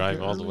So to usually drive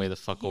get all the early? way the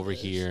fuck over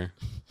Yes. here.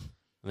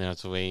 And then I have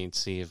to wait and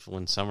see if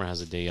when Summer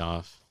has a day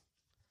off.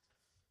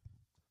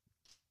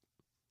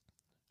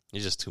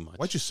 It's just too much.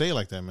 Why'd you say it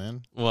like that,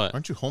 man? What?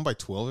 Aren't you home by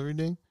 12 every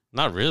day?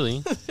 Not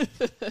really.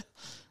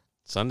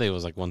 Sunday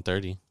was like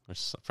 1:30 or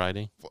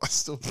Friday. That's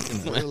still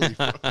fucking early.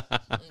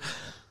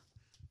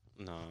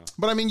 No.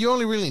 But I mean, you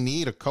only really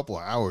need a couple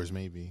of hours,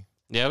 maybe.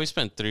 Yeah, we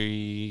spent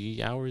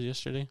 3 hours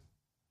yesterday.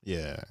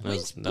 Yeah. That We,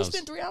 was- we that was-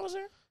 spent 3 hours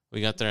there,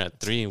 we got there at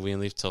 3 and we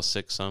didn't leave till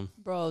 6 some.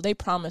 bro. They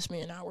promised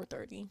me an hour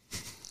 30,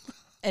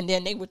 and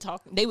then they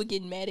would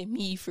get mad at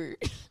me for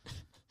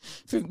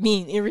for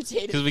being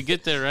irritated. Because we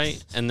get there,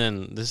 right? And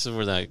then this is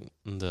where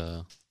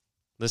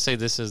let's say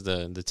this is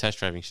the test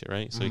driving shit,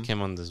 right? So we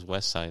came on this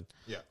west side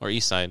Yeah. or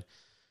east side.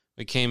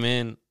 We came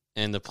in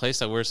and the place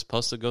that we're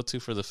supposed to go to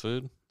for the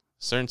food,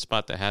 certain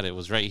spot that had it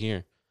was right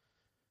here.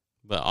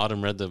 But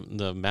Autumn read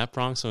the map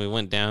wrong, so we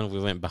went down. We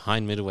went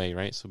behind Midway,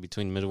 right? So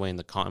between Midway and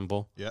the Cotton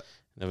Bowl. Yeah.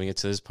 Then we get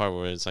to this part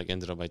where it's like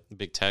ended up by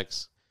Big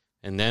Tex.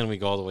 And then we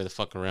go all the way the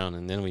fuck around,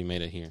 and then we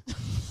made it here.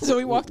 So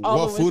we walked all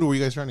What the way. food were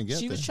you guys trying to get?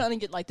 She was there? trying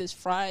to get like this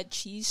fried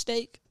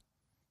cheesesteak.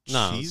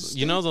 No, Cheese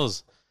you know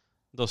steak?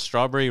 those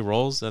strawberry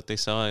rolls that they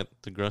sell at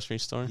the grocery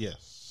store?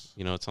 Yes.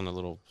 You know, it's on a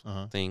little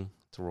Uh-huh. thing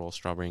to roll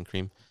strawberry and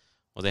cream.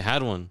 Well, they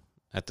had one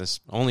at this.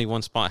 Only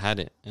one spot had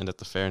it, and at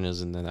the fair, and it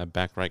was in that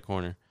back right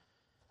corner.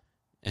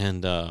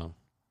 And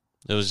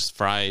it was just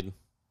fried,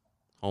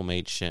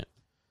 homemade shit.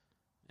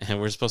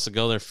 And we're supposed to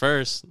go there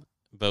first,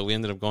 but we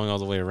ended up going all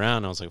the way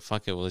around. I was like,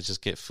 fuck it, well, let's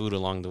just get food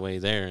along the way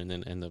there and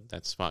then end up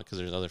that spot because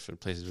there's other food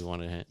places we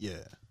wanted to hit.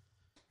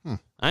 Yeah.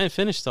 I didn't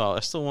finish though. I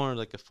still wanted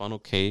like a funnel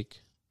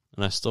cake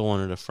and I still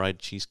wanted a fried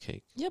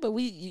cheesecake. Yeah, but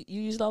you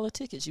used all the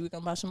tickets. You were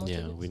gonna buy some more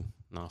tickets.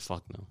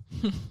 Fuck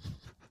no.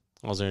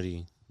 I was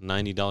already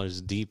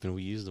 $90 deep and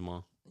we used them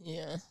all.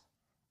 Yeah.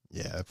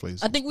 Yeah, that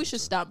place. I think we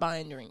should stop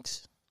buying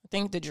drinks. I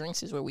think the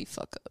drinks is where we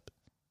fuck up.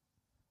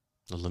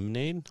 The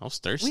lemonade? I was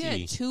thirsty.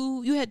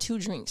 You had 2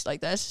 drinks. Like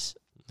that's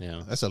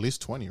That's at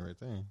least 20 right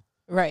there.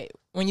 right.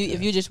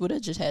 If you just would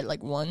have just had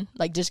like one,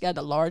 like just got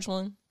the large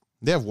one.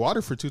 They have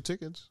water for 2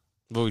 tickets.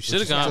 What we should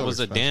have is got still was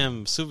a expensive.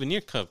 damn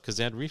souvenir cup because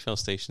they had refill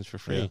stations for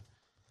free.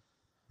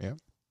 Yeah.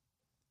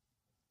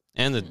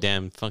 And the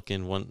damn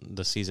fucking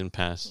the season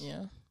pass.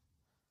 Yeah,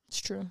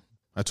 it's true.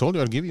 I told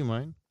you I'd give you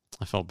mine.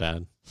 I felt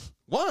bad.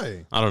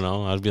 Why? I don't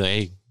know. I'd be like,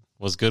 hey,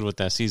 what's good with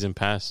that season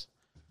pass?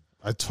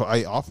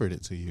 I offered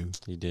it to you.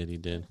 He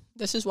did.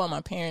 This is why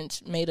my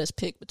parents made us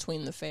pick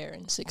between the fair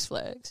and Six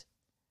Flags,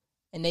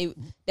 and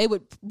they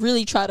would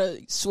really try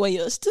to sway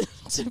us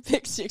to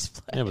pick Six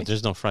Flags. Yeah, but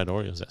there's no fried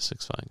Oreos at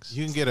Six Flags.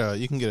 You can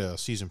get a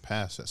season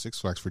pass at Six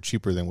Flags for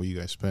cheaper than what you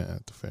guys spent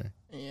at the fair.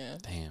 Yeah,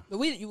 Damn. but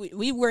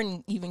we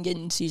weren't even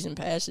getting season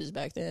passes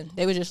back then.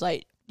 They were just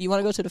like, do you want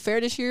to go to the fair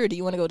this year, or do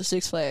you want to go to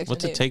Six Flags?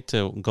 What's it take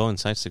to go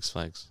inside Six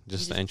Flags?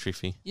 Just the just- entry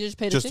fee. You just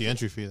pay the Just the ticket,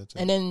 entry fee. That's it.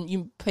 and then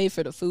you pay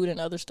for the food and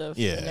other stuff.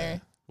 Yeah. in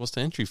there. What's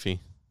the entry fee?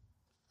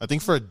 I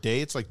think for a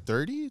day it's like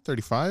 30,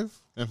 35,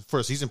 and for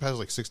a season pass it's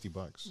like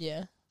 $60.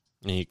 Yeah,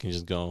 And you can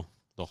just go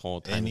the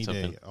whole time Any it's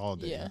day, open. all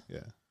day. Yeah.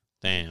 Yeah.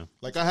 Damn.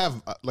 Like I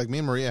have, like me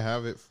and Maria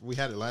have it. We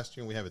had it last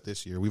year and we have it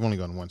this year. We've only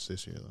gone once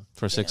this year though.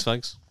 For Six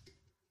Flags?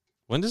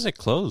 When does it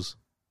close?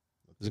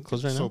 Is it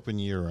closed right It's now? open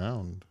year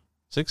round.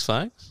 Six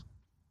Flags?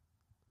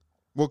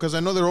 Well, because I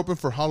know they're open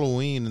for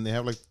Halloween and they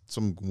have like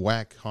some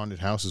whack haunted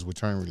houses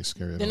which aren't really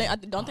scary. then at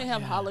all. don't they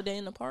have Holiday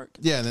in the Park?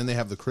 Yeah, and then they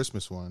have the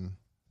Christmas one.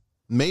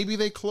 Maybe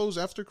they close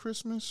after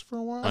Christmas for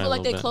a while. I a feel like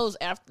little they bit. close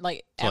after So,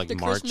 like, after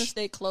March? Christmas.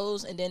 They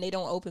close and then they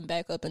don't open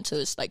back up until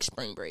it's like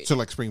spring break. So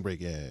like spring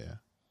break, yeah.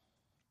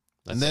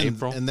 That's And then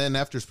April? and then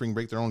after spring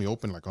break, they're only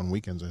open like on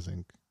weekends, I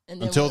think. And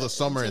then until when- the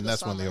summer, until and the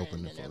that's when they summer, open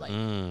and it then for they're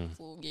them. like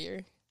full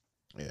gear.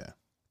 Yeah,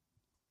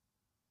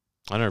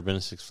 I've never been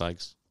to Six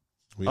Flags.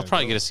 we I'll gotta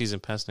probably go. get a season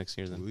pass next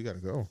year then. We gotta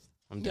go.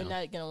 I'm You're down.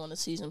 not gonna want a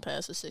season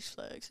pass at Six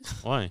Flags.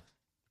 Why?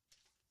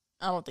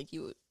 I don't think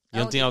you would. You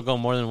don't think I'll go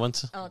more than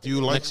once? I don't Do think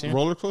you like Next year?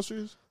 roller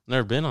coasters?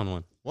 Never been on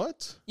one.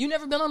 What? You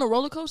never been on a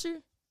roller coaster?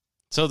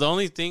 So the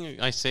only thing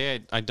I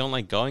say I don't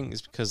like going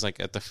is because like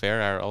at the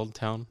fair, our old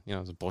town,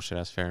 it's a bullshit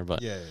ass fair,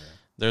 but Yeah.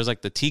 there's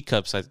like the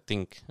teacups, I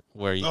think,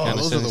 where you Oh, kind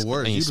of those are the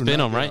worst. and you You do spin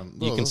not them, get right? on-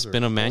 You can those are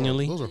spin them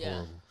manually. Those are Yeah.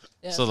 horrible.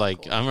 Yeah, So that's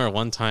like cool. I remember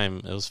one time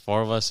it was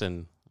 4 of us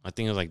and I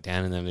think it was like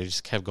Dan and them. They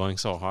just kept going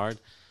so hard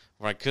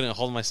where I couldn't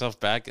hold myself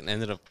back and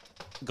ended up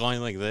going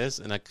like this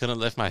and I couldn't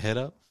lift my head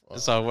up.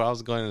 So while I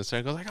was going in the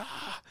circle, like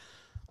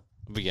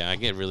But yeah, I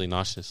get really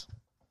nauseous.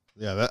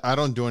 Yeah, I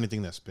don't do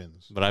anything that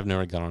spins But I've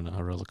never got on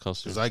a roller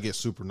coaster. because I get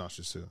super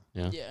nauseous too.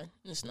 Yeah, Yeah,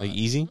 it's not. like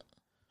easy,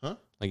 Huh?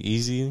 like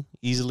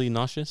easily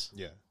nauseous.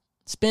 Yeah,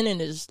 Spinning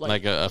is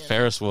Like a you know,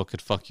 Ferris wheel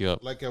could fuck you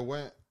up. like I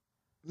went.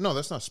 No,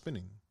 that's not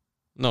spinning.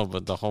 No,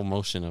 but the whole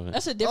motion of it.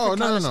 That's a Oh different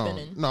no, kind no, of no,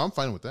 spinning. no! I'm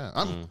fine with that.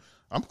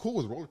 I'm cool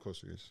with roller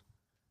coasters.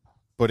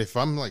 But if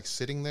I'm like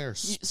sitting there,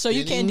 So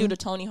you can't do spinning- the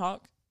Tony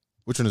Hawk.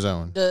 Which one is that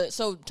one?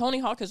 So Tony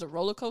Hawk is a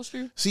roller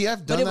coaster, See, I've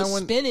but done it that was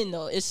one. spinning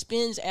though. It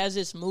spins as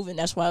it's moving.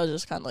 That's why I was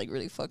just kind of like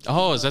really fucked up.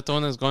 Oh, is that the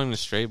one that's going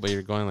straight, but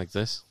you're going like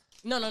this?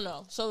 No.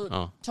 So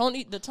Oh.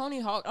 the Tony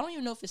Hawk. I don't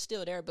even know if it's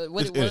still there, but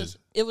what It it was, is.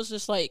 it was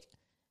just like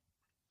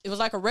it was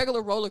like a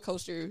regular roller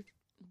coaster,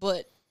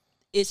 but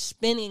it's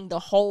spinning the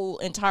whole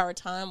entire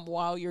time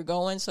while you're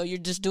going. So you're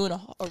just doing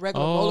a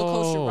regular roller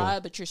coaster Oh.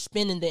 ride, but you're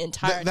spinning the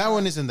entire. That time.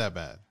 one isn't that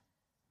bad.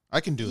 I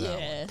can do that one.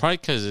 Yeah. Probably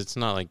because it's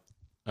not like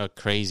a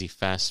crazy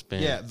fast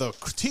spin. Yeah, the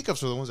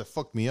teacups are the ones that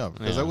fucked me up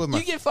because Yeah. I went with my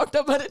You get fucked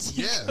up by it.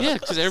 yeah. Yeah,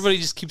 because everybody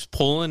just keeps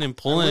pulling and I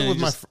pulling. went, and with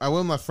just- I went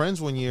with my friends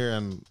one year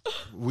and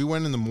we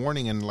went in the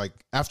morning and like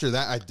after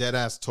that I dead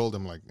ass told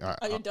him like Are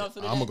you done for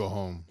the I'm gonna day? go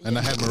home and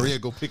I had Maria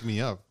go pick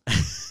me up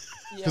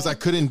because Yeah. I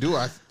couldn't do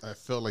it. I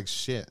felt like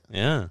shit.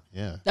 yeah.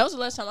 Yeah, That was the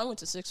last time I went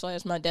to Six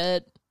Flags. My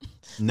dad.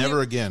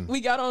 never again.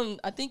 We got on.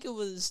 I think it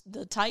was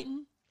the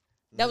Titan.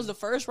 That was the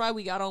first ride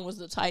we got on was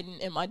the Titan,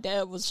 and my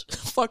dad was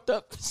fucked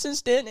up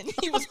since then, and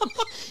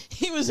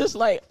he was just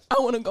like, I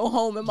want to go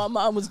home, and my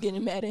mom was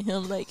getting mad at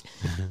him, like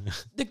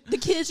the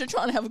kids are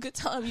trying to have a good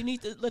time. You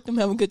need to let them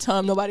have a good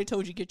time. Nobody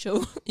told you get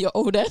your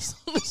old ass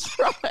on this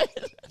ride.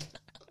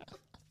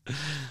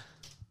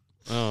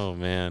 Oh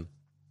man.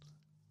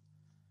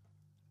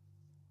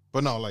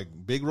 But no, like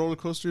big roller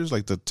coasters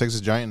like the Texas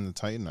Giant and the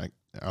Titan.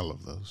 I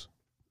love those.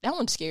 That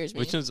one scares me.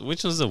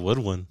 Which was the wood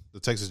one? The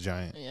Texas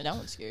Giant. Yeah, that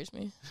one scares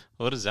me.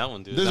 What does that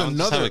one do? There's Does that one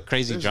just have another- a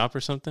crazy there's- drop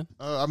or something?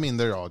 I mean,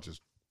 they're all just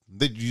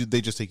they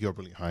just take you up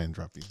really high and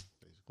drop you.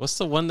 What's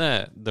the one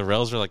that the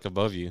rails are like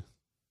above you?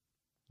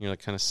 You're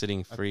like kind of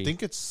sitting free. I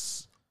think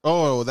it's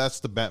that's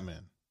the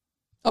Batman.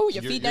 Oh,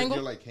 your feet dangle?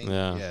 You're like hanging.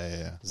 Yeah.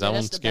 Yeah. Is that one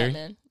that's the scary?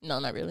 Batman. No,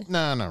 not really.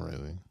 Nah, not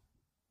really.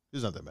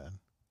 It's not that bad.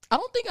 I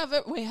don't think I've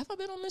ever. Wait, have I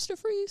been on Mr.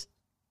 Freeze?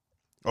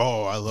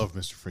 Oh, I love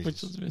Mr. Freeze.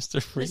 Which is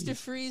Mr. Freeze. Mr.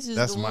 Freeze is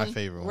That's the my one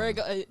favorite where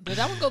one. did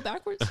that one go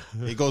backwards?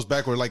 It goes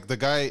backward. Like the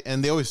guy,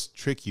 and they always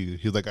trick you.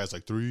 The guy's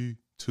like 3,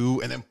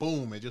 2, and then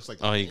boom, it just like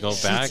Oh, you go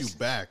shoots back? you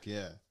back.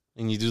 Yeah,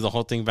 And you do the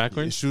whole thing it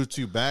backwards? shoots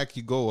you back.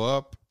 You go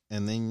up,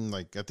 and then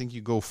like I think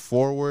you go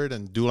forward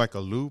and do like a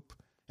loop,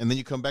 and then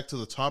you come back to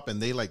the top, and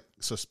they like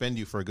suspend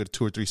you for a good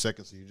 2 or 3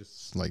 seconds. So you're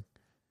just like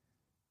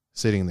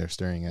sitting there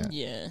staring at,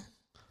 Yeah.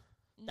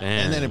 No.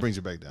 and then Damn. it brings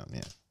you back down.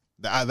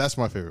 Yeah, that's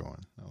my favorite one.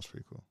 That was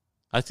pretty cool.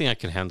 I think I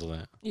can handle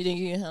that. You think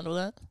you can handle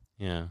that?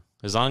 Yeah.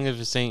 As long as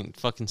it ain't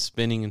fucking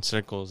spinning in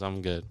circles,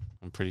 I'm good.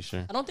 I'm pretty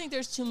sure. I don't think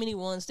there's too many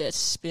ones that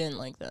spin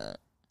like that.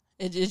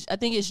 It is. I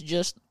think it's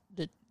just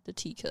the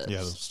teacups. Yeah,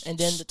 those and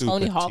then the stupid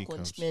Tony Hawk one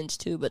teacups. spins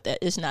too, but that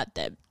it's not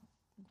that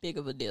big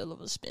of a deal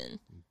of a spin.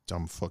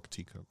 Dumb fuck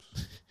teacups.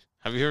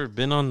 Have you ever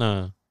been on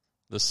the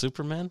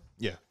Superman?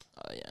 Yeah,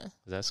 Oh yeah, Is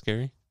that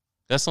scary?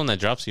 That's the one that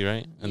drops you,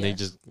 right? And they Yeah.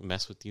 just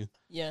mess with you.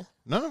 yeah.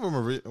 none of them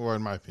are, or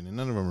in my opinion,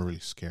 none of them are really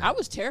scary. I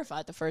was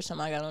terrified the first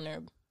time I got on there,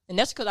 and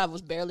that's because I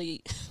was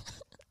barely.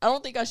 I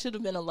don't think I should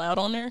have been allowed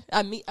on there.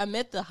 I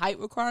met the height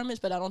requirements,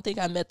 but I don't think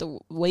I met the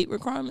weight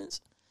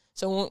requirements.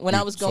 So when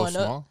I was going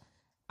up,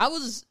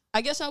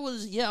 I guess I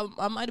was,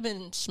 I might have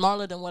been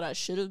smaller than what I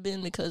should have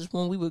been because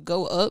when we would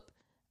go up,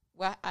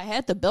 well, I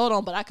had the belt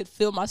on, but I could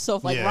feel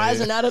myself like Yeah,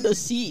 rising yeah. out of the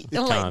seat.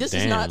 I'm like, God this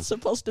is damn. not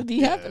supposed to be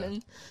Yeah.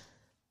 happening.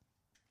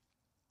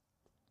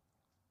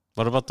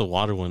 What about the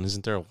water one?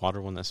 Isn't there a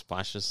water one that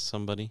splashes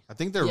somebody? I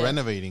think they're Yeah.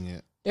 renovating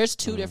it. There's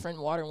two different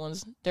water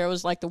ones. There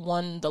was like the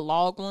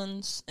log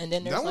ones, and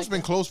then there's That one's like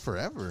been closed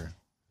forever.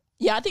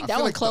 yeah, I think that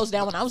feel one like closed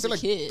down when I was feel a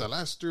like kid. The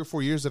last 3 or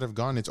 4 years that I've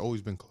gone, it's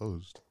always been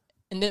closed.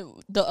 And then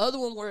the other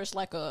one where it's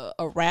like a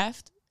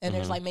raft, and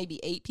there's like maybe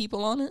 8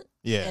 people on it,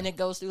 Yeah, and it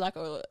goes through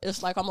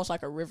it's like almost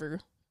like a river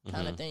kind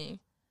Mm-hmm. of thing.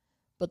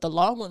 But the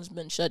log one's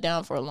been shut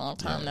down for a long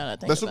time now. That I think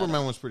the about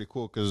Superman it. one's pretty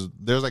cool because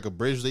there's like a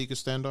bridge that you can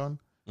stand on,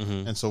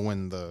 Mm-hmm. and so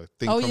when the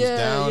thing Oh, comes yeah,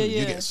 down, yeah, you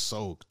yeah. get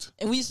soaked.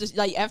 And we used to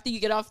like after you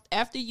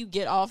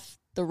get off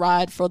the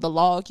ride for the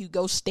log, you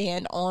go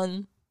stand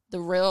on the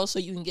rail so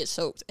you can get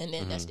soaked, and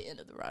then that's the end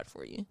of the ride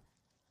for you.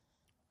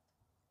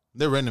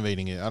 They're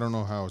renovating it. I don't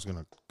know how it's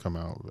gonna come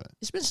out, but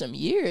It's been some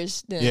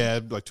years. Then. yeah,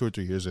 like 2 or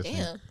 3 years. I think.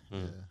 Damn.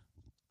 Mm. Yeah.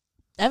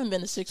 I haven't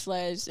been to Six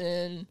Flags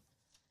in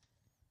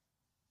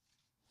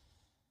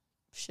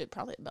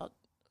probably about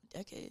a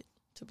decade,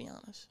 to be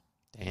honest.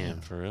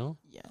 Damn, for real?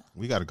 Yeah.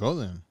 We got to go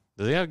then.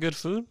 Do they have good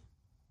food?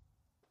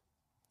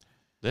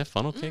 They have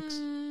funnel cakes?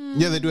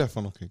 Yeah, they do have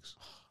funnel cakes.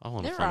 I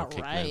want a They're funnel all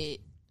cake, man. right.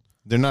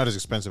 They're not as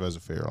expensive as a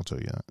fair. I'll tell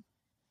you that.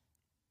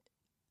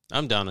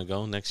 I'm down to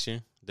go next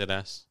year.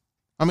 Deadass.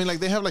 I mean, like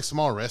they have like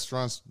small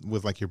restaurants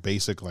with like your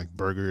basic like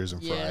burgers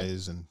and Yeah.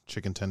 fries and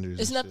chicken tenders.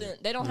 It's and nothing.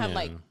 shit. They don't have Yeah.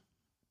 like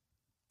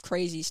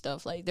crazy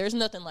stuff. Like there's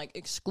nothing like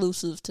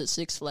exclusive to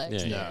Six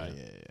Flags. Yeah.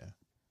 Yeah.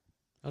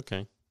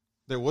 Okay.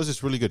 There was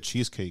this really good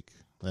cheesecake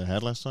that I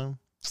had last time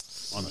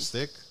on a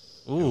stick.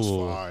 It was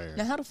Ooh. fire.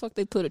 Now, how the fuck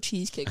they put a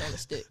cheesecake on a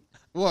stick?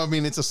 Well, I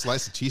mean, it's a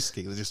slice of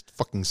cheesecake. They just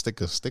fucking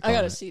stick a stick I on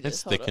gotta it. see this.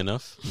 It's Hold thick up.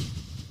 enough.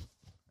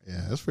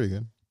 Yeah, that's pretty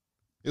good.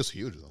 It was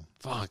huge though.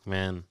 Fuck,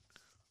 man.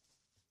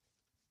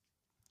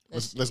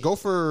 Let's Let's see. go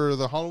for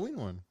the Halloween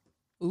one.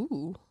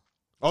 Ooh.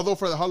 Although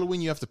for the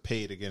Halloween you have to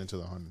pay to get into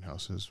the haunted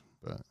houses,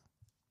 but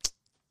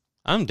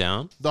I'm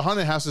down. the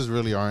haunted houses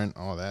really aren't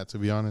all that, to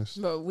be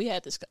honest. But we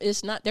had this.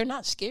 It's not. They're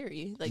not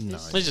scary. Like No,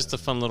 this. It's just a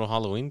fun little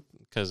Halloween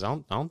because I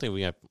don't think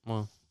we have.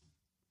 Well,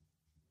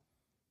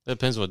 it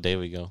depends what day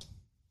we go.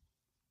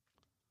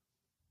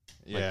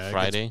 Yeah, it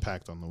Friday? gets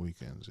packed on the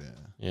weekends. Yeah,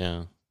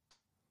 Yeah.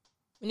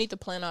 We need to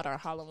plan out our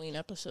Halloween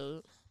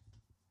episode.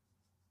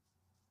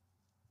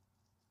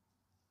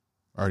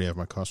 I already have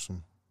my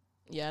costume.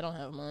 Yeah, I don't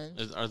have mine.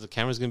 Are the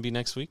cameras gonna be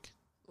next week?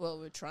 Well,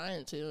 we're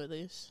trying to at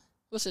least.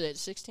 What's it at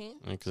 16?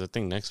 Because I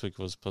think next week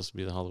was supposed to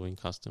be the Halloween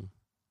costume.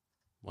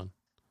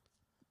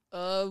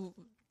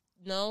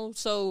 No.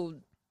 So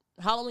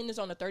Halloween is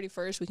on the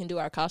 31st. We can do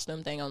our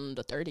costume thing on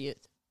the 30th,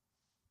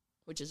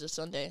 which is a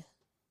Sunday.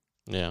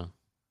 Yeah.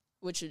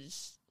 Which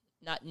is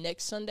not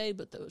next Sunday,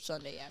 but the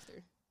Sunday after.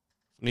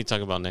 We need to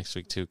talk about next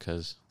week too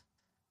because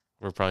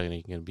we're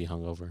probably gonna be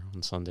hungover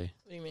on Sunday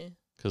What do you mean?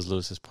 because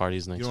Lewis's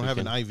party's next You don't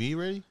weekend. have an IV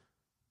ready?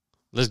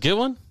 Let's get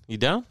one. You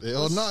down?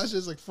 Oh no, it's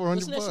just like $400.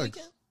 What's next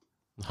weekend?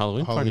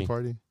 Halloween Halloween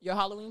party. party. Your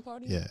Halloween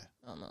party? Yeah,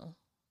 Oh no.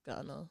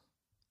 God no.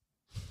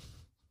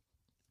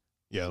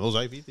 yeah. Those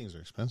IV things are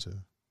expensive.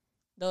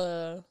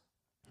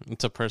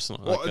 It's a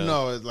personal. Well, like a,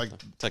 no, it's like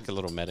It's like a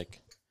little medic.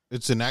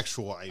 it's an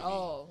actual IV.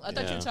 Oh, I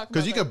thought you Yeah. were talking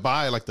Because about you could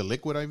buy like the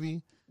liquid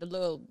IV. the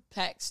little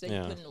packs that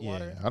Yeah. you put in the Yeah,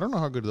 water. I don't know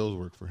how good those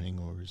work for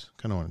hangovers.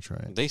 Kind of want to try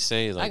it. They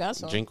say like got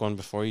some. drink one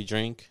before you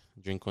drink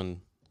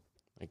one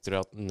like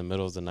throughout in the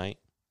middle of the night,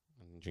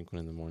 and drink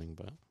one in the morning.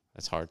 But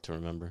that's hard to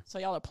remember. So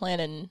y'all are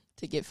planning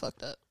to get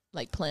fucked up,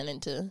 like planning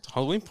to. It's a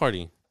Halloween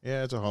party.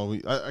 Yeah, it's a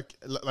Halloween.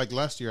 Like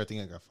last year, I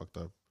think I got fucked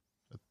up.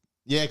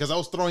 Yeah, because I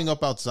was throwing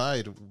up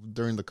outside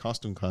during the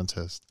costume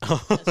contest,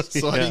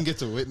 so I Yeah. didn't get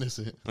to witness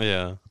it.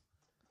 Yeah.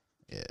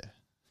 Yeah,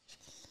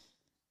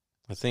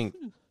 I think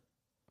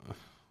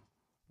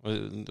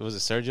was it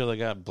Sergio that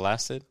got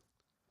blasted?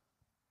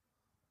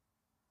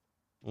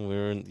 When we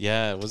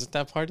were was it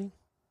that party?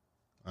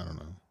 I don't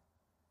know.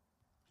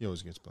 He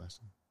always gets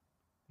blasted.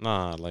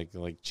 Nah, like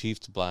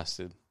Chiefs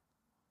blasted.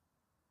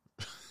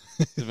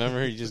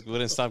 Remember, he just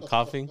wouldn't stop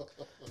coughing.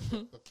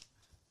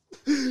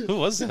 Who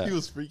was that? He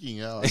was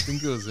freaking out. I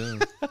think it was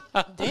him.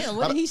 Damn,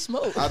 what did he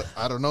smoke?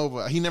 I don't know,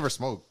 but he never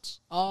smoked.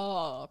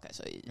 Oh, okay.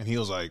 So And he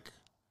was like,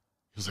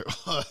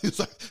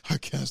 I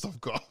can't stop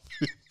coughing.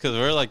 Because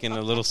we're like in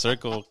a little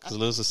circle. Because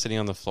Lewis was sitting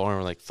on the floor, and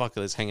we're like, "Fuck it,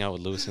 let's hang out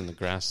with Lewis in the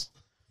grass."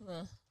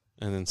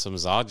 And then some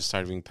Zod just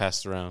started being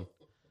passed around,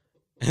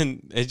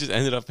 and it just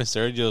ended up in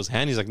Sergio's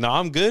hand. He's like, "No,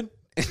 I'm good."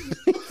 He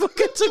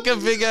fucking took a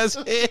big ass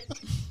hit,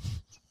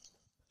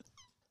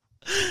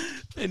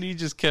 and he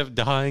just kept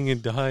dying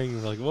and dying.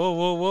 We're like, "Whoa,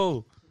 whoa,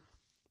 whoa!"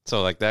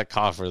 So like that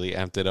cough really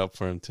amped it up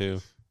for him too.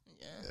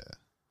 yeah.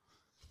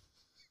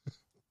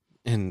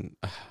 And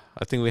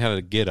I think we had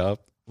to get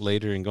up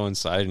later and go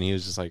inside, and he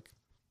was just like,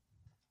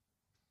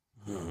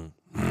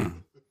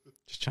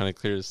 just trying to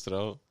clear his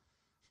throat.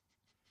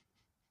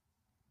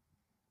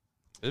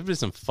 There's been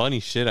some funny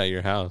shit at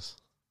your house.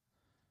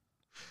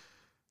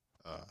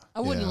 I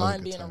wouldn't that was a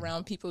mind good being time.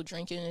 around people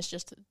drinking. It's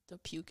just the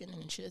puking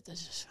and shit.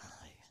 That's just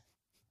like.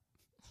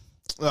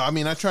 Well, I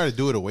mean, I try to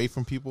do it away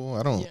from people.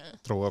 I don't Yeah.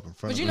 throw up in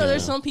front But of you them. know,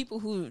 there's some people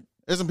who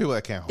There's some people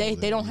that can't hold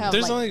they it. don't have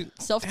There's like only-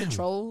 self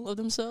control of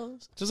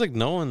themselves. Just like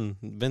no one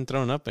been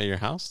thrown up at your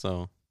house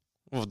though.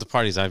 Well, the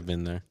parties I've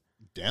been there.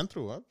 Dan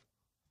threw up.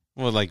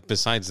 Well, like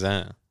besides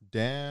that,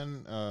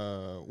 Dan,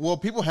 well,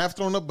 people have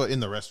thrown up, but in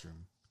the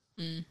restroom.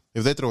 Mm.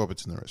 If they throw up,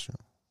 it's in the restroom.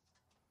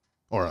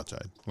 Or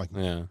outside. Like,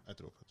 yeah, I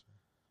threw up outside.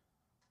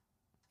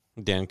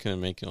 Dan couldn't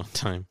make it on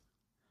time.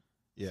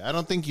 Yeah, I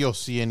don't think you'll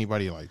see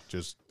anybody like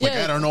just, like,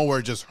 Yeah. I don't know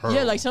where just hurl.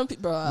 Yeah, like some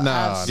people. Bro,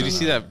 Nah, I've Did you seen-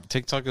 see that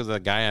TikTok of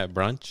that guy at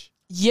brunch?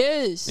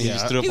 Yes. He Yeah.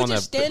 just threw up He was on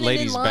just that standing in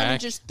lady's line back.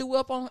 and just threw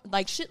up on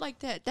like shit like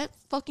that. That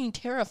fucking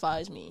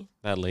terrifies me.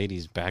 That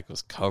lady's back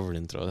was covered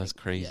in throw. That's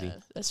crazy. Yeah,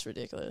 that's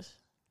ridiculous.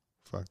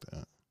 Fuck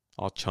that.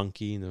 All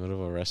chunky in the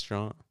middle of a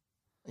restaurant.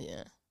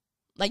 Yeah,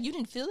 like you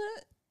didn't feel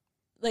that.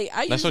 Like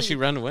I. That's why usually, she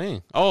ran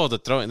away. Oh,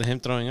 him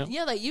throwing up.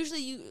 Yeah, like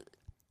usually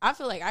I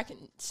feel like I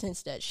can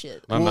sense that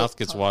shit. My Well- mouth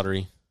gets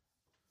watery.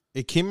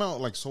 It came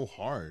out like so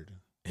hard.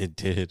 It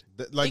did.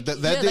 Like Like, that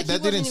yeah, like, he didn't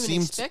wasn't even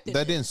seem expecting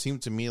that it. didn't seem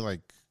to me like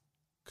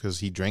because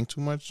he drank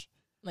too much.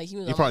 Like he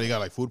was. He on- probably got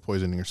like food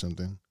poisoning or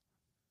something.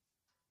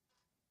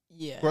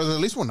 Yeah. But at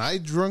least when I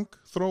drunk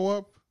throw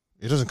up,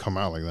 it doesn't come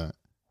out like that.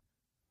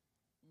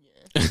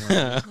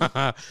 Yeah.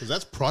 Because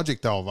that's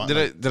projectile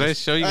vomit. Did I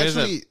show you guys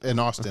that Actually, in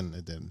Austin,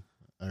 it did.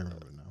 I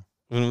remember now.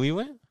 when we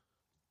went?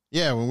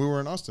 Yeah, when we were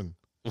in Austin.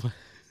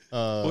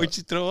 Where'd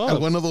you throw At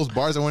up? one of those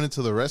bars, I went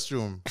into the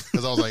restroom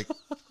because I was like,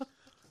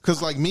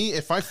 because like me,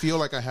 if I feel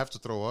like I have to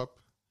throw up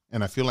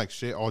and I feel like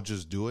shit, I'll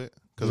just do it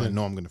because I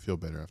know I'm gonna feel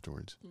better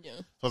afterwards. Yeah.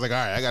 So I was like, all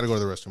right, I gotta go to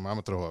the restroom. I'm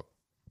gonna throw up.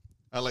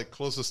 I like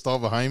closed the stall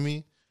behind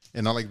me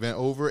and I like bent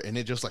over and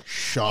it just like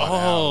shot out.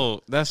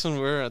 Oh, that's when we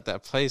were at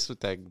that place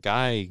with that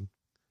guy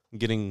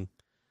getting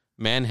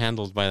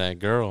manhandled by that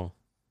girl.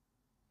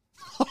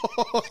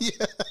 Oh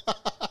yeah.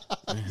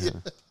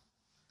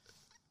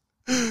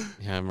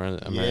 Yeah, I remember.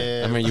 I Yeah.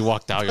 remember you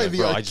walked out. You're By like, the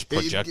bro, I just arcade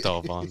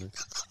projectile game. vomited.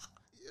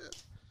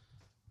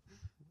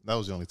 That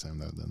was the only time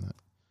that I've done that.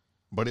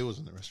 But it was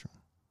in the restroom.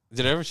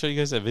 Did I ever show you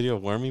guys that video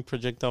of Wormy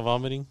projectile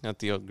vomiting at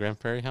the Grand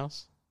Prairie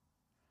house?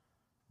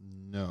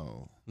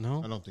 No,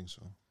 No, I don't think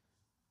so.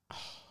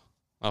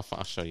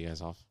 I'll show you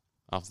guys off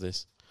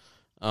this.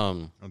 I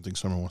don't think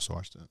Summer wants to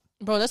watch that.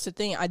 Bro, that's the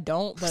thing. I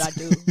don't, but I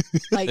do.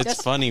 Like It's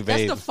that's funny,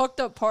 babe. That's the fucked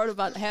up part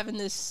about having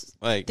this.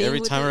 Like thing every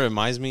with time it. it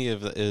reminds me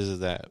of is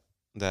that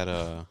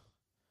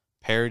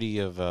parody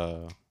of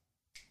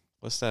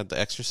what's that? The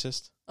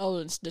Exorcist. Oh,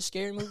 it's the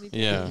scary movie.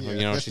 Yeah, Yeah.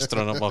 you know she's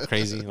thrown up all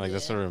crazy. Like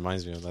that's Yeah. what it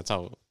reminds me of. That's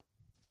how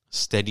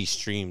steady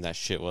stream that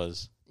shit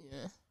was.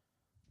 Yeah.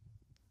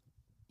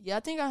 Yeah, I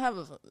think I have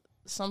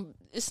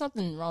it's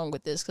something wrong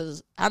with this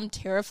because I'm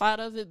terrified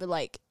of it, but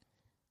like,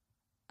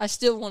 I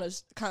still want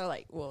to kind of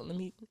like, well, let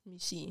me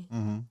see.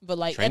 Mm-hmm. But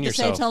like Train at the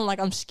same yourself. time, like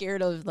I'm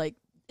scared of like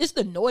it's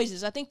the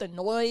noises. I think the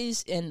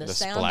noise and the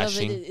sound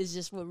splashing. of it is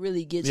just what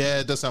really gets Yeah, me.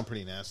 it does sound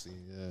pretty nasty.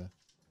 Yeah.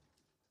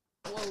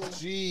 Whoa.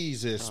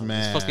 Jesus, Oh,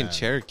 man. This fucking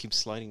chair keeps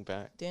sliding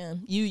back.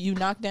 Damn, you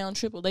knocked down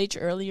Triple H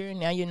earlier, and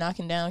now you're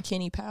knocking down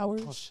Kenny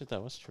Powers. Oh shit,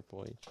 that was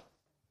Triple H.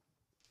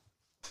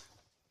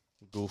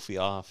 Goofy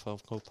off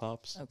of Coke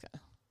Pops. Okay,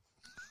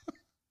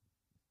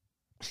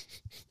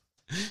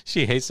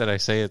 She hates that I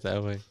say it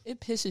that way.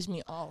 it pisses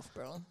me off,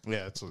 bro.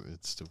 Yeah, it's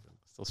stupid.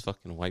 It's those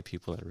fucking white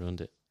people that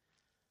ruined it.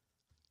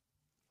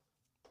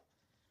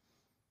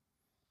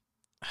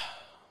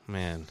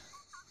 Man,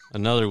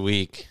 another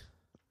week.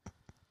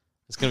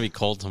 It's gonna be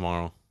cold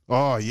tomorrow.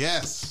 Oh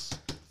yes,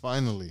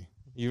 finally.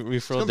 You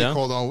It's froze gonna be down.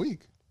 cold all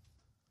week.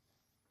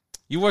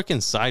 You work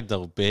inside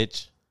though,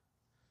 bitch.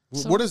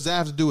 So- What does that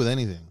have to do with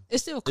anything?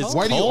 It's still It's cold.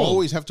 Why do you cold.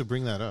 always have to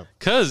bring that up?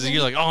 Cause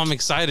you're like, oh, I'm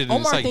excited, and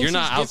Omar it's like thinks you're not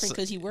he's different outside.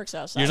 because he works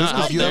outside. You're not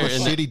Somebody out If you there have a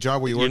in the- shitty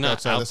job where you you're work not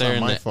outside, out that's there not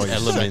in my the fault. You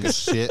sack of elements.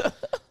 shit.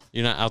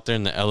 You're not out there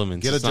in the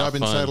elements. Get a It's not job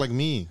inside fun. like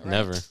me. Right.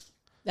 Never.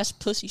 That's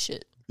pussy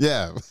shit.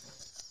 Yeah.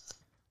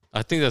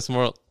 I think that's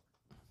more.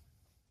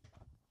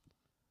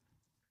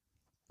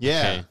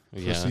 Yeah.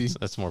 Okay. Yeah, Pussy.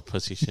 that's more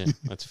pussy shit.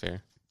 That's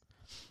fair.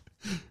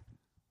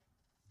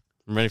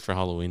 I'm ready for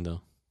Halloween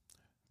though.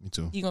 Me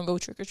too. You gonna go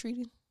trick or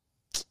treating?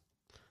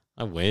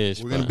 I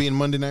wish. We're gonna but be in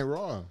Monday Night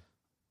Raw.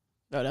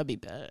 Oh, that'd be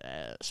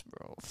badass,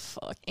 bro.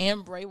 Fuck.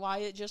 And Bray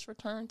Wyatt just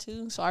returned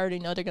too, so I already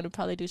know they're gonna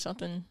probably do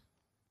something.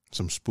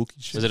 Some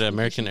spooky shit. Is it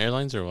American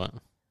Airlines or what?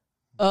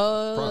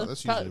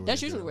 that's usually where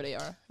that's they usually go. where they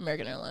are.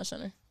 American Airlines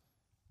Center.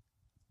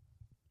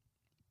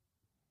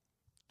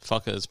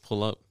 Fuck it, let's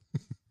pull up.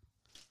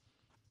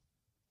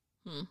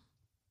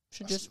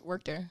 Should just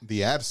work there.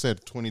 The ad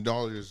said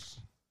 $20.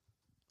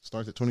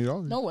 Starts at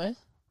 $20. No way.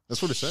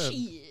 That's what it said.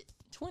 Shit.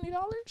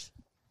 $20?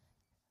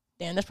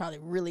 Damn, that's probably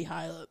really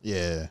high up.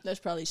 Yeah. That's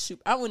probably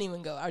super. I wouldn't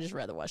even go. I'd just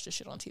rather watch this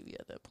shit on TV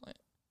at that point.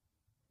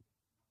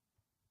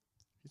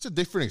 It's a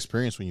different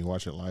experience when you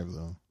watch it live,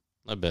 though.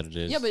 I bet it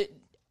is. Yeah, but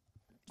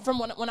from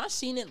when I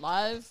seen it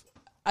live,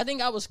 I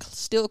think I was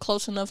still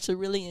close enough to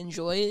really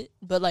enjoy it.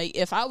 But like,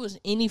 if I was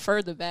any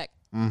further back,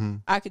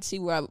 I could see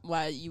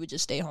why you would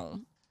just stay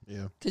home.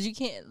 Yeah. Because you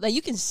can't, like,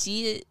 you can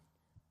see it,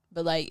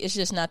 but like, it's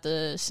just not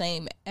the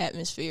same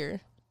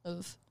atmosphere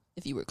of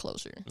if you were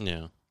closer.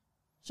 Yeah.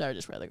 So I'd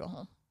just rather go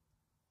home.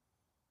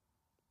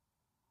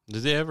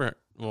 Did they ever?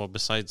 Well,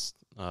 besides,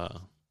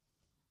 fuck,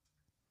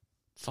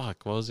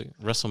 what was it?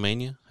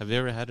 WrestleMania. Have they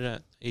ever had it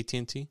at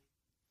AT&T?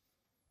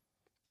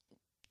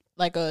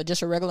 Like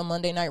just a regular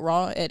Monday Night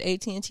Raw at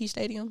AT&T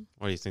Stadium.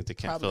 Or do you think they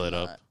can't Probably fill it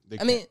not. up?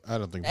 I mean, I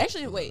don't think.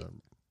 actually, wait.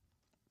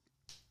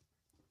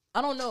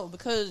 I don't know,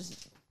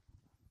 because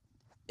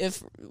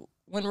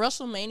when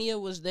WrestleMania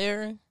was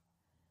there,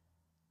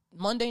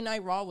 Monday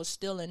Night Raw was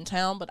still in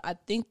town, but I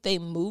think they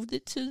moved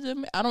it to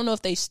them. I don't know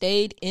if they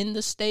stayed in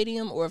the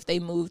stadium or if they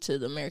moved to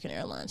the American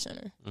Airlines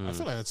Center. I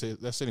feel like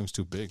that stadium's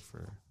too big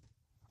for.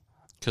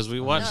 Because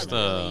we watched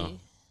Not really.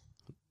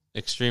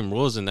 Extreme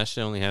Rules, and that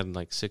shit only had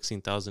like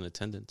 16,000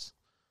 attendance.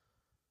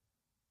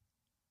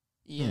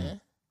 Yeah.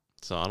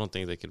 So I don't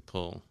think they could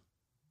pull.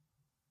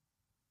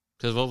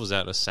 Because what was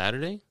that, a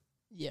Saturday?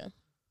 Yeah.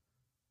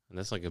 And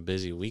that's like a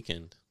busy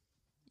weekend.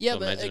 Yeah, So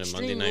but imagine a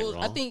Monday Extreme Night Rules, I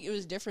Raw. think it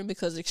was different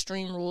because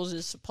Extreme Rules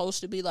is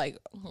supposed to be like,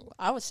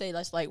 I would say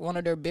that's like one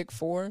of their big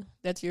four.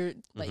 That's your,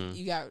 like,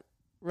 you got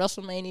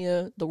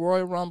WrestleMania, the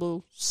Royal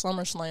Rumble,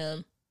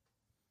 SummerSlam,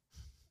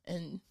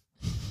 and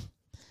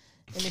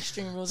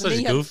Extreme Rules. Such and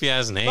then you have- goofy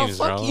ass names,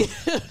 fuck bro.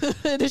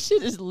 you. This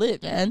shit is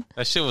lit, man.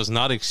 That shit was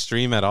not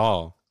extreme at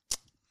all.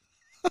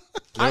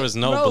 There was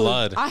no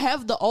blood. I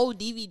have the old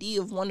DVD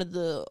of one of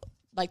the,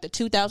 like, the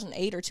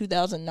 2008 or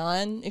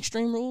 2009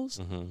 Extreme Rules.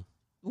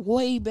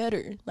 Way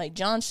better. Like,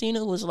 John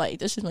Cena was like,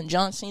 this is when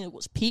John Cena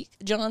was peak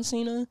John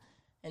Cena,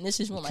 and this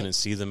is when Couldn't like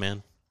see the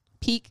man.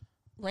 peak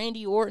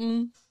Randy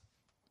Orton.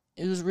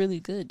 It was really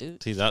good,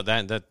 dude. See, that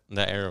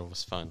era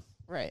was fun.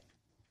 Right.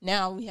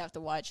 Now we have to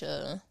watch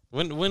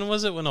When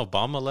was it when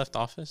Obama left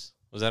office?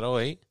 Was that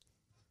 08?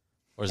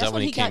 Or is that's that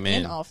when he got came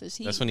in? office.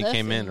 That's when he left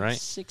came in, right?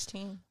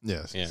 16.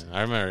 Yes. Yeah,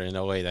 I remember in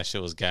 08 that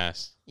shit was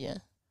gas. Yeah.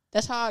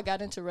 That's how I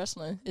got into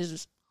wrestling.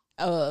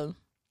 I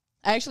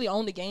actually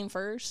owned the game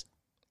first,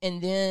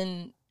 and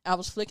then I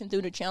was flicking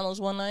through the channels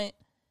one night,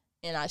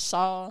 and I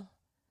saw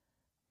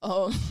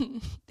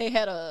they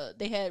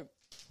had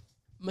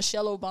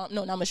Michelle Obama,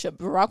 no, not Michelle,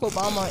 Barack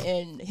Obama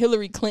and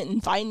Hillary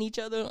Clinton fighting each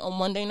other on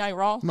Monday Night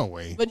Raw. No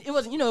way. But it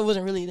wasn't, it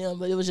wasn't really them,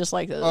 but it was just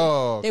like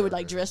they were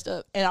like dressed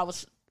up, and I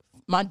was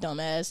my dumb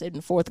ass in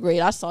 4th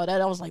grade. I saw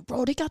that, I was like,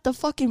 bro, they got the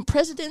fucking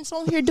presidents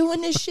on here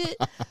doing this shit,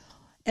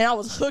 and I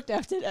was hooked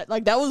after that.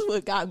 Like, that was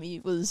what got me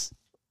was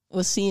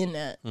seeing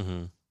that.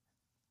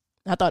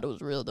 I thought it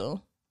was real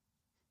though.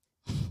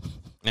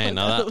 Hey,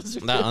 now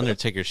that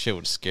Undertaker shit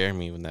would scare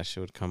me when that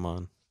shit would come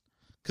on,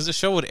 because the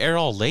show would air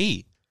all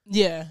late.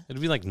 Yeah,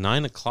 It'd be like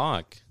 9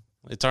 o'clock.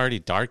 It's already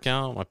dark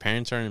out. My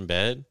parents are in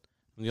bed.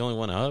 I'm the only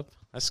one up.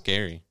 That's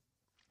scary.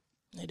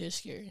 it is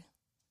scary.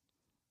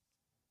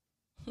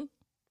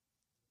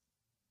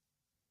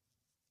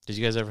 Did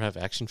you guys ever have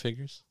action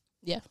figures?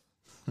 Yeah,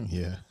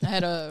 Yeah. I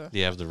had Do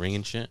you have the ring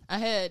and shit? I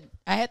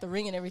had the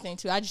ring and everything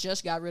too. I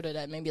just got rid of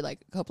that maybe like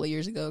a couple of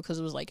years ago because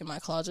it was like in my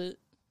closet.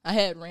 I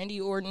had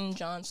Randy Orton,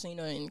 John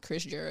Cena, and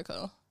Chris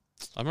Jericho.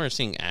 I remember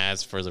seeing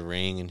ads for the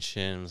ring and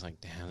shit, and I was like,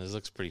 damn, this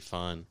looks pretty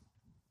fun.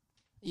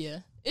 Yeah,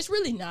 it's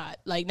really not.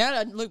 Like, now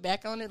that I look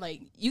back on it,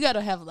 like, you got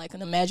to have like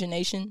an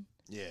imagination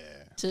Yeah.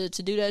 to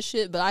do that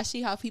shit. But I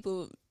see how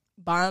people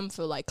buy them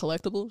for like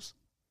collectibles.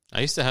 I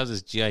used to have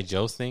this G.I.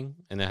 Joe thing,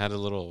 and it had a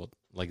little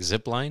like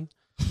zip line.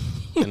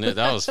 And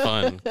that was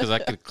fun because I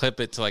could clip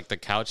it to like the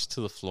couch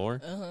to the floor,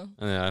 and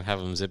then I'd have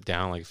them zip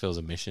down like if it was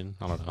a mission.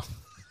 I don't know.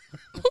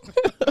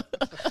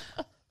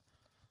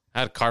 I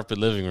had a carpet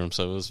living room,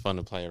 so it was fun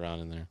to play around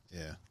in there.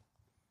 Yeah.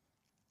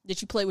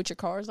 Did you play with your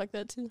cars like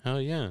that too?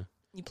 Hell yeah.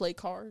 You play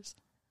cars?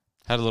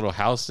 Had a little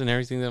house and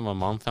everything that my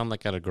mom found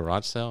like at a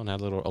garage sale, and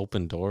had a little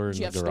open door in Did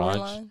you the have garage.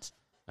 storylines?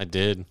 I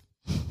did.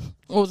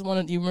 What was one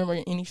of? Do you remember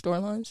any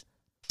storylines?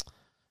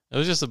 It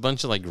was just a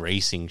bunch of like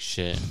racing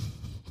shit.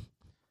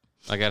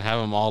 Like I'd have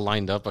them all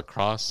lined up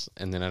across,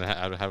 and then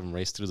I'd have them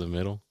race through the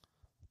middle,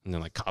 and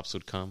then like cops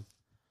would come.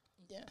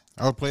 Yeah.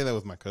 I would play that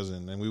with my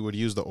cousin, and we would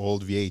use the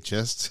old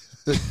VHS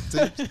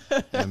tapes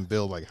and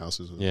build like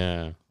houses with it.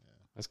 Yeah,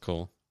 that's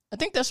cool. I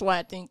think that's why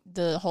I think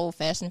the whole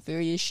Fast and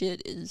Furious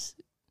shit is,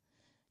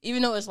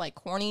 even though it's like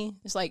corny,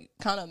 it's like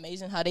kind of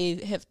amazing how they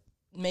have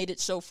made it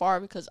so far,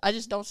 because I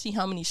just don't see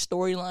how many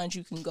storylines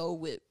you can go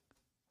with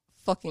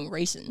fucking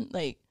racing.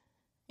 Like,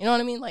 you know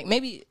what I mean? Like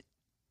maybe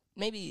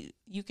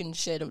you can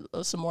shed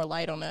some more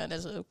light on that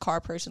as a car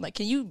person. Like,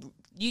 do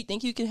you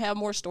think you can have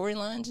more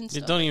storylines and You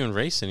stuff? don't even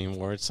race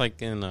anymore. It's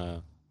like in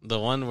the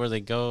one where they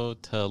go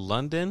to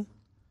London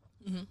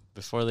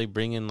before they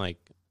bring in like.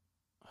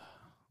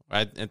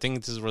 I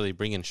think this is where they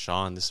bring in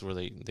Sean. This is where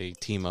they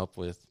team up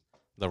with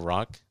The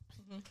Rock.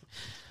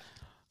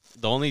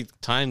 The only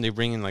time they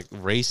bring in like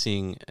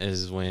racing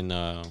is when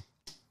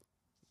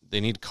they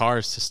need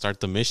cars to start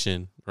the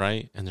mission,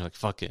 right? And they're like,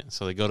 fuck it.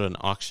 So they go to an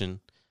auction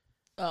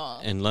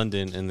in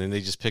London, and then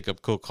they just pick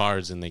up cool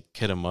cars and they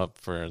kit them up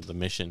for the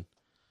mission.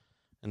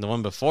 And the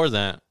one before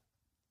that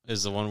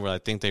is the one where I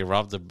think they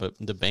robbed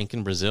the bank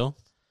in Brazil.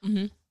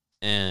 Mm-hmm.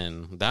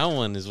 And that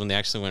one is when they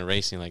actually went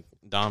racing. Like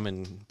Dom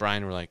and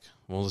Brian were like,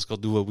 well, let's go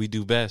do what we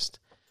do best.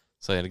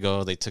 So they had to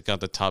go. They took out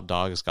the top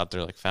dogs, got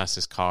their like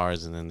fastest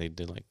cars, and then they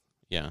did like,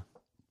 yeah.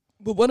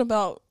 But what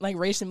about like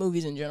racing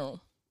movies in general?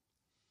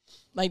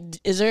 Like,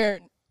 is there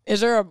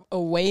a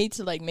way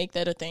to like make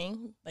that a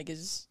thing? Like,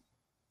 is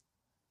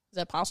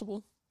that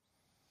possible?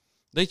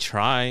 They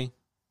try.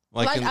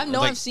 Like I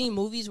know I've seen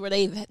movies where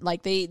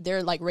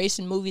they're like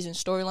racing movies and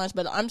storylines,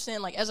 but I'm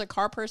saying like as a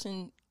car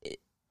person,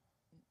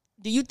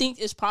 do you think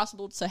it's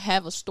possible to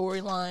have a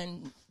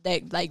storyline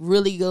that like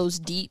really goes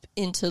deep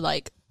into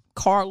like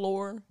car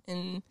lore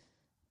and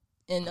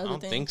other things? I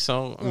don't think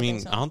so. I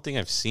mean, I don't think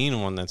I've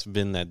seen one that's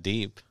been that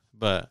deep.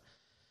 But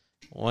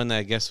one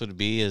I guess would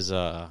be is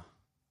I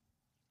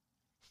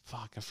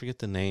forget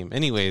the name.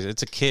 Anyways,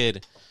 it's a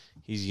kid.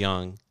 He's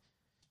young.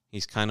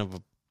 He's kind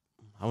of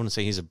I wouldn't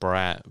say he's a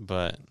brat,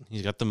 but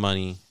he's got the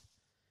money,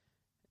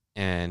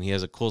 and he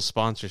has a cool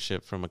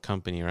sponsorship from a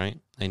company, right?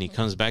 And he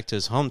comes back to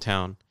his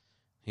hometown.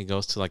 He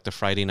goes to like the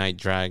Friday night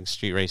drag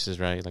street races,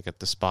 right? Like at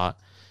the spot.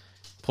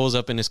 Pulls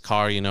up in his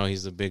car,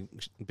 he's the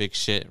big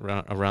shit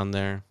around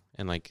there,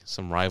 and like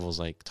some rivals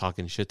like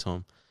talking shit to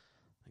him.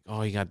 Like,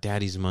 oh, you got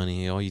daddy's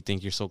money. Oh, you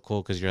think you're so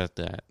cool because you're at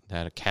that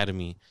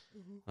academy.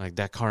 Mm-hmm. Like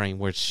that car ain't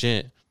worth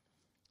shit.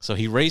 So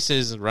he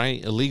races,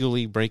 right,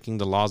 illegally breaking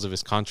the laws of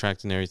his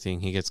contract and everything.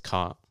 He gets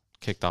caught,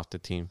 kicked off the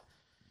team.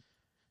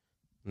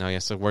 Now he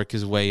has to work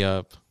his way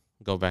up,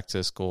 go back to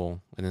the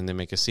school, and then they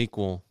make a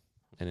sequel,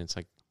 and it's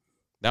like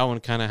that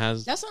one kind of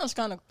has. That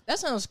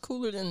sounds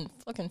cooler than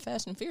fucking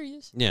Fast and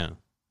Furious. Yeah,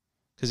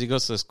 because he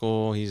goes to the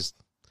school.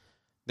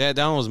 That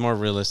one was more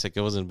realistic.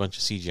 It wasn't a bunch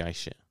of CGI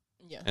shit.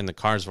 Yeah, and the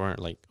cars weren't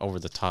like over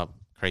the top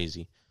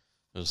crazy.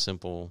 It was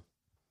simple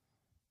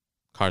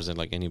cars that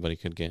like anybody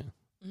could get.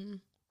 Mm-hmm.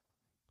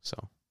 So,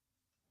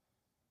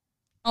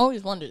 I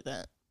always wondered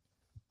that.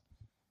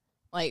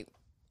 Like,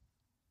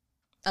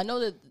 I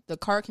know that the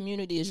car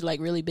community is like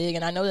really big,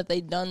 and I know that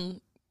they've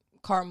done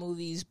car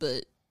movies,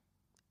 but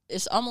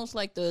it's almost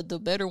like the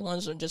better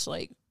ones are just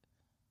like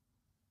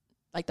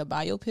the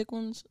biopic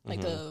ones,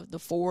 like the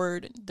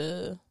Ford,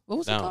 what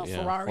was it called?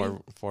 Yeah, Ferrari.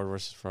 Ford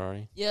versus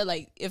Ferrari. Yeah,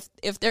 like if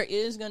there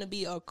is gonna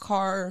be a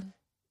car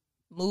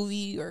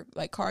movie or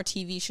like car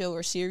TV show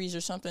or series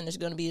or something, it's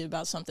gonna be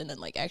about something that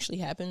like actually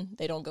happened.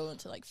 They don't go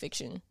into like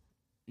fiction.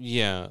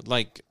 Yeah,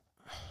 like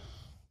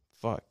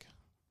fuck.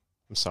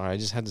 I'm sorry, I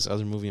just had this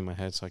other movie in my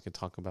head so I could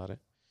talk about it.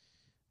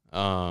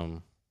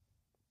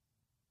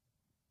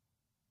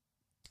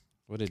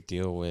 What did it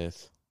deal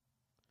with?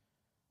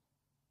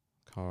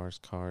 Cars.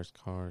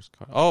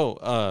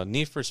 Oh,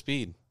 Need for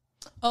Speed.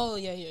 Oh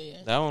yeah.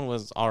 That one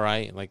was all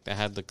right. Like they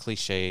had the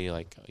cliche,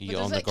 like you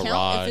own the garage.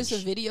 Count if it's a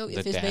video,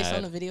 if it's based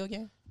on dad. a video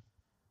game?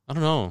 I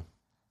don't know.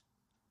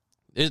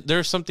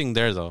 There's something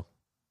there though.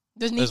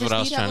 Does Need That's for what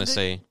I Speed was have trying a to good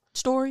say.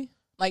 Story,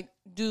 like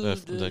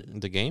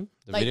The game,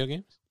 the like, video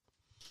games.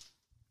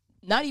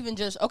 Not even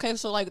just okay.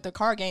 So like the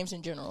car games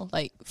in general,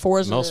 like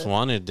Forza. Most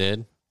Wanted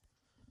did.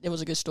 It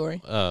was a good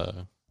story.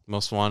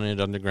 Most Wanted,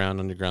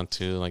 Underground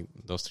 2, like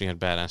those three had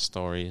badass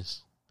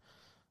stories.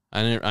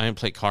 I didn't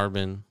play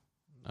Carbon,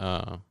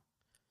 Hot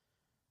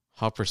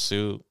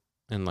Pursuit,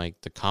 and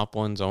like the cop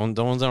ones. The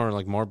ones that were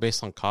like more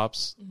based on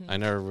cops. Mm-hmm. I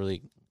never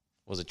really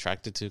was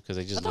attracted to because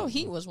they just. I thought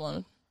Heat was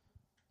one.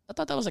 I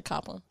thought that was a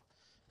cop one.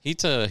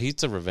 Heat's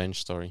a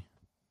revenge story.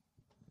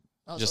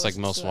 Oh, Just so like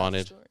Most it's a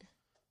Wanted. story.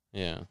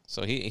 Yeah,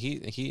 so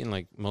he and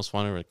like Most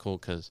Wanted were cool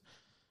because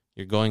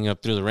you're going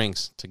up through the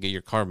ranks to get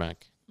your car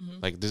back. Mm-hmm.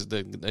 Like this,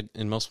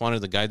 in Most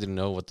Wanted, the guy didn't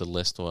know what the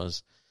list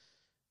was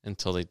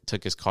until they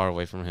took his car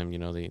away from him.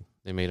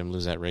 They made him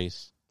lose that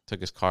race. Took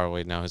his car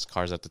away. Now his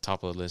car's at the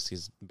top of the list.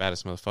 He's the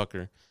baddest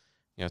motherfucker.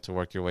 You have to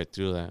work your way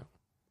through that.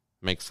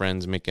 Make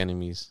friends, make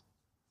enemies.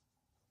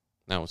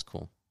 That was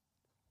cool.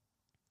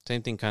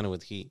 Same thing kind of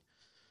with Heat.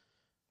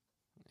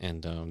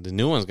 And the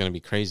new one's going to be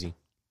crazy.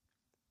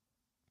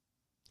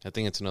 I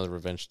think it's another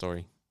revenge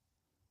story.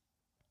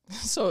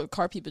 So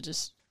car people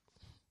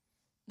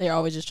they're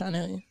always just trying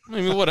to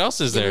I mean, what else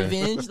is get there?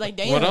 revenge. Like,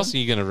 damn. What else are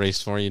you gonna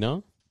race for? You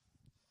know,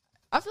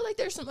 I feel like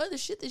there's some other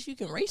shit that you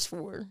can race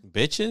for.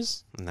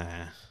 bitches?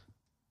 Nah.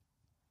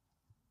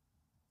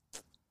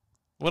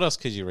 What else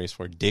could you race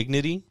for?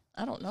 Dignity,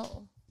 I don't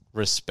know.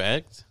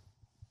 respect.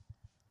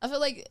 I feel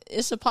like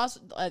it's a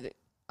possible. I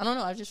don't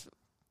know.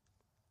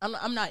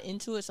 I'm not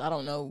into it, so I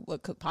don't know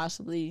what could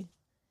possibly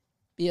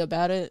be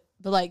about it.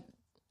 But like,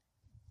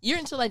 you're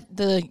into like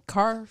the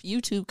car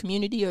YouTube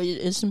community, or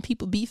is some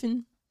people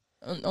beefing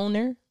on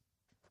there?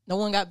 No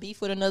one got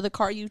beef with another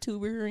car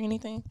YouTuber or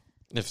anything.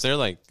 If they're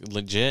like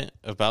legit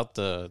about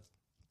the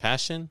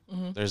passion,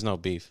 Mm-hmm. there's no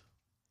beef.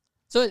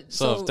 So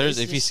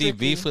If you see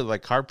beef with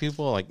like car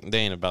people, like they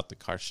ain't about the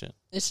car shit.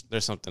 it's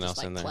There's something just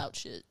else in like there. clout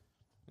shit.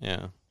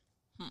 Yeah.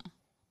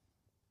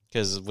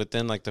 Because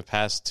within like the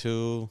past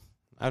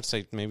I would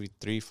say maybe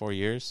 3-4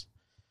 years,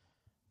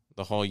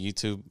 the whole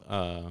YouTube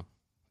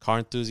car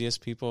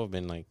enthusiast people have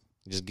been like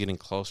just getting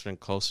closer and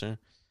closer.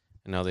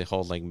 And now they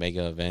hold like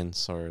mega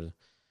events, or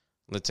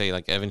let's say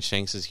like Evan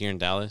Shanks is here in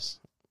Dallas,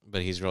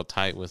 but he's real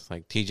tight with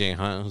like TJ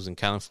Hunt, who's in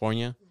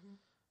California.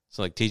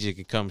 So like TJ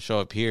could come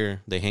show up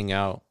here. They hang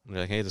out.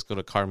 They're like, hey, let's go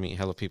to car meet.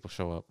 Hella people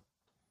show up.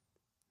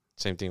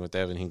 Same thing with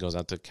Evan. He goes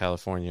out to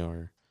California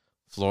or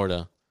Florida.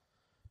 And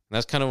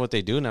that's kind of what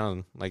they do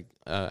now. Like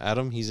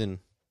Adam, he's in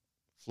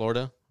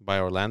Florida by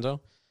Orlando,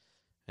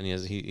 and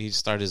he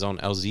started his own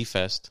LZ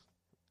Fest,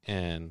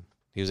 and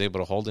he was able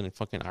to hold it in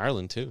fucking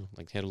Ireland too.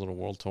 Like he had a little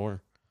world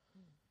tour,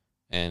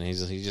 and he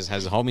just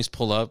has the homies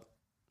pull up.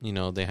 You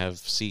know, they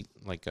have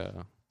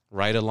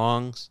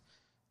ride-alongs,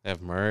 they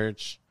have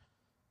merch.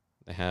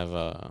 They have,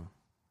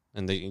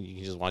 and you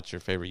can just watch your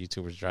favorite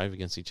YouTubers drive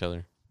against each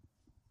other.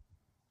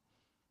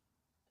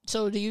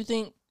 So, do you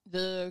think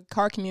the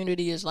car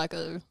community is like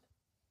an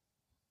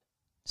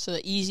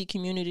easy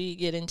community to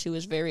get into?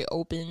 Is very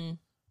open.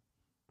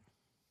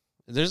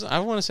 I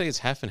want to say it's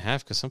half and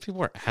half, because some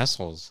people are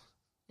assholes.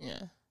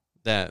 Yeah.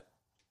 That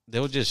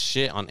they'll just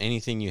shit on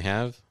anything you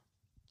have.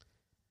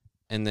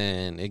 And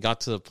then it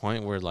got to the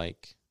point where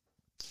like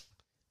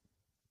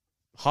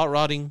hot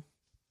rodding,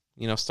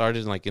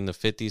 started like in the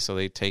 50s. So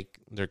they take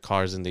their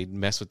cars and they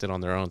mess with it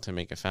on their own to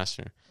make it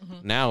faster.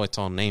 Mm-hmm. Now it's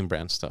all name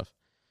brand stuff.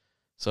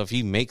 So if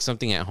you make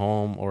something at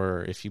home,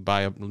 or if you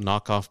buy a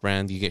knockoff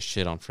brand, you get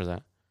shit on for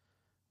that.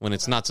 When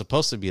it's not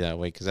supposed to be that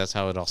way, because that's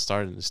how it all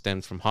started. It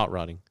stemmed from hot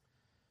rodding.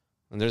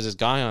 And there's this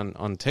guy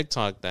on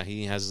TikTok that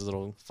he has a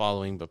little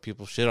following, but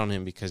people shit on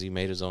him because he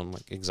made his own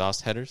like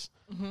exhaust headers.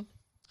 Mm-hmm.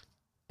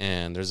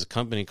 And there's a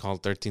company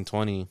called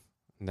 1320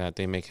 that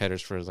they make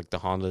headers for like the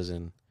Hondas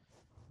and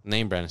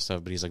name brand and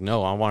stuff. But he's like,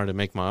 no, I wanted to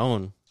make my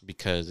own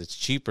because it's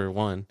cheaper,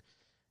 one.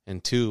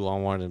 And two, I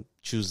wanted to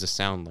choose the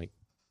sound like,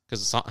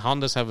 because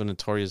Hondas have a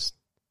notorious,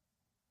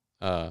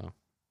 what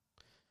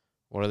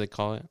do they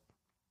call it?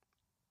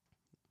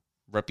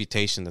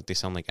 Reputation that they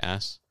sound like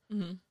ass.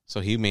 Mm-hmm. So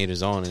he made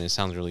his own and it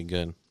sounds really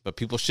good. But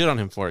people shit on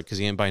him for it because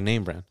he ain't buy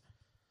name brand.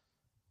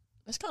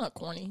 That's kind of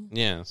corny.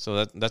 Yeah,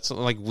 so that's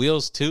like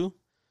wheels too.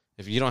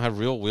 If you don't have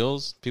real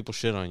wheels, people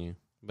shit on you.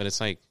 But it's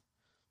like,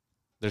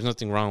 there's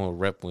nothing wrong with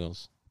rep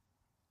wheels.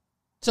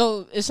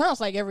 So it sounds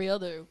like every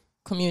other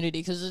community,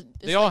 because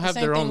They all have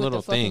their own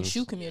little fucking things.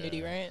 shoe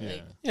community, right? Yeah.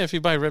 Like, Yeah, if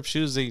you buy rep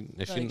shoes,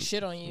 if you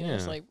shit on you. yeah.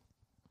 It's like,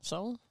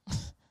 so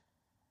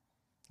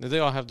they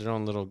all have their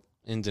own little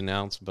ins and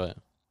outs. But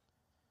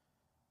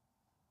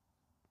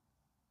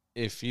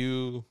if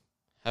you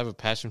have a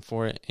passion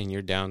for it and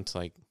you're down to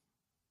like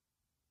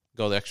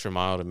go the extra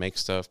mile to make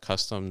stuff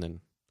custom, then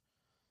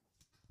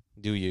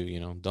do you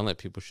know? Don't let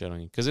people shit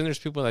on you. Because then there's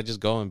people that just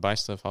go and buy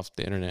stuff off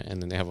the internet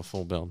and then they have a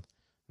full build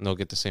and they'll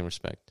get the same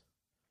respect.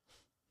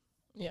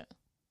 yeah.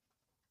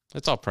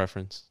 It's all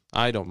preference.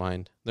 I don't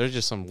mind. There's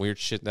just some weird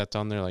shit that's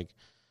on there. Like,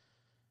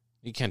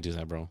 you can't do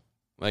that, bro.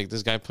 Like,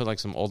 this guy put like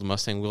some old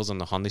Mustang wheels on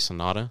the Hyundai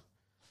Sonata,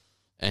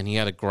 and he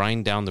had to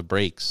grind down the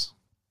brakes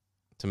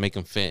to make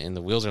them fit, and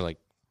the wheels are like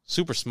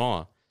super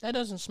small. That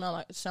doesn't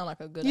sound like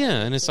a good Yeah,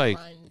 idea and it's to like,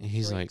 grind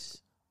he's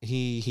brakes. like,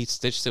 he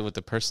stitched it with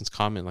the person's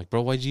comment, like,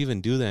 bro, why'd you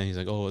even do that? And he's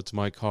like, oh, it's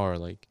my car.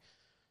 Like,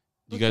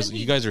 you But guys are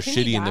can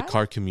he shitty in the die?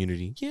 car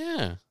community.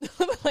 Yeah.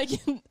 Like,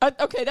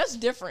 okay, that's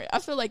different. I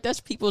feel like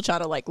that's people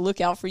trying to like look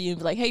out for you and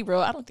be like, hey,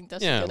 bro, I don't think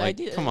that's a Yeah, good like,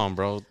 idea. come on,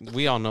 bro.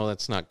 We all know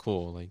that's not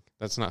cool. Like,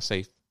 that's not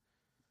safe.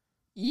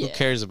 Yeah. Who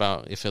cares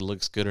about if it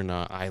looks good or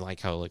not? I like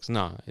how it looks.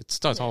 Nah,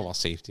 it's all Yeah. about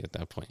safety at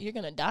that point. You're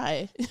gonna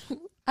die.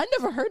 I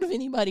never heard of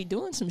anybody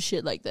doing some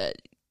shit like that.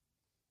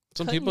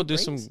 Some cutting people do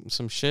brakes?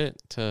 some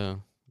shit to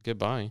get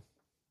by,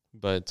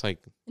 but it's like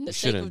In the you sake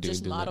shouldn't of do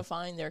just that.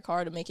 modifying their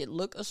car to make it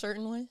look a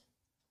certain way.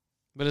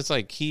 But it's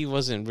like he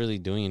wasn't really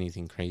doing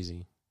anything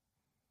crazy.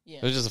 Yeah.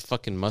 It was just a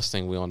fucking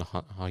Mustang wheel on a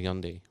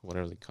Hyundai,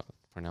 whatever they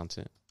pronounce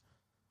it.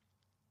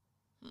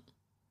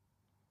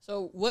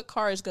 So what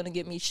car is gonna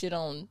get me shit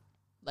on,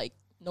 like,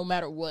 no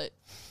matter what?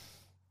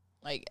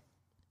 Like,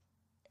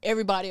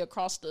 everybody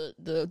across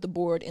the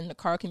board in the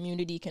car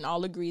community can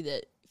all agree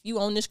that if you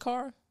own this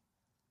car,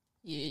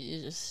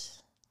 you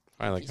just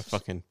Probably like a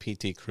fucking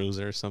PT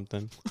Cruiser or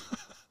something.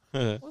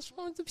 What's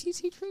wrong with the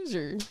PT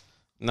Cruiser?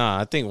 Nah,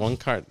 I think one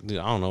car. Dude,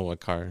 I don't know what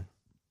car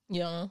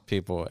Yeah.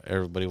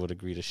 everybody would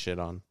agree to shit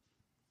on.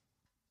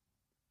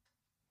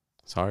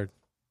 It's hard.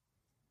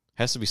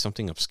 Has to be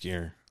something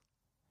obscure.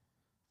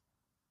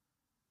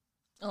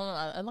 I don't know.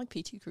 I like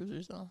PT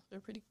Cruisers though. They're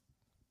pretty.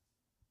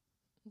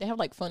 They have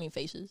like funny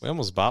faces. We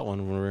almost bought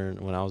one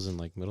when I was in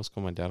like middle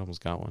school. My dad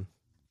almost got one.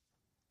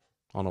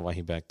 I don't know why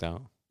he backed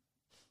out.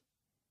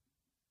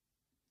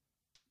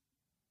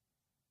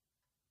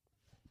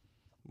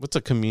 What's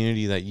a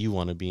community that you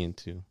want to be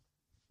into?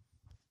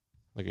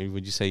 Like,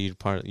 would you say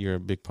you're a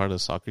big part of the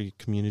soccer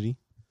community?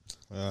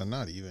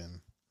 Not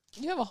even.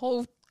 You have a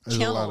whole There's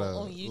channel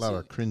a on YouTube. lot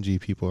of cringy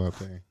people out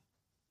there.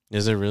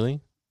 Is there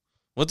really?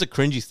 What's a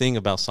cringy thing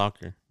about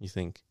soccer, you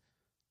think?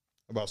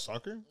 About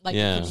soccer? Like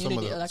Yeah. the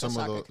community, like some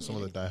a of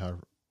soccer the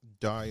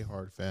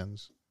diehard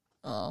fans.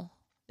 Oh,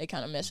 they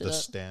kind of mess it The up.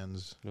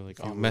 stands. They're like,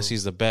 if oh, you will.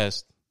 Messi's the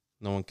best.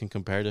 No one can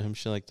compare to him,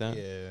 shit like that.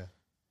 Yeah.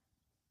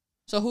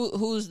 So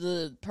who's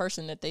the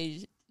person that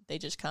they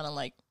just kind of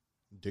like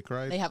Dick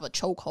ride? they have a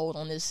chokehold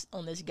on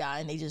this guy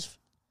and they just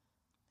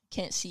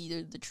can't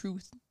see the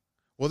truth?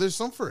 Well, there's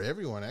some for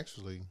everyone,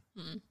 actually.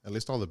 Mm. At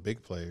least all the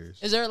big players.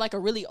 Is there like a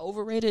really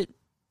overrated,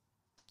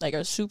 like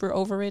a super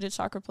overrated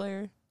soccer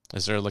player?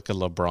 Is there like a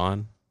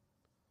LeBron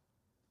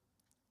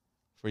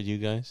for you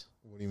guys?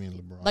 What do you mean,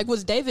 LeBron? Like,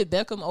 was David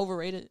Beckham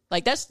overrated?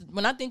 Like, that's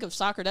when I think of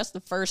soccer, that's the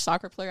first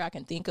soccer player I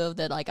can think of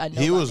that like I know.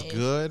 He by was name.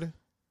 good,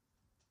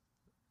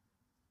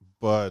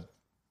 but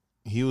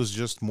he was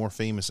just more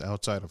famous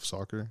outside of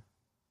soccer.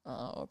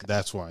 Oh, okay.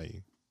 That's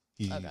why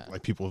Okay.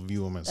 like people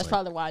view him as That's like,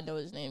 probably why I know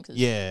his name. Cause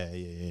yeah.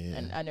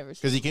 And I never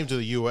Because he came to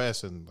the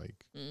U.S. and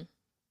like Mm.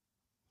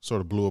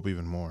 sort of blew up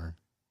even more,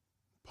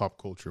 pop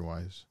culture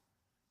wise.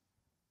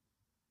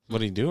 What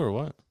did he do or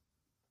what?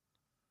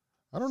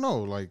 I don't know,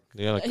 like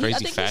They got like I crazy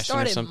think he fashion or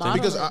started something?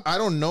 modeling. because I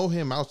don't know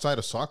him outside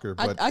of soccer,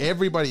 but I-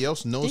 everybody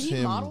else knows Did he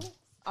him. model?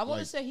 I want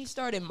to like- say he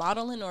started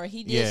modeling, or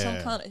he did some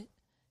Yeah. kind of.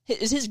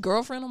 Is his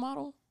girlfriend a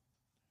model?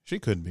 She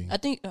could be. I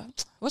think.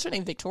 What's her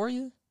name?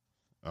 Victoria.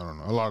 I don't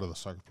know. A lot of the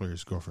soccer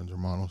players' girlfriends are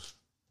models.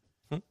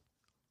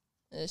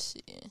 Let's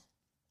see.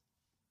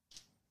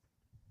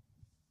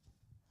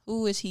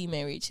 Who is he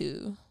married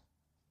to?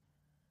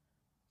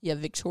 Yeah,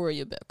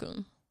 Victoria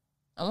Beckham.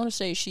 I want to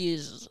say she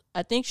is.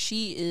 I think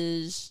she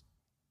is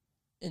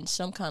in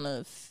some kind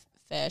of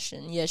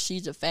fashion. Yeah,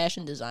 she's a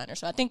fashion designer.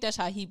 So I think that's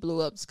how he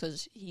blew up,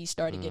 because he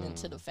started getting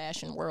into the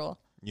fashion world.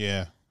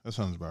 Yeah, that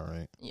sounds about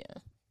right. Yeah.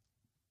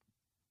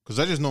 Because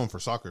I just know him for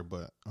soccer,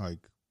 but like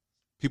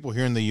people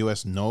here in the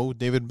U.S. know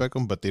David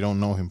Beckham, but they don't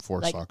know him for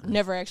Like, soccer.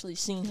 never actually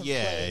seen him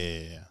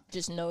play. Yeah.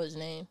 Just know his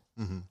name.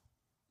 Mm-hmm.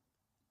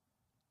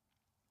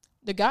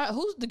 The guy,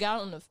 who's the guy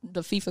on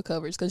the FIFA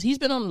covers? Because he's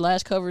been on the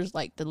last covers,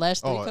 like the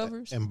last three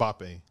covers.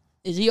 Mbappe.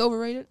 Is he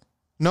overrated?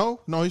 No,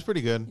 he's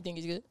pretty You good, think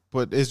he's good?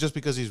 but it's just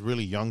because he's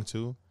really young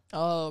too.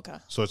 Oh, okay.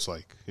 So it's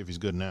like if he's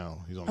good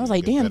now, he's only. I was gonna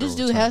like, get damn, better this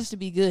over dude time. has to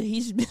be good.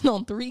 He's been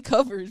on 3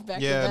 covers back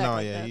to Yeah, back. no,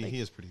 like yeah, that. Like, he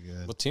is pretty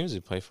good. What teams did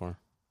he play for?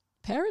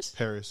 Paris?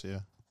 Paris, yeah,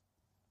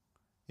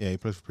 he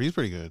plays. He's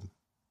pretty good,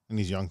 and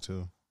he's young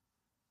too.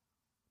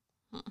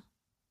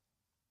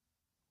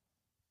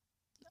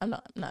 I'm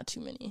not too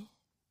many.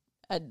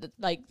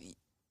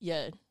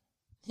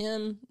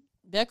 Him,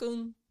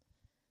 Beckham.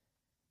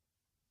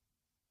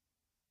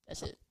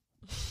 That's it.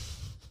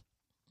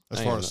 As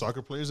I far am as not-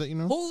 soccer players that you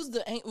know,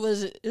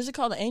 Is it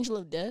called the Angel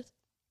of Death?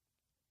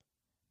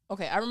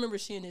 Okay, I remember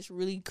seeing this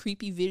really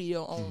creepy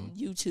video on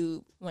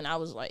YouTube when I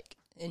was like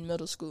in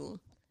middle school.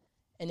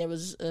 And there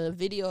was a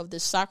video of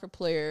this soccer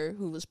player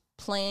who was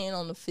playing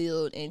on the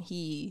field, and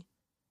he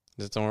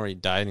That's the one where he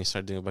died and he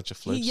started doing a bunch of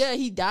flips?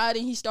 he died,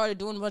 and he started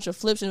doing a bunch of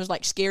flips, and it was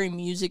like scary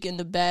music in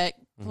the back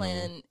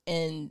playing,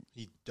 and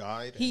he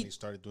died He- and he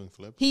started doing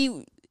flips.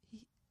 he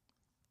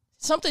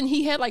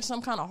had like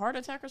some kind of heart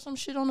attack or some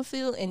shit on the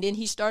field, and then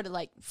he started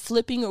like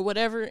flipping or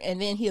whatever,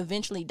 and then he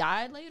eventually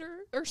died later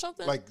or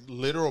something. Like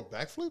literal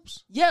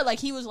backflips. Yeah, like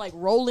he was like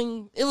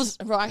rolling. It was,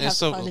 bro, I have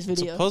to find this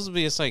video.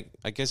 Supposedly, it's like,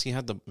 I guess he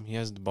has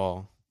the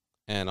ball,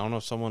 and I don't know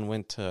if someone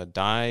went to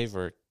dive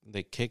or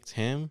they kicked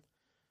him,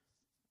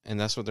 and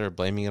that's what they're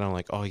blaming it on.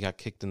 Like, oh, he got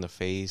kicked in the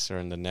face or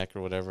in the neck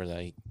or whatever,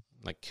 that he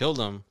like killed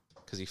him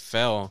because he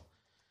fell,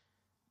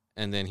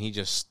 and then he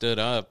just stood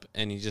up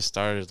and he just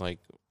started like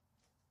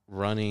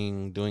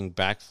running, doing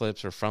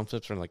backflips or front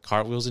flips or like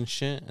cartwheels and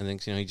shit, and then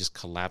he just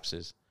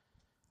collapses.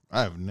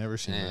 I have never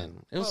seen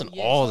And it was Oh, an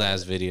yeah, old so-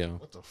 ass video. that.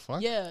 What the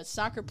fuck? Yeah,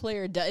 soccer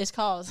player. It's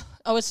called.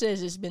 Oh, it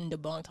says it's been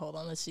debunked. Hold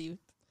on, let's see.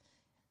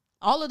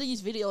 All of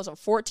these videos are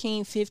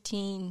 14,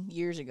 15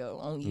 years ago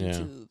on Yeah.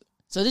 YouTube.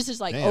 So this is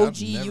like Damn, I've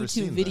OG never YouTube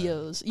seen that.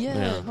 videos. Yeah,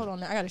 Yeah. hold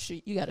on. I gotta show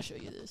you. Got to show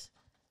you this.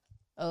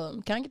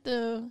 Can I get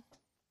the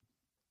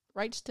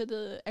rights to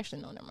the?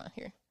 Actually, no, never mind.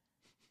 Here.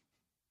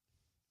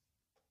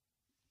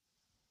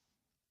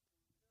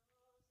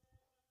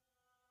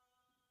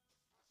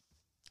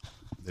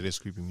 That is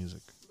creepy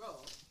music. Bro.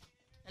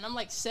 And I'm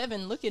like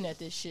 7 looking at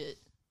this shit.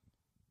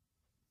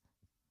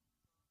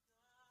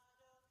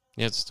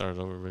 You have to start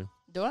over, bro,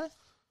 Do I?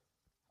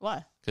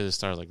 Why? because it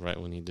started like right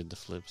when he did the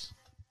flips.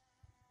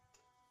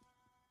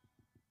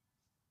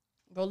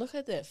 Bro, look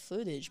at that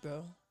footage,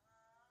 bro.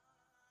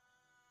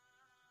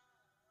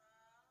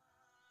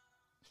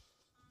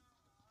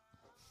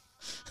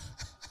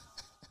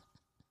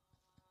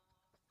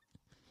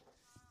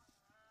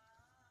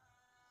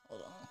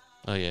 Hold on.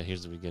 Oh yeah,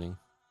 here's the beginning.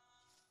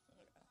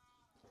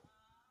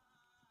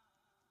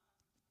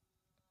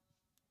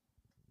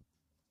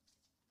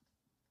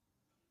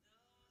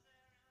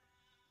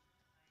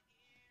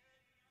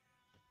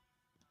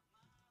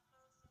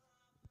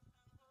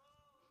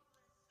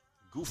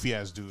 Goofy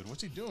ass dude.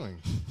 What's he doing?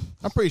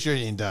 I'm pretty sure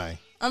he didn't die.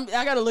 I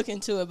gotta look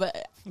into it,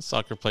 but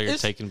Soccer player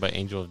It's- taken by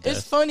Angel of it's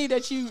Death. funny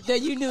that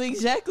you knew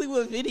exactly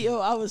what video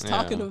I was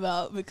talking Yeah.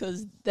 about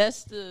because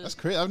that's the That's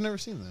crazy. I've never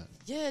seen that.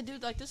 yeah,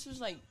 dude. Like this was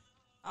like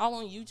all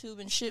on YouTube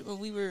and shit when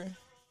we were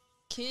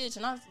kids,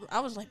 and I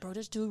was like, bro,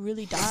 this dude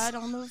really died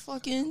on the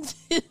fucking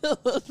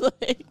field.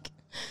 Like,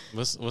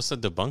 What's the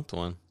debunked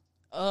one?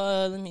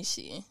 let me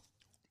see.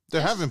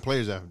 There have been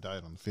players that have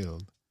died on the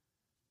field.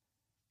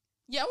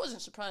 Yeah, I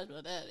wasn't surprised by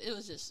that. It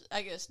was just,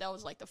 I guess that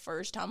was like the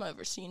first time I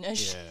ever seen that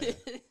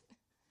shit.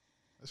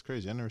 That's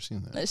crazy. I've never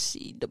seen that. Let's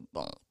see,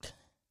 debunked.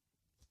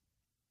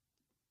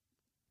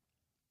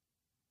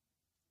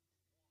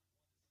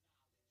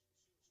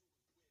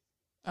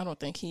 I don't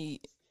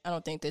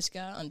think this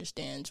guy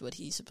understands what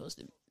he's supposed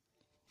to.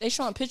 They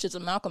showing pictures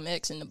of Malcolm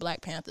X and the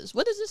Black Panthers.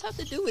 What does this have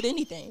to do with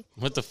anything?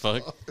 What the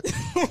fuck?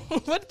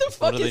 What the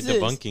fuck What are they is this?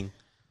 debunking?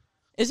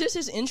 Is this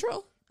his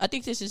intro? I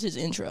think this is his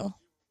intro.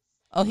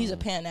 Oh, he's a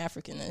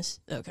Pan-Africanist.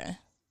 Okay.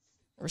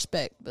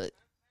 Respect, but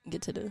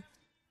get to the...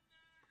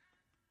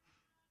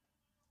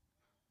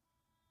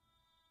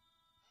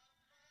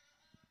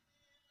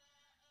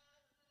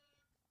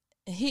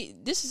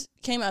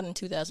 Came out in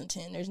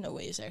 2010. There's no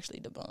way it's actually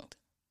debunked.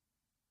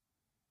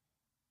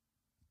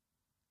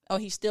 Oh,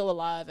 he's still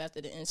alive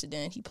after the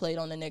incident. He played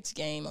on the next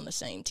game on the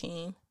same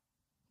team.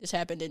 This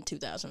happened in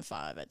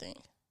 2005, I think.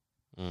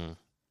 Mm.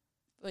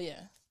 But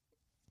yeah.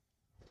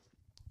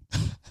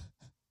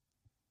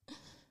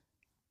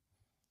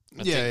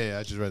 Yeah,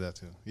 I just read that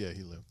too. Yeah,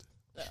 he lived.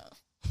 Uh,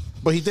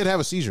 But he did have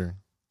a seizure.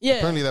 yeah.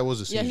 Apparently that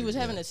was a seizure. Yeah, he was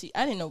having a seizure.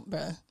 I didn't know,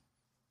 bruh.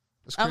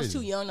 That's I crazy. was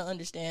too young to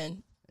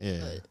understand. Yeah.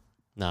 But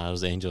Nah, it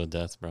was the Angel of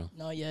Death, bro.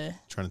 no, yeah.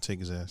 Trying to take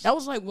his ass. That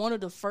was like one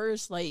of the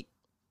first, like,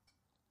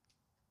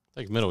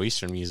 Like Middle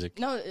Eastern music.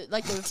 no,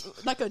 like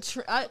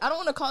I don't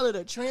want to call it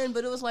a trend,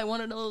 but it was like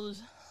one of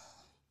those.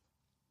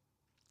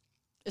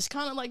 It's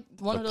kind of like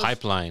one of The those.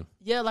 pipeline.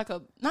 Yeah, like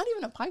not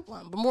even a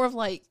pipeline, but more of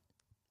like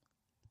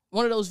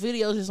one of those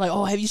videos. Is like,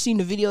 oh, have you seen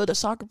the video of the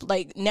soccer?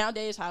 Like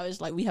nowadays, how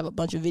it's like we have a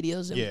bunch of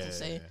videos that we can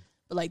say,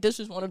 but like this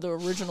was one of the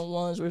original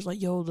ones where it's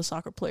like, yo, the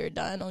soccer player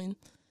died on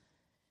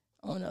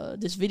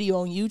this video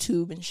on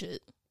YouTube and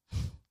shit.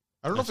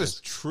 I don't know if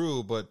it's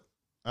true, but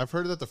I've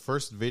heard that the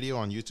first video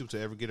on YouTube to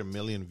ever get 1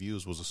 million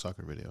views was a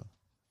soccer video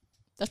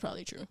That's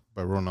probably true.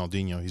 by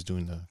Ronaldinho. He's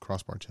doing the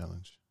crossbar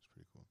challenge. It's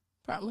pretty cool.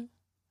 Probably.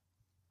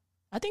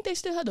 I think they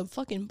still had the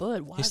fucking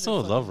Budweiser. He's still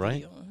alive,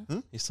 right?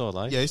 video. He's still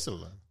alive? Yeah, he's still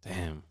alive.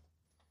 Damn.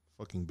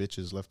 Fucking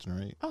bitches left and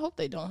right. I hope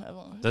they don't have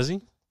one. Does he?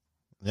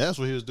 Yeah, that's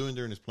what he was doing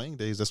during his playing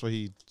days. That's why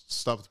he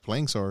stopped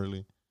playing so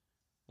early.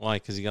 Why?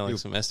 Because he got like He-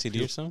 some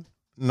STD or something?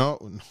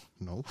 No.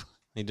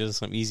 He did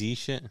some easy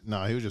shit?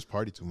 No, he would just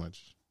party too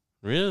much.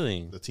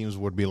 Really? The teams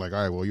would be like,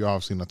 all right, well, you're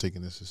obviously not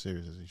taking this as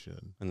serious as you should.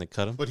 And they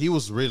cut him? But he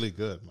was really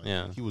good. Like,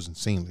 Yeah. He was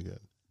insanely good.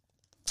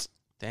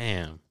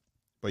 Damn.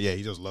 But yeah,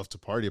 he just loved to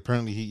party.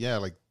 Apparently,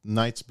 like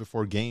nights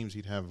before games,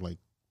 he'd have like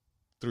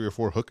 3 or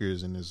 4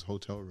 hookers in his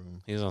hotel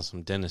room. He was on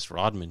some Dennis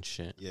Rodman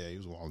shit. Yeah, he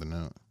was wilding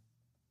out.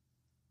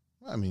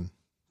 I mean,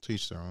 to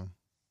each their own.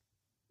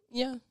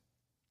 Yeah.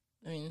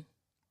 I mean,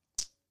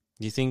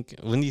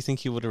 When do you think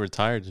he would have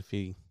retired if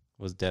he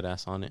was dead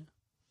ass on it?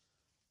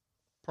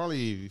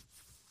 Probably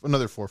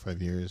another 4 or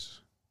 5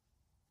 years.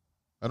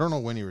 I don't know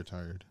when he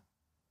retired.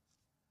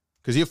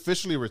 Because he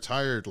officially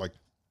retired like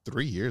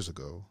 3 years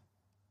ago.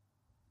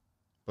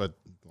 But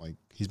like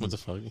he's What the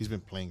fuck? he's been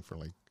playing for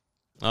like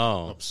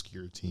Oh,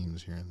 obscure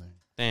teams here and there.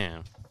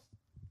 damn.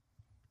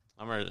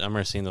 I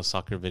remember seeing those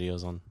soccer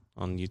videos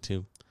on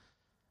YouTube.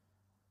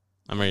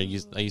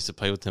 I used to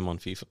play with him on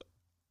FIFA.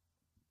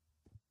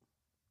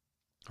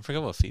 I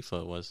forgot what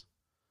FIFA it was.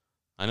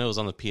 I know it was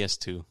on the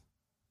PS2.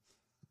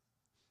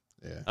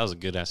 Yeah. That was a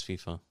good ass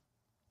FIFA.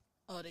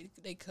 oh,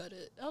 they cut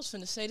it. I was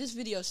finna say this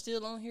video is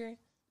still on here.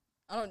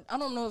 I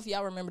don't know if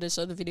y'all remember this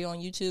other video on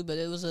YouTube, but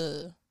it was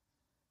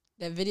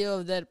that video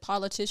of that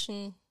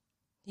politician.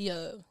 He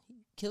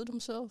killed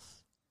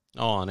himself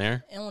Oh, on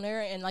air? on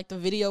air, and like the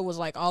video was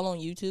like all on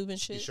YouTube and He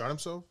shit. shot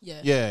himself? Yeah.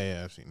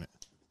 Yeah, I've seen it.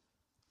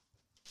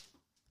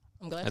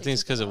 I'm glad. I they think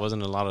it's took because it out.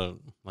 wasn't a lot of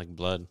like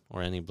blood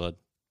or any blood.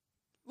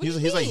 What do you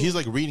He's mean?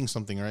 like reading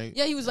something, right?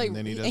 Yeah, he was like, And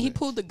then and does he it.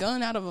 pulled the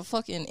gun out of a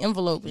fucking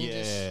envelope. And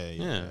just,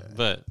 Yeah,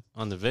 but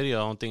on the video,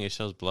 I don't think it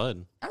shows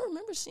blood. I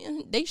remember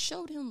seeing they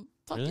showed him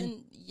fucking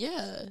Really?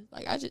 yeah.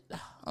 Like I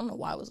don't know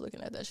why I was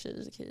looking at that shit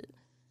as a kid.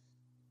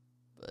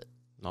 But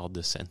All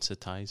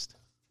desensitized.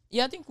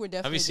 yeah, I think we're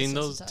definitely. Have you seen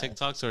those desensitized.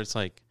 TikToks where it's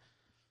like,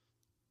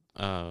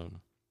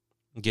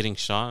 getting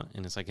shot,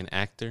 and it's like an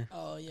actor,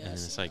 Oh yeah. and I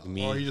it's seen like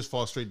that. Or you just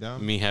fall straight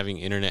down. me having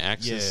internet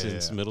access Yeah.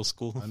 since middle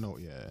school. I know.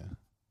 Yeah,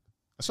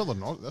 that's what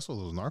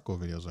those narco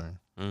videos are.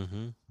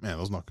 Mm-hmm. Man,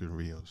 those narco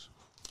videos,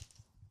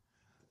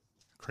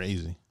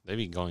 crazy. They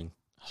be going,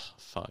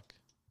 fuck,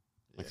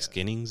 like Yeah.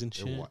 skinnings and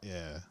shit.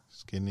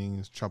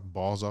 Skinning, chop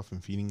balls off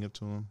and feeding it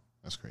to them.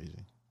 That's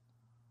crazy.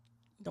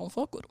 Don't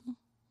fuck with them.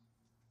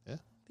 Yeah.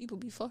 People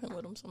be fucking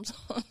with them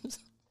sometimes.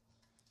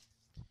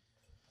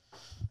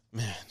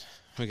 Man,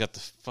 we got the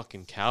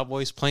fucking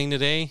Cowboys playing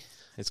today.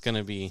 It's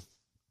gonna be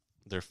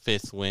their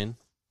 5th win.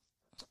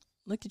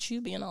 Look at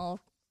you being all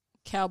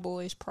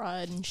Cowboys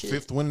pride and shit.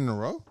 5th win in a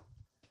row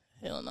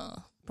Hell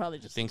no. Probably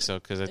I just think so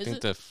because I Is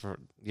think it?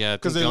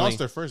 because they lost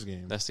their first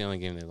game. That's the only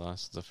game they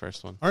lost. The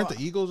first one. Aren't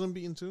the Eagles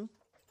unbeaten too?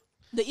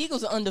 the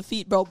Eagles are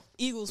undefeated, bro.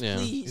 Eagles, Yeah.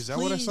 please. Is that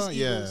what I please, saw?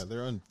 Eagles. Yeah,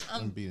 they're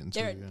unbeaten too.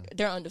 They're Yeah.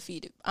 they're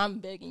undefeated. I'm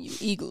begging you,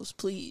 Eagles,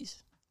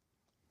 please.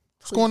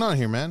 What's going on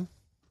here, man?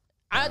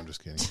 No, I- I'm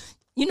just kidding.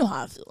 You know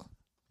how I feel.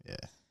 Yeah.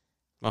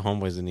 My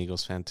homeboy's an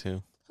Eagles fan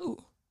too. Who?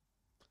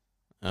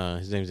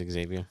 His name's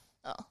Xavier.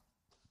 Oh,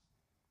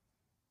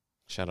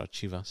 Shout out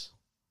Chivas.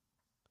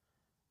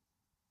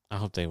 I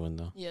hope they win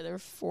though. yeah, they're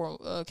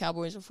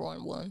Cowboys are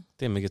 4-1.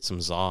 They may get some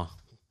Zaw.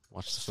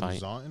 Watch the Some fight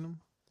Zaw in them.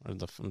 or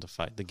the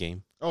fight, the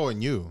game. Oh,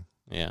 and you.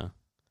 Yeah.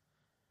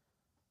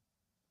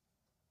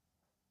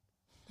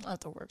 I have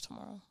to work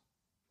tomorrow.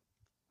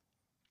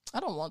 I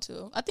don't want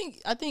to. I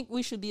think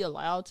we should be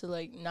allowed to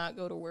like not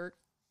go to work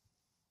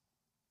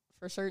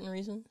for certain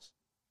reasons.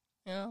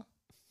 You know.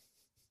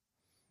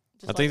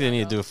 Just I think like they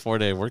need that, to do a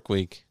 4-day work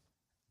week.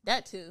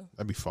 that too.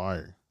 That'd be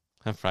fire.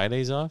 Have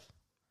Fridays off?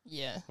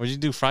 Yeah, Would you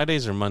do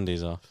Fridays or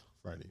Mondays off?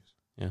 Fridays.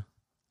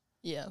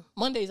 yeah.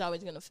 Monday's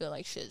always gonna feel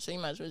like shit, so you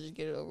might as well just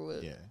get it over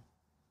with. Yeah.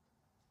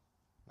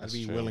 I'd That's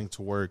be true. willing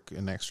to work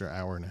an extra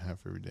hour and a half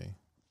every day.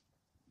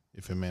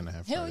 If it meant to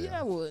have Hell Friday yeah,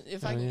 I off. would.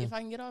 If Hell yeah. I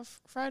can get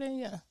off Friday,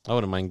 yeah. I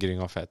wouldn't mind getting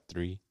off at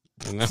 3.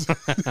 You know?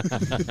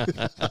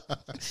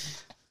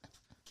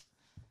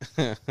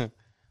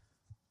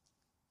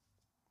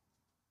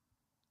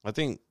 I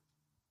think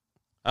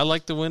I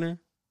like the winter.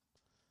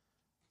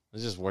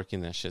 It's just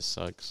working that shit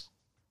sucks.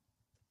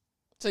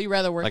 So you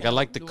rather work? Like I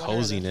like the winter than-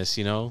 coziness,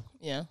 you know?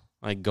 Yeah.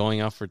 Like going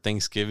out for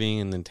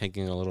Thanksgiving and then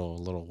taking a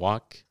little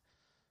walk.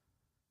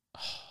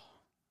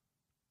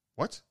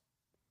 What?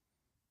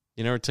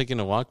 You never taken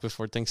a walk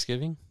before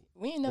Thanksgiving?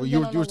 We ain't never. Well, been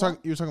on you were no talking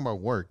walk. you were talking about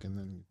work and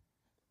then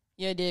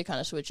Yeah, it did kind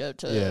of switch up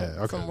to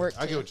okay. from work.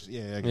 I to- get what you,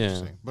 I get what Yeah. you're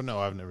saying. But no,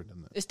 I've never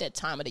done that. It's that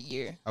time of the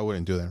year. I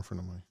wouldn't do that in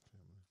front of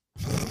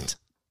my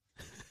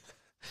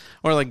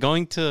Or like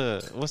going to,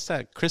 what's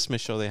that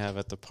Christmas show they have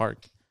at the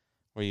park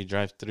where you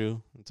drive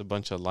through? It's a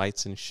bunch of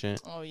lights and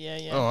shit. Oh yeah,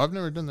 yeah. Oh, I've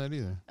never done that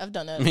either. I've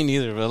done that. Me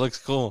neither, but it looks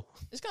cool.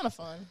 It's kind of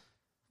fun.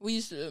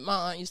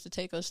 My aunt used to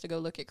take us to go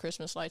look at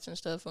Christmas lights and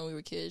stuff when we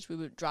were kids. We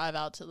would drive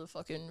out to the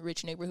fucking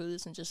rich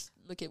neighborhoods and just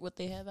look at what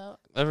they have out.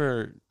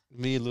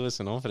 Me,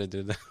 Lewis, and Alfred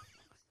did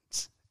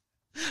that.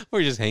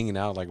 We're just hanging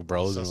out like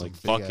bros and Some like,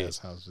 fuck big-ass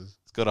it. houses.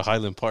 Let's go to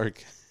Highland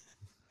Park.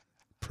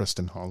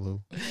 Preston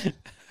Hollow.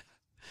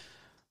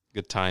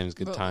 Good times,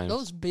 good Bro, times.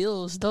 Those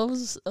bills,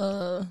 those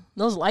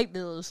light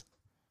bills,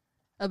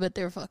 I bet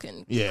they're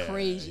fucking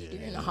crazy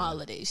during the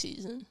holiday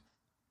season.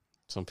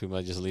 Some people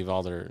that just leave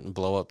all their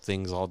blow up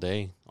things all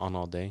day.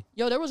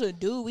 Yo, there was a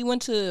dude we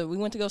went to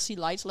go see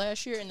lights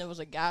last year, and there was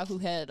a guy who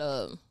had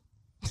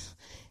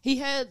he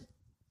had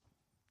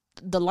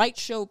the light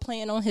show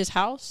playing on his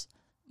house,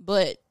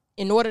 but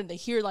in order to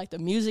hear like the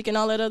music and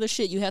all that other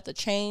shit, you have to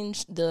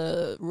change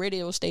the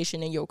radio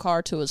station in your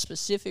car to a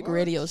specific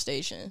radio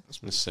station.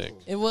 It's sick.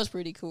 It was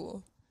pretty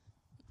cool.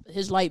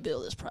 His light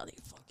bill is probably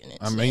fucking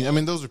insane. I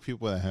mean, those are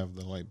people that have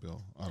the light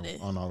bill on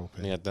auto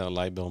pay. They got that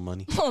light bill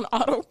money. On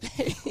auto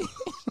pay.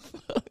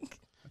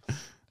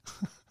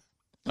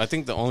 I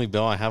think the only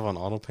bill I have on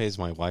auto pay is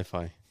my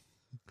Wi-Fi.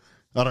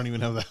 I don't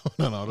even have that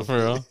one on auto For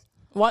pay. real?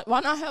 Why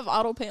not have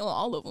auto pay on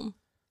all of them?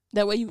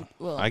 That way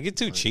I get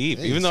too cheap.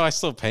 Hey, Even though I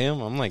still pay them,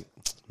 I'm like,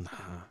 nah.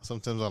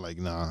 Sometimes I'm like,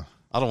 nah.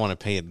 I don't want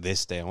to pay it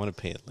this day. I want to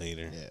pay it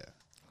later. Yeah.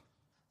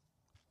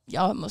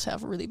 y'all must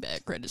have really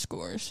bad credit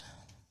scores.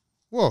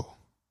 Whoa.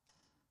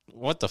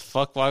 What the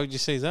fuck? Why would you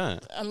say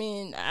that? I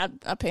mean, I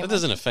pay. That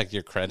doesn't affect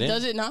your credit.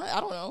 Does it not? I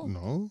don't know.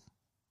 No.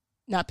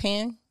 Not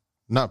paying.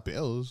 Not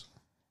bills.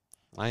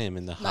 I am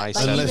in the high like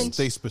sevens. Unless even-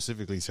 they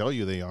specifically tell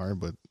you they are,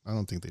 but I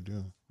don't think they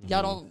do.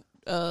 Y'all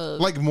don't.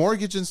 Like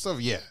mortgage and stuff,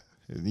 yeah.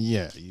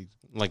 Yeah.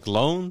 Like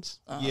loans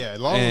Yeah,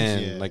 loans,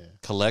 and yeah.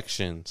 like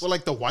collections. Well,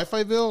 like the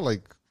Wi-Fi bill,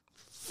 like,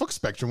 fuck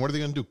Spectrum. What are they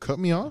going to do? Cut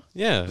me off?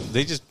 Yeah,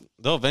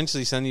 they'll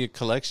eventually send you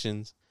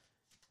collections,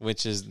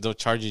 which is they'll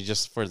charge you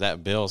just for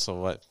that bill. So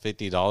what,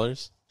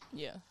 $50?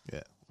 Yeah.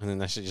 Yeah. And then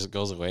that shit just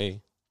goes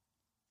away.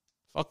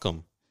 Fuck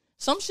them.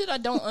 Some shit I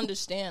don't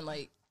understand.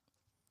 Like,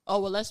 oh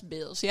well, that's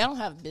bills. See, I don't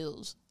have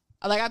bills.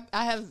 I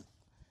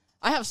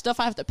have stuff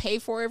I have to pay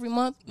for every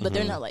month, but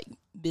they're not like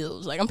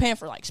bills. Like I'm paying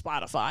for like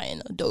Spotify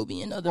and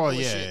Adobe and other Well,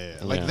 bullshit.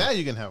 yeah. Like Yeah. that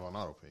you can have on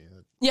auto pay.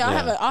 Yeah, I Yeah.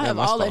 have I Yeah, have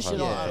my all that stuff shit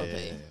has on that. auto Yeah,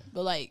 pay. yeah, yeah.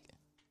 But like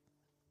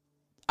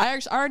I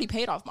already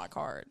paid off my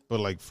card. But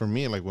like for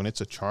me, like when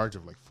it's a charge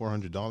of like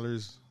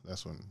 $400,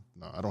 that's when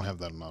I don't have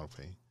that amount to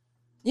pay.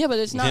 Yeah, but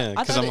it's not. Yeah,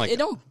 I because thought I'm like, it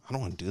don't. I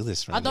don't want to do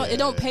this right I thought now. it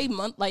don't pay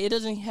month. Like it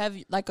doesn't have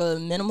like a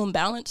minimum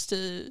balance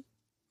to.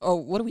 Oh,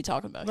 what are we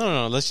talking about?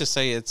 No. Let's just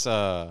say it's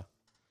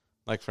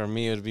like for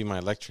me, it would be my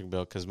electric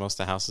bill because most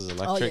of the house is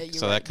electric, you're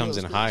so right. that comes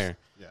in Bills. higher.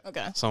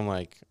 Okay. So I'm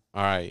like,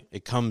 all right,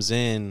 it comes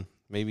in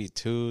maybe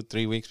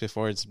 2-3 weeks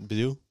before it's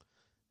due,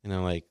 and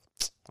I'm like,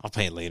 I'll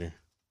pay it later.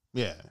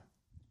 Yeah.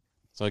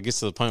 So it gets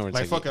to the point where it's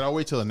Like fuck it, I'll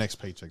wait till the next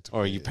paycheck to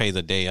or pay you it. pay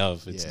the day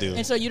of it's Yeah. due.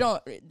 And so you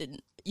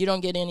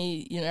don't get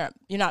any.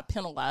 You're not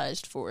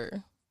penalized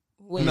for.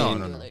 Waiting No, to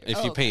no, do it no. later. If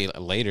Oh, you okay. pay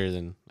later,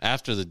 then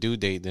after the due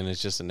date, then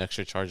it's just an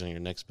extra charge on your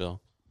next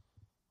bill,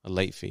 a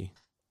late fee.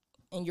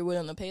 And you're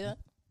willing to pay that.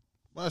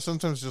 Well,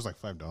 sometimes it's just like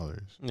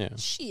 $5. Yeah.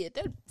 Shit,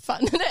 that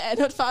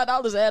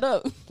 $5 add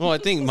up. Well, I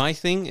think my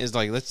thing is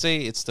like, let's say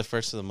it's the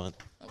first of the month.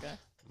 Okay.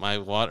 My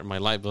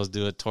light bills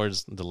due it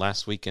towards the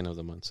last weekend of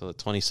the month, so the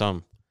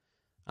 20-some.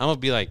 I'm gonna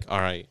be like, all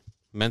right,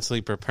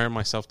 mentally prepare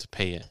myself to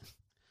pay it,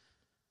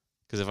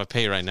 because if I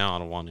pay it right now, I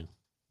don't want to.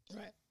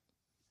 Right.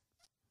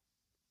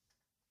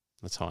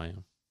 That's how I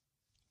am.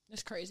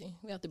 That's crazy.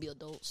 We have to be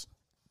adults.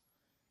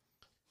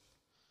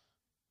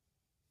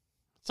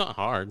 It's not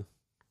hard.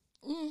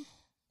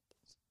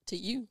 To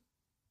you.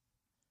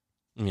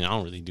 I mean, I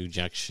don't really do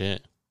jack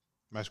shit.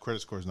 My credit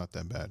score is not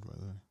that bad, by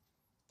the way.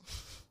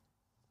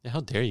 Yeah,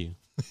 how dare you?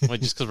 What,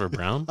 just because we're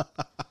brown?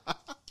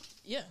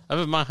 Yeah. I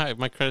bet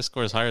my credit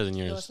score is higher than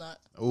No, yours. it's not.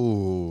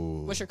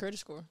 Ooh. What's your credit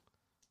score?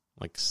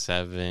 Like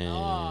 7.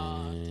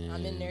 Oh,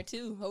 I'm in there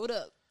too. Hold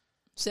up.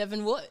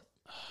 7 what?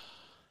 I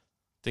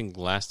think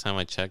last time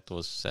I checked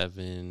was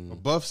 7.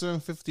 Above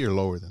 750 or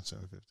lower than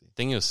 750? I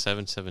think it was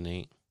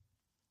 778.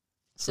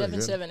 Pretty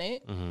good.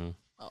 778? Mm-hmm.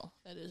 Oh,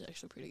 that is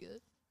actually pretty good.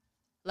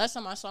 Last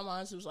time I saw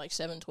mine, it was like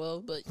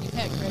 712, but you've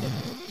had credit.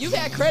 You've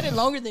had credit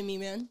longer than me,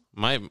 man.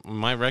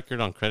 My record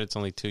on credit's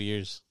only 2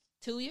 years.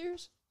 2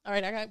 years? All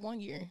right, I got 1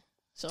 year.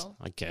 So,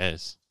 I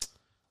guess.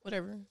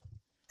 whatever.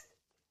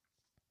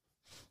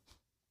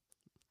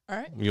 All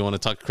right. You want to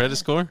talk credit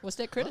score? What's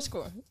that credit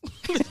score?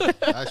 I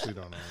actually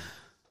don't know.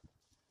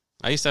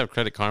 I used to have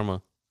Credit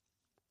Karma.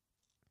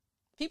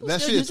 People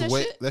That still use shit's that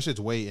way shit? that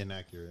shit's way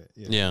inaccurate.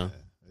 Yeah.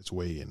 It's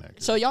way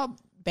inaccurate. So, y'all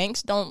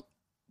banks don't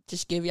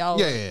just give y'all...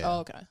 Yeah. Oh,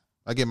 okay.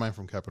 I get mine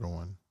from Capital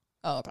One.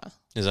 Oh, okay.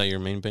 Is that your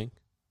main bank?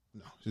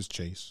 No, it's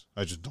Chase.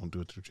 I just don't do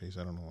it through Chase.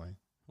 I don't know why.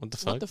 What the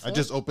fuck? What the fuck? I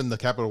just opened the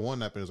Capital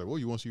One app and it's like, oh,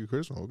 you want to see your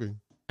credit score? Okay.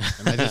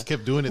 And I just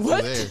kept doing it through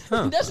What? there.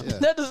 Huh. Yeah.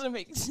 That doesn't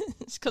make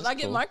sense. Because I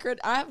get cool. my credit...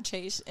 I have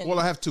Chase. And Well,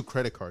 I have 2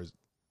 credit cards.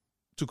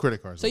 2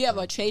 credit cards. so you have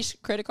a Chase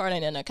credit card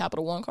and then a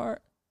Capital One card?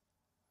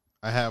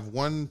 I have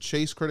 1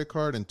 Chase credit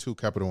card and 2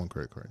 Capital One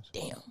credit cards.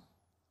 Damn.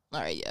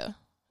 All right, yeah.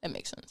 That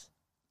makes sense.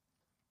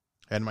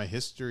 And my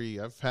history,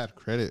 I've had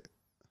credit.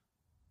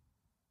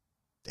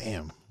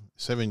 Damn,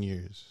 7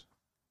 years.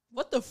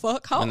 What the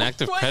fuck? How An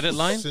active what? credit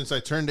line? Since I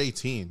turned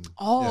 18.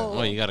 Oh.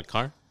 Oh, you got a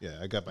car? Yeah,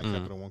 I got my Mm.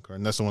 Capital One card.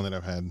 And that's the one that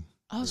I've had.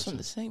 I was from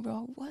the same,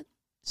 bro. What?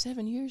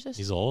 7 years? That's,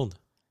 He's old.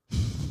 that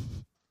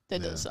Yeah.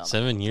 does sound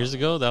 7 years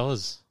ago? That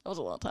was That was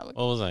a long time ago.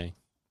 what was I?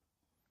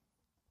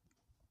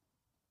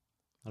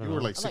 I don't You know.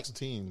 were like I like-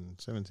 16,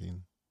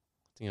 17.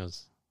 I think I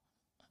was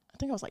I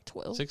think I was like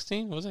 12.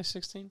 16. Was I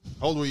 16?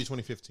 How old were you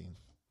 2015?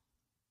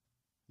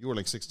 You were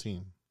like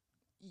 16.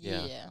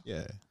 Yeah. Yeah.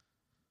 Yeah.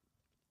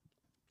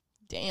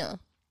 Damn.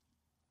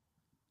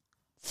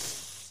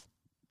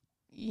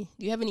 Do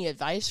you have any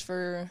advice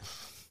for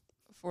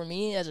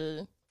me as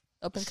a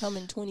up and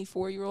coming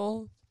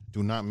 24-year-old?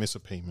 Do not miss a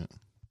payment.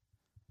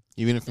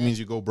 Even if it means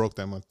you go broke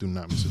that month, do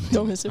not miss a payment.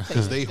 Don't miss a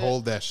Because payment. they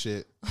hold that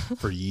shit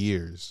for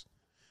years.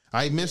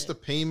 I missed a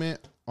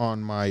payment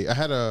on my. I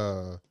had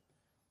an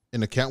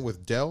account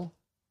with Dell,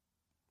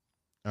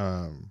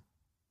 and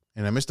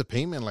I missed a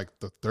payment like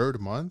the 3rd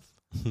month.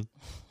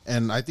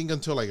 And I think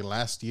until like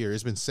last year,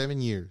 it's been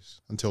 7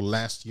 years until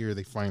last year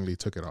they finally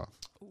took it off.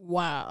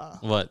 Wow.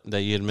 What?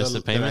 That you had missed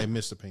the That I payment?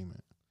 missed a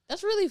payment.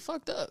 That's really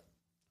fucked up.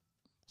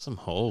 Some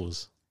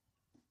hoes.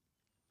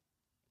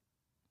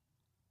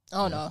 I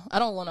don't know. I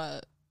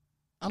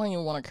don't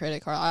even want a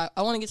credit card.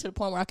 I want to get to the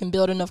point where I can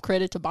build enough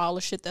credit to buy all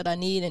the shit that I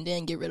need and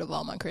then get rid of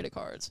all my credit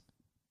cards.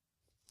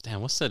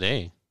 Damn, what's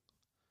today?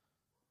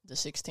 The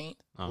 16th.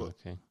 Oh, What?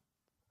 okay.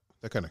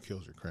 That kind of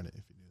kills your credit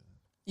if you do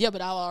that. Yeah,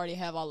 but I'll already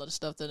have all of the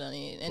stuff that I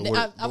need. And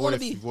But I what want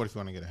to if- be... What if you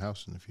want to get a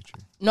house in the future?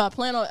 No, I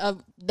plan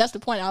on... that's the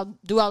point. I'll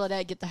do all of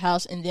that, get the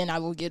house, and then I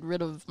will get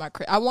rid of my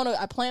credit.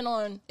 I plan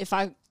on, if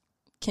I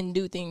can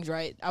do things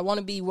right, I want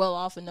to be well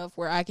off enough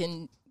where I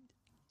can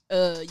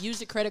use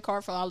the credit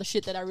card for all the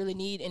shit that I really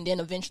need and then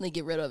eventually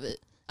get rid of it.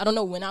 I don't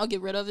know when I'll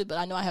get rid of it, but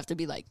I know I have to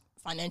be, like,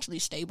 financially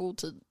stable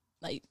to,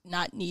 like,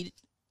 not need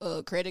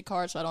a credit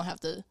card so I don't have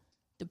to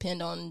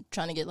depend on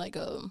trying to get, like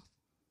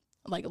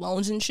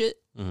loans and shit.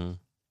 Mm-hmm.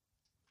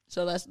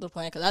 So that's the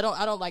plan. Because I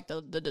don't like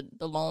the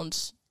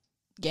loans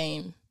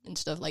game and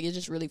stuff. Like, it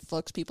just really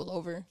fucks people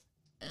over.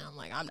 And I'm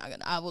like,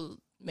 I will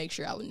make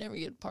sure I would never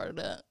get part of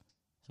that.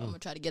 So I'm going to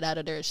try to get out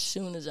of there as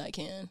soon as I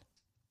can.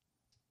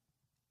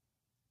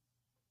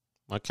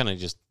 I kind of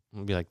just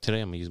be like, today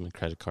I'm gonna use my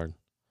credit card.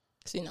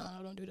 See, no,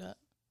 I don't do that.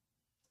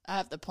 I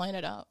have to plan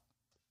it out.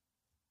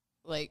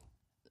 Like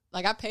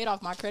I paid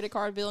off my credit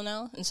card bill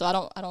now, and so I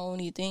don't owe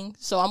anything.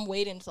 So I'm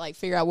waiting to like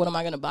figure out what am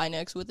I gonna buy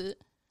next with it.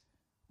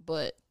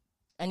 But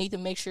I need to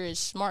make sure it's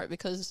smart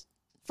because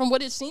from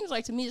what it seems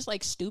like to me, it's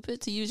like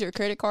stupid to use your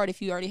credit card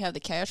if you already have the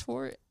cash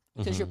for it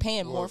because you're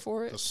paying more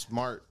for it. The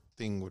smart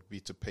thing would be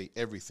to pay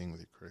everything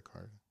with your credit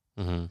card,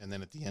 and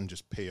then at the end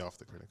just pay off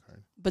the credit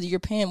card. But you're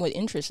paying with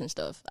interest and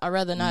stuff. I'd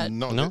rather not.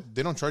 No,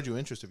 they don't charge you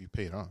interest if you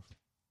pay it off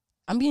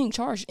I'm being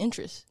charged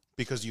interest.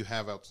 because you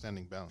have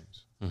outstanding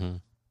balance.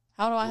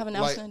 How do I have an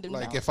outstanding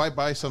Like balance? if I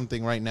buy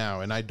something right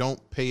now and I don't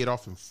pay it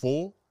off in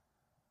full,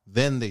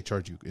 then they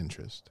charge you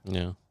interest.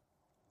 Yeah.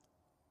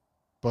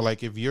 But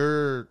like if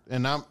you're,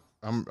 and I'm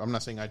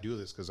not saying I do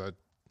this because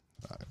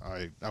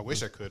I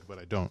wish I could, but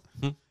I don't.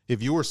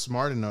 If you were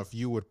smart enough,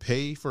 you would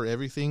pay for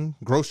everything,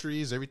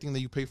 groceries, everything that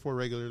you pay for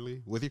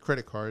regularly with your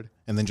credit card,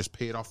 and then just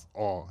pay it off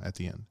all at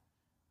the end.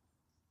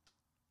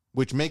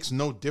 Which makes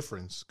no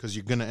difference because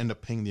you're gonna end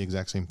up paying the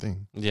exact same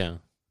thing. Yeah.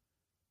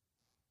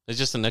 It's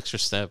just an extra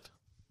step,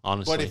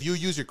 honestly. But if you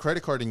use your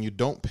credit card and you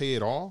don't pay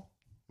it all,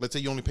 let's say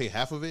you only pay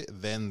half of it,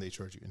 then they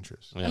charge you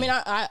interest. Yeah. I mean,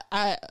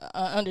 I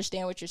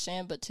understand what you're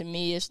saying, but to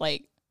me, it's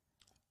like.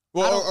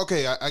 Well,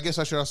 okay, I guess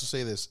I should also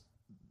say this.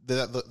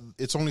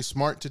 It's only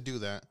smart to do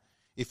that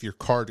if your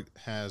card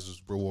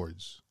has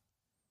rewards.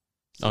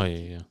 Oh,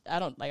 yeah. I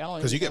don't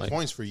Because you get Like,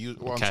 points for you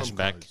on cash some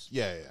back. cards.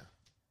 Yeah.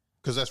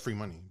 Because that's free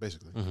money,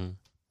 basically.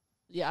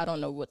 Yeah, I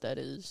don't know what that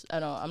is.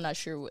 I'm not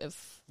sure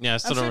if. Yeah, I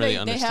still I'm don't sure really they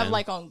understand. have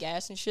like on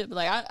gas and shit, but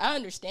like I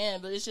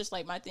understand, but it's just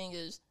like my thing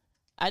is,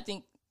 I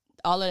think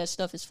all of that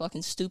stuff is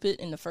fucking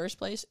stupid in the first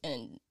place,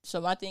 and so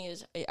my thing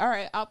is, hey, all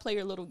right, I'll play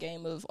your little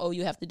game of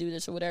you have to do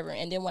this or whatever,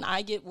 and then when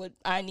I get what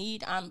I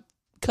need, I'm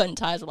cutting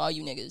ties with all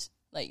you niggas,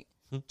 like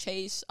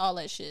Chase, all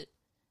that shit.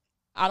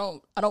 I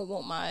don't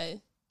want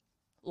my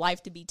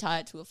life to be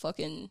tied to a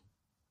fucking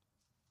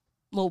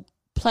little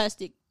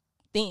plastic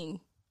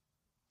thing.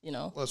 You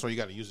know, Well, that's why you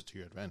got to use it to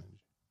your advantage.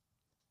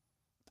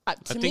 I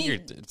think you're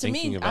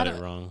thinking about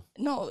it wrong.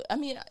 No, I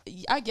mean,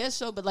 I guess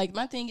so, but like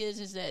my thing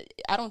is that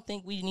I don't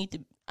think we need to.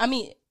 I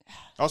mean,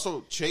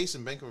 Also, Chase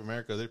and Bank of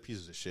America, they're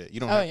pieces of shit.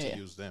 You don't Oh, have yeah. to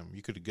use them.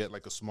 You could get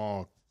like a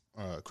small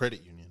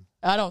credit union.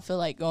 I don't feel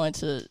like going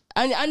to.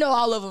 I know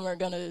all of them are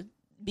gonna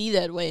be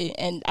that way,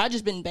 and I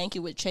just been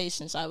banking with Chase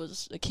since I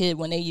was a kid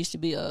when they used to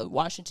be a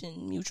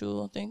Washington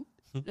Mutual. I think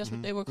that's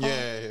what they were called.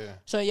 Yeah.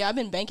 So yeah, I've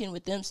been banking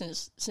with them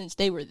since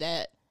they were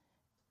that.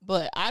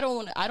 But I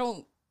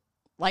don't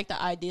like the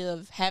idea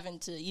of having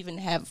to even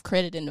have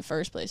credit in the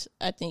first place.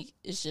 I think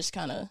it's just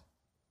kind of.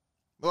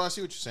 Well, I see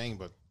what you're saying,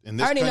 but in I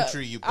this already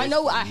country, know. you I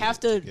know basically I need have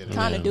it to get it.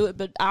 kind of Yeah. do it,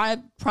 but I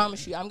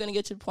promise you, I'm gonna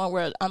get to the point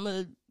where I'm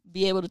gonna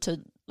be able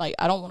to like.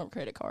 I don't want a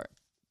credit card.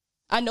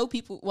 I know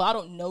people. Well, I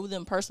don't know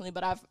them personally,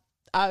 but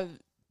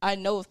I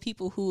know of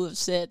people who have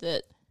said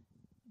that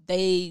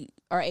they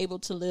are able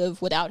to live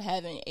without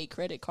having a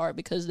credit card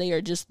because they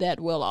are just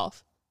that well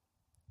off,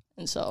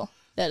 and so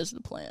that is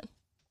the plan.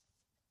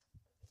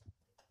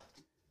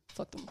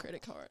 Fuck them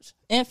credit cards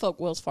and fuck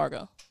Wells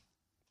Fargo.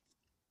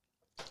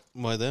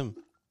 Why them?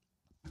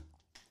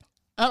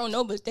 I don't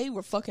know, but they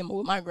were fucking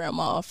with my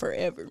grandma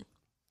forever.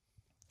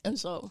 And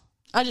so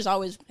I just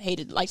always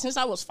hated, like, since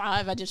I was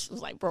 5, I just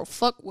was like, bro,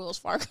 fuck Wells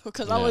Fargo.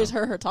 Because I always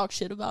heard her talk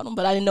shit about them,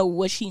 but I didn't know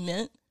what she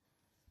meant.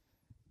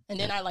 And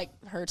then I, like,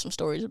 heard some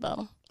stories about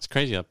them. It's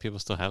crazy how people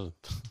still have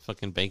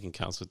fucking bank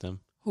accounts with them.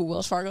 Who,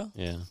 Wells Fargo?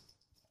 Yeah.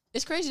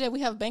 It's crazy that we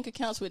have bank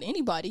accounts with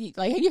anybody.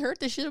 Like, have you heard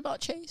this shit about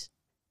Chase?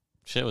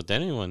 Shit, with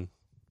anyone.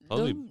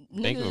 Probably Them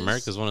Bank of niggas-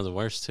 America is one of the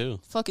worst, too.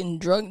 Fucking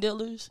drug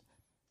dealers.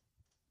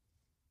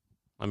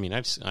 I mean,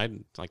 I'd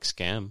like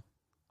scam.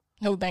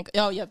 No, Bank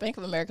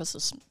of America's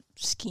a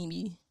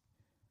schemey.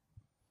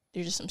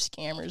 They're just some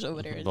scammers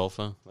over there.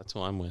 Volfa, that's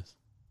who I'm with.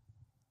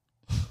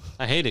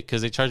 I hate it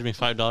because they charge me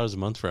 $5 a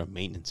month for a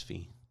maintenance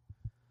fee.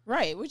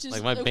 Right, which is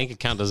Like, my bank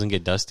account doesn't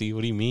get dusty.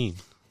 What do you mean?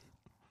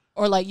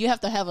 or like you have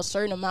to have a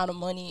certain amount of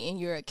money in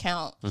your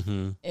account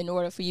Mm-hmm. in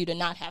order for you to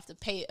not have to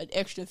pay an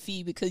extra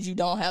fee because you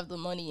don't have the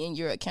money in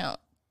your account.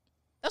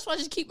 That's why I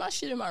just keep my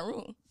shit in my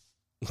room.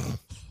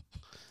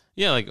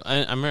 Yeah, like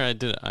I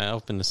remember I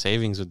opened a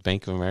savings with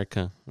Bank of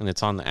America, and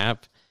it's on the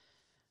app.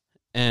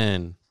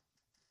 And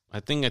I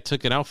think I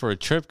took it out for a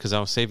trip because I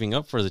was saving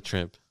up for the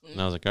trip.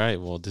 And I was like, all right,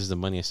 well, this is the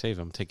money I save.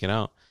 I'm taking it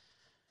out.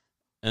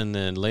 And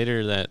then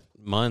later that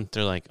month,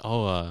 they're like,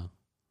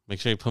 make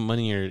sure you put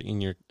money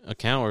in your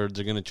account or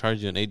they're going to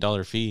charge you an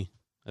 $8 fee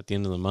at the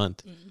end of the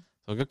month. So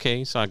like,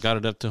 okay, so I got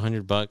it up to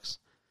 $100.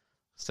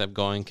 Kept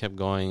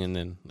going, and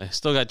then I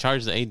still got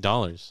charged the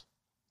 $8.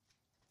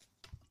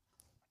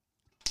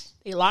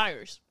 They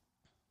liars.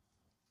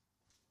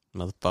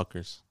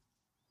 Motherfuckers.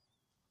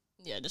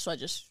 Yeah, that's why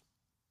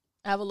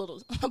I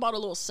bought a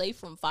little safe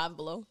from Five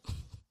Below.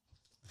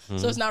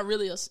 So it's not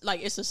really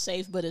it's a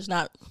safe, but it's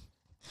not.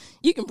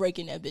 You can break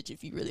in that bitch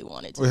if you really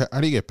wanted to. Wait,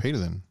 how do you get paid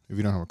then if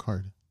you don't have a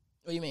card?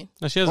 What do you mean?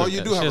 No, she has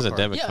You do have a card.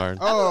 debit Yeah. card.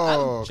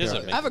 Oh, She has a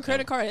okay. bank I have a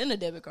credit account. card and a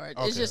debit card. It's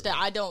Okay, just that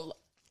I don't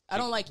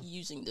like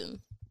using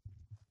them.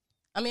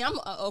 I mean, I'm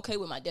okay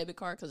with my debit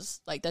card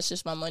because, like, that's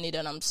just my money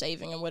that I'm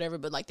saving and whatever.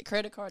 But, like, the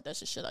credit card, that's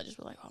just shit I just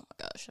be like, oh, my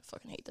gosh, I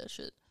fucking hate that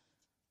shit.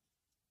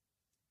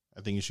 I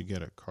think you should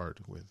get a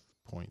card with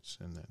points,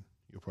 and then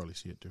you'll probably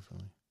see it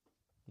differently.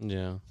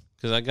 Yeah.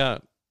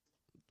 Because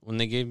when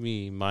they gave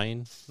me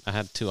mine, I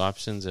had two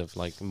options of,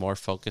 like, more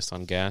focused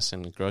on gas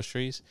and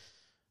groceries.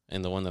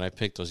 And the one that I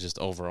picked was just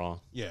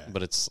overall. Yeah.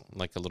 But it's,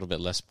 like, a little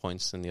bit less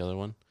points than the other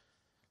one.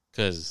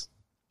 Because,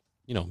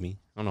 you know me,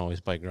 I don't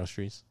always buy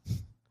groceries.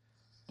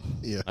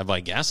 Yeah. I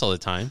buy gas all the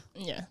time.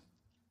 Yeah.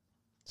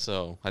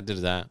 So I did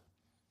that.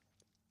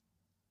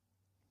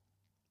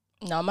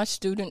 No, my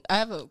student, I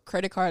have a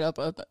credit card up.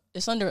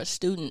 It's under a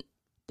student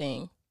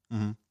thing.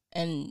 Mm-hmm.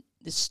 And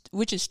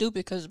which is stupid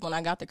because when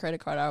I got the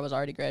credit card, I was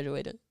already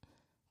graduated.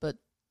 But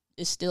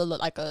it's still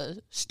like a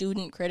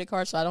student credit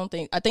card. So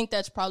I think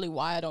that's probably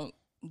why I don't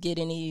get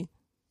any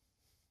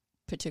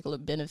particular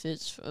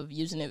benefits of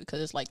using it,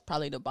 because it's like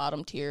probably the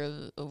bottom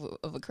tier of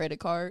a credit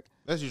card.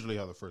 That's usually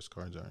how the first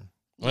cards are.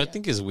 What I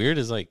think is weird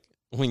is, like,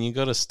 when you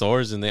go to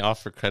stores and they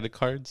offer credit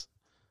cards.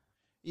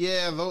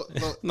 Yeah,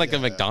 like a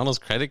McDonald's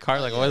credit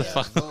card. Like, why the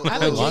fuck? I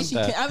have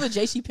that? I have a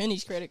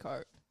JCPenney's credit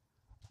card.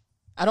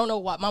 I don't know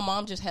why. My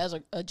mom just has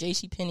a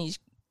JCPenney's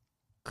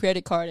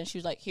credit card, and she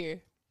was like, here.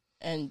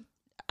 And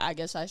I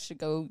guess I should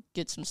go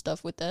get some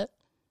stuff with that.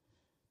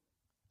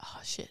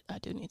 Oh, shit. I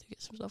do need to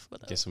get some stuff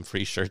with that. Get some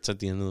free shirts at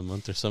the end of the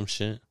month or some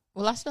shit.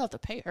 Well, I still have to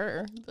pay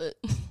her, but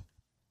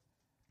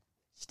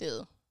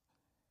still.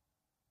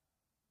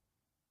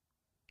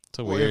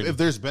 So well, weird. If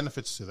there's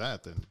benefits to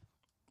that, then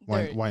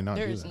why not?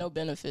 There do is that? no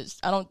benefits.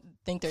 I don't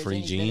think there's free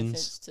any jeans.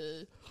 benefits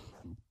to.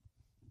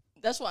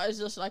 That's why it's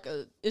just like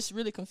it's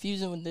really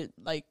confusing when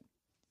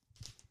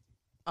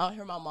I'll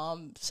hear my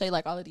mom say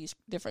like all of these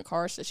different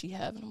cards that she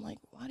have, and I'm like,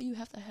 why do you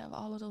have to have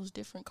all of those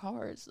different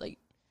cards? Like,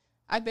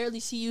 I barely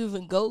see you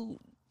even go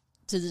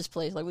to this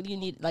place. Like, what do you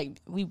need?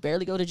 Like, we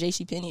barely go to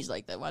JCPenney's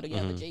like that. Why do you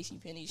have a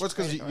JCPenney's? Well, it's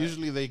because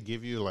usually they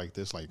give you like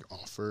this like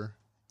offer.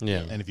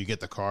 Yeah. And if you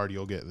get the card,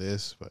 you'll get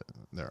this. But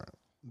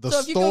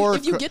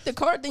if you get the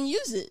card, then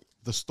use it.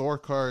 The store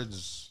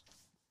cards,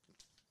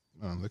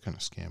 they're kind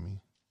of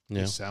scammy. Yeah.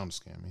 They sound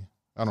scammy.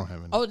 I don't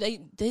have any. Oh,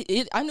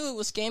 I knew it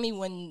was scammy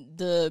when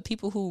the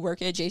people who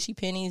work at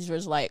JCPenney's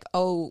was like,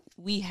 oh,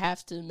 we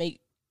have to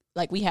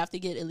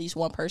get at least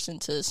one person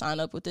to sign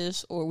up with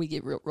this, or we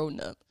get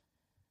written up.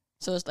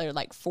 So it's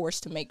like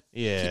forced to make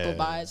people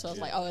buy it. So I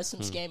was like, oh, there's some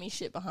scammy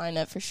shit behind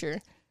that for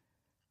sure.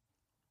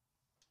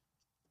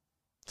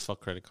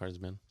 Fuck credit cards,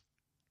 man.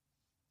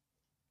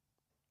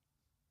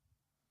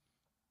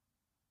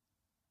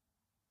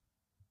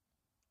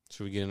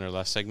 Should we get in our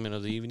last segment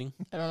of the evening?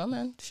 I don't know,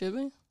 man. Should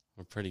we?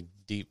 We're pretty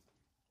deep,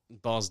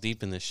 balls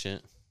deep in this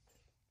shit.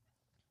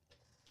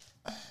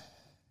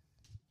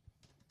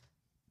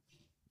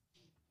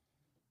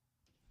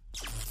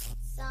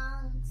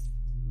 Songs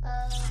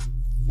of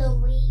the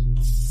week.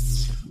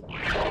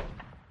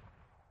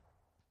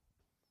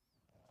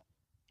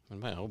 And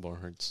my elbow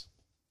hurts.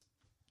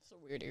 It's a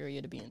weird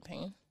area to be in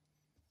pain.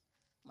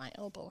 My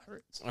elbow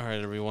hurts. All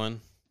right, everyone.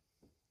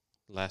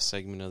 Last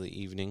segment of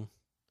the evening.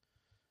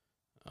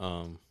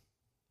 I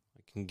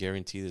can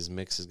guarantee this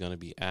mix is going to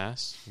be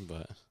ass,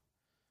 but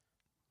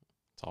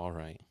it's all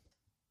right.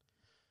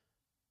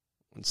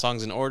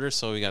 Songs in order,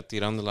 so we got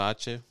Tirando la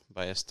H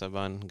by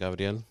Esteban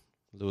Gabriel,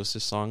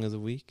 Lewis's song of the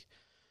week.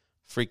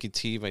 Freaky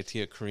T by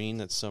Tia Kareen,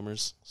 that's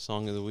Summer's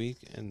song of the week.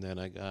 And then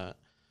I got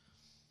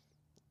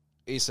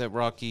A$AP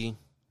Rocky,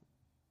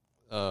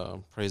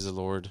 Praise the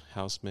Lord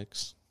house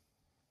mix.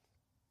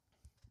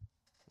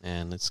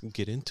 And let's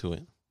get into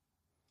it.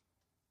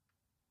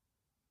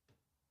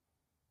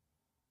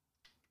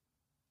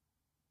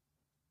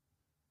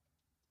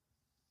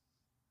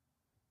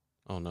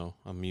 Oh no,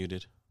 I'm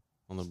muted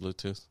on the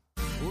Bluetooth.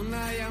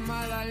 Una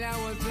llamada le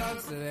hago el plug,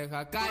 se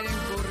deja caer en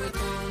corre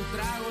todo un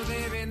trago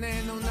de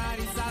veneno, un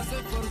narizazo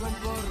y porro en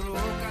porro.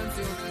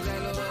 Canciones de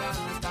los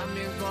grandes,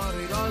 también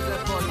corridos de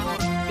polvo.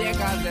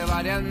 Viejas de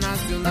varias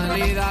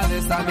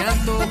nacionalidades a mi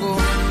antojo.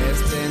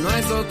 Este no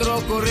es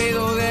otro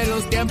corrido de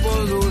los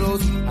tiempos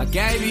duros. Aquí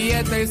hay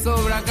billete y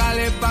sobra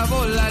cale pa'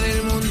 volar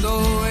el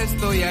mundo.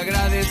 Estoy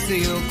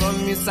agradecido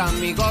con mis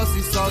amigos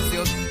y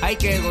socios. Hay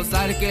que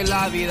gozar que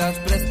la vida es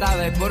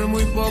prestada y por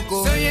muy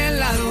poco. Se oyen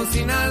las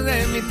bocinas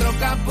de mi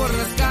troca por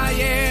las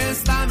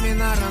calles,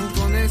 también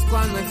arrancones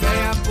cuando hay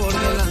feria por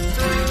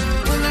delante.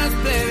 Unas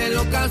plebe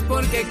locas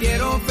porque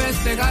quiero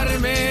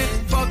festejarme.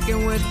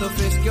 Fucking with the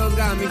fish que os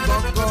got mi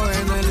coco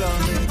en el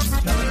ojo.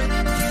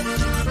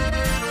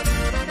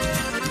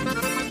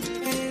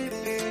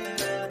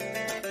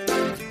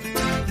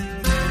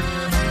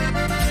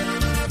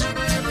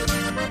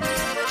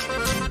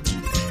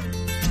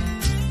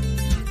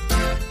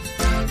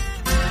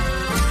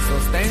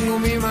 Sostengo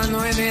mi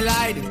mano en el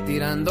aire,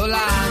 tirando la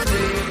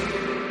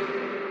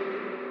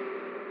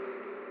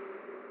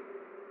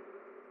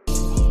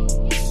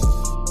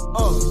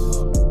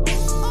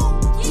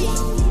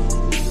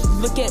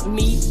Look at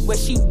me, where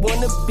she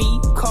wanna be.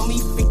 Call me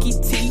Freaky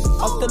T,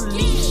 off the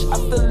leash. I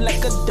feel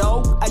like a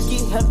dog, I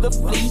get hella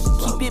flea.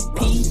 Keep it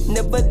P,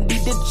 never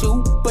needed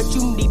you, but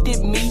you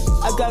needed me.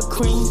 I got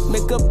cream,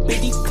 make a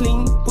bitty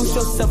clean, boost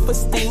your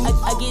self-esteem.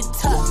 I get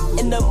tough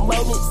in the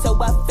moment, so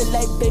I feel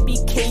like baby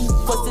king.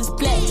 First is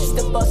black,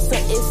 step up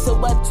something, so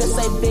I dress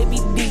like baby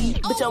D.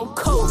 Bitch, I'm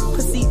cold,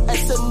 pussy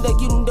ass, so now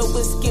you know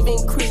it's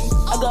giving cream.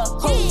 I got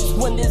hoes,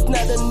 when there's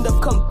not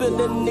enough, come build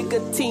a nigga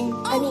team.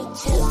 I need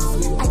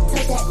chips, I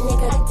tell that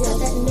nigga,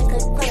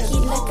 funky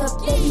like a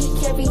baby,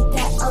 carry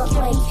that on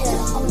my hip.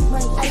 I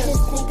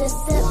just need a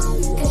sip,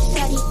 cause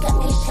shawty got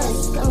me shook,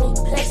 got me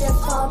pleasure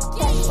fall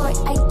backward,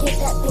 I get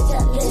that bitch a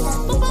list.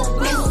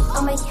 Money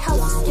on my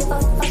house, give a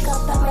fuck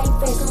about my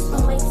wrist. On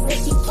my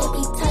wrist, you can't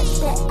be touched,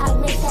 that I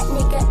make that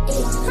nigga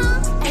itch.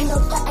 I know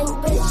that I'm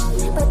rich,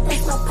 but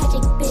that's my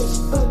project bitch.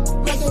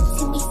 Brother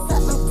to me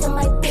something to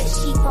my bitch,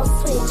 she gon'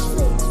 switch.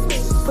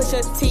 Push a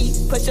T,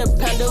 push a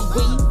pound of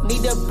weed,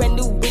 need a brand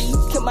new weed.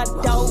 Kill my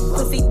dog,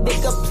 pussy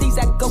nigga, please,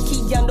 I go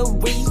Keanu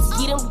Reeves.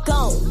 Get him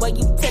gone, why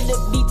you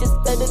telling me, just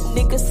let a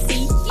nigga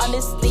see.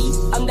 Honestly,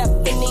 I'm not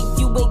feeling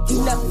you and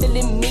you not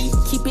feeling me.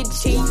 Keep it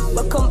cheap,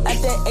 but come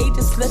at the age,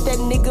 just let that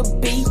nigga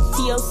be.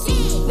 TLC,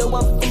 know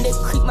I'm finna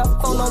creep my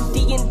phone on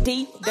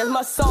D&D. That's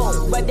my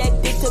song, ride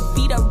that dick to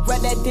beat, I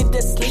ride that dick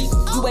to sleep.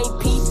 You ain't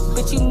Pete,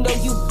 but you know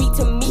you beat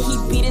to me, he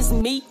beat his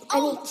me. I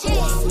need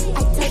chips,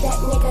 I tell that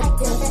nigga,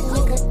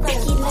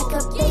 funky like a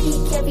baby,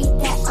 carry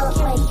that on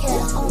my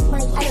hip.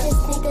 I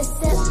just need a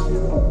sip.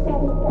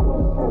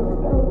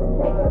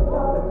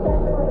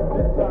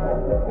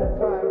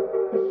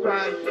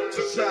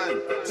 To shine,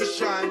 to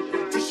shine,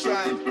 to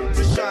shine,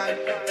 to shine,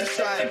 to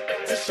shine,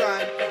 to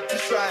shine, to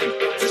shine,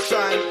 to shine, to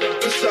shine,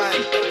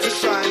 to shine, to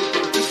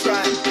shine, to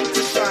shine,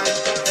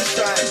 to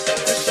shine,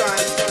 to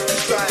shine, to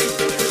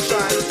shine, to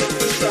shine, to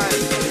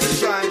shine, to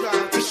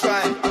shine, to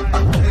shine. I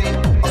came,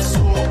 I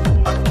saw,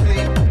 I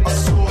came, I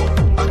saw,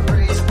 I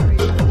praise the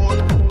Lord,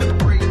 and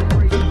break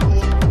the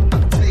Lord. I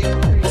take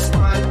what's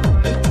mine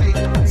and take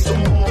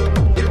some more.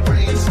 It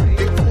rains,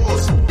 it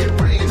pours, it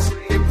rains,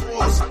 it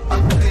pours. I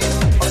came,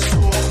 I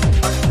saw,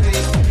 I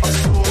came, I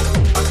saw,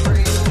 I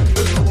praise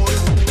the Lord,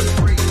 and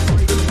break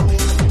the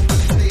Lord. I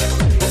take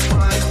what's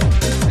mine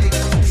and take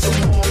some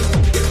more.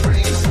 It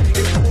rains,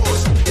 it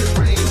pours, it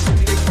rains,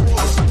 it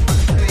pours. I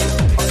came,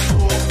 I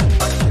saw,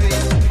 I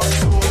came, I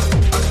saw,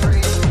 I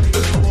praise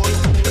the Lord,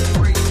 and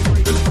break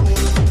the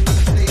Lord. I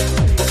take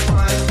what's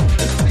mine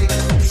and take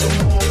some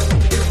more.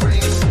 It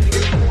rains,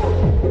 it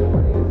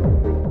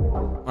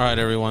pours. All right,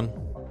 everyone.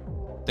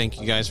 Thank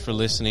you guys for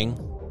listening.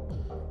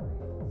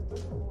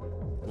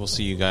 We'll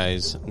see you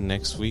guys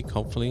next week,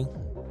 hopefully.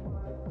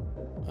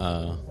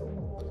 I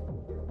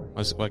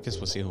guess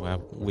we'll see who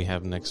we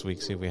have next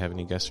week. See if we have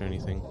any guests or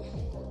anything.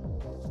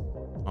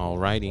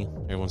 Alrighty,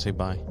 everyone, say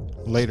bye.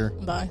 Later.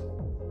 Bye.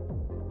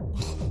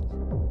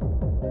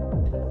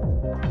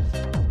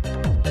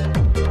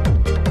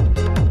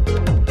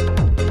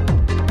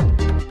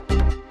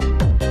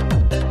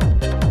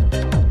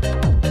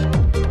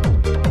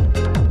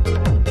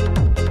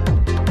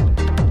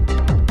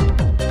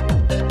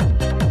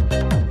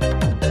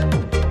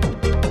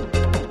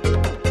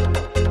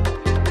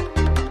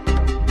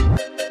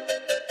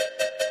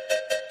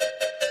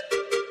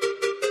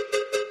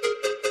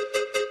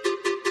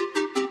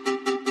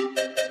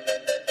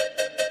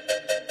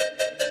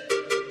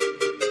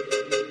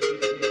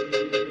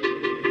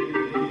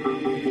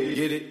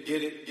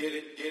 Get it,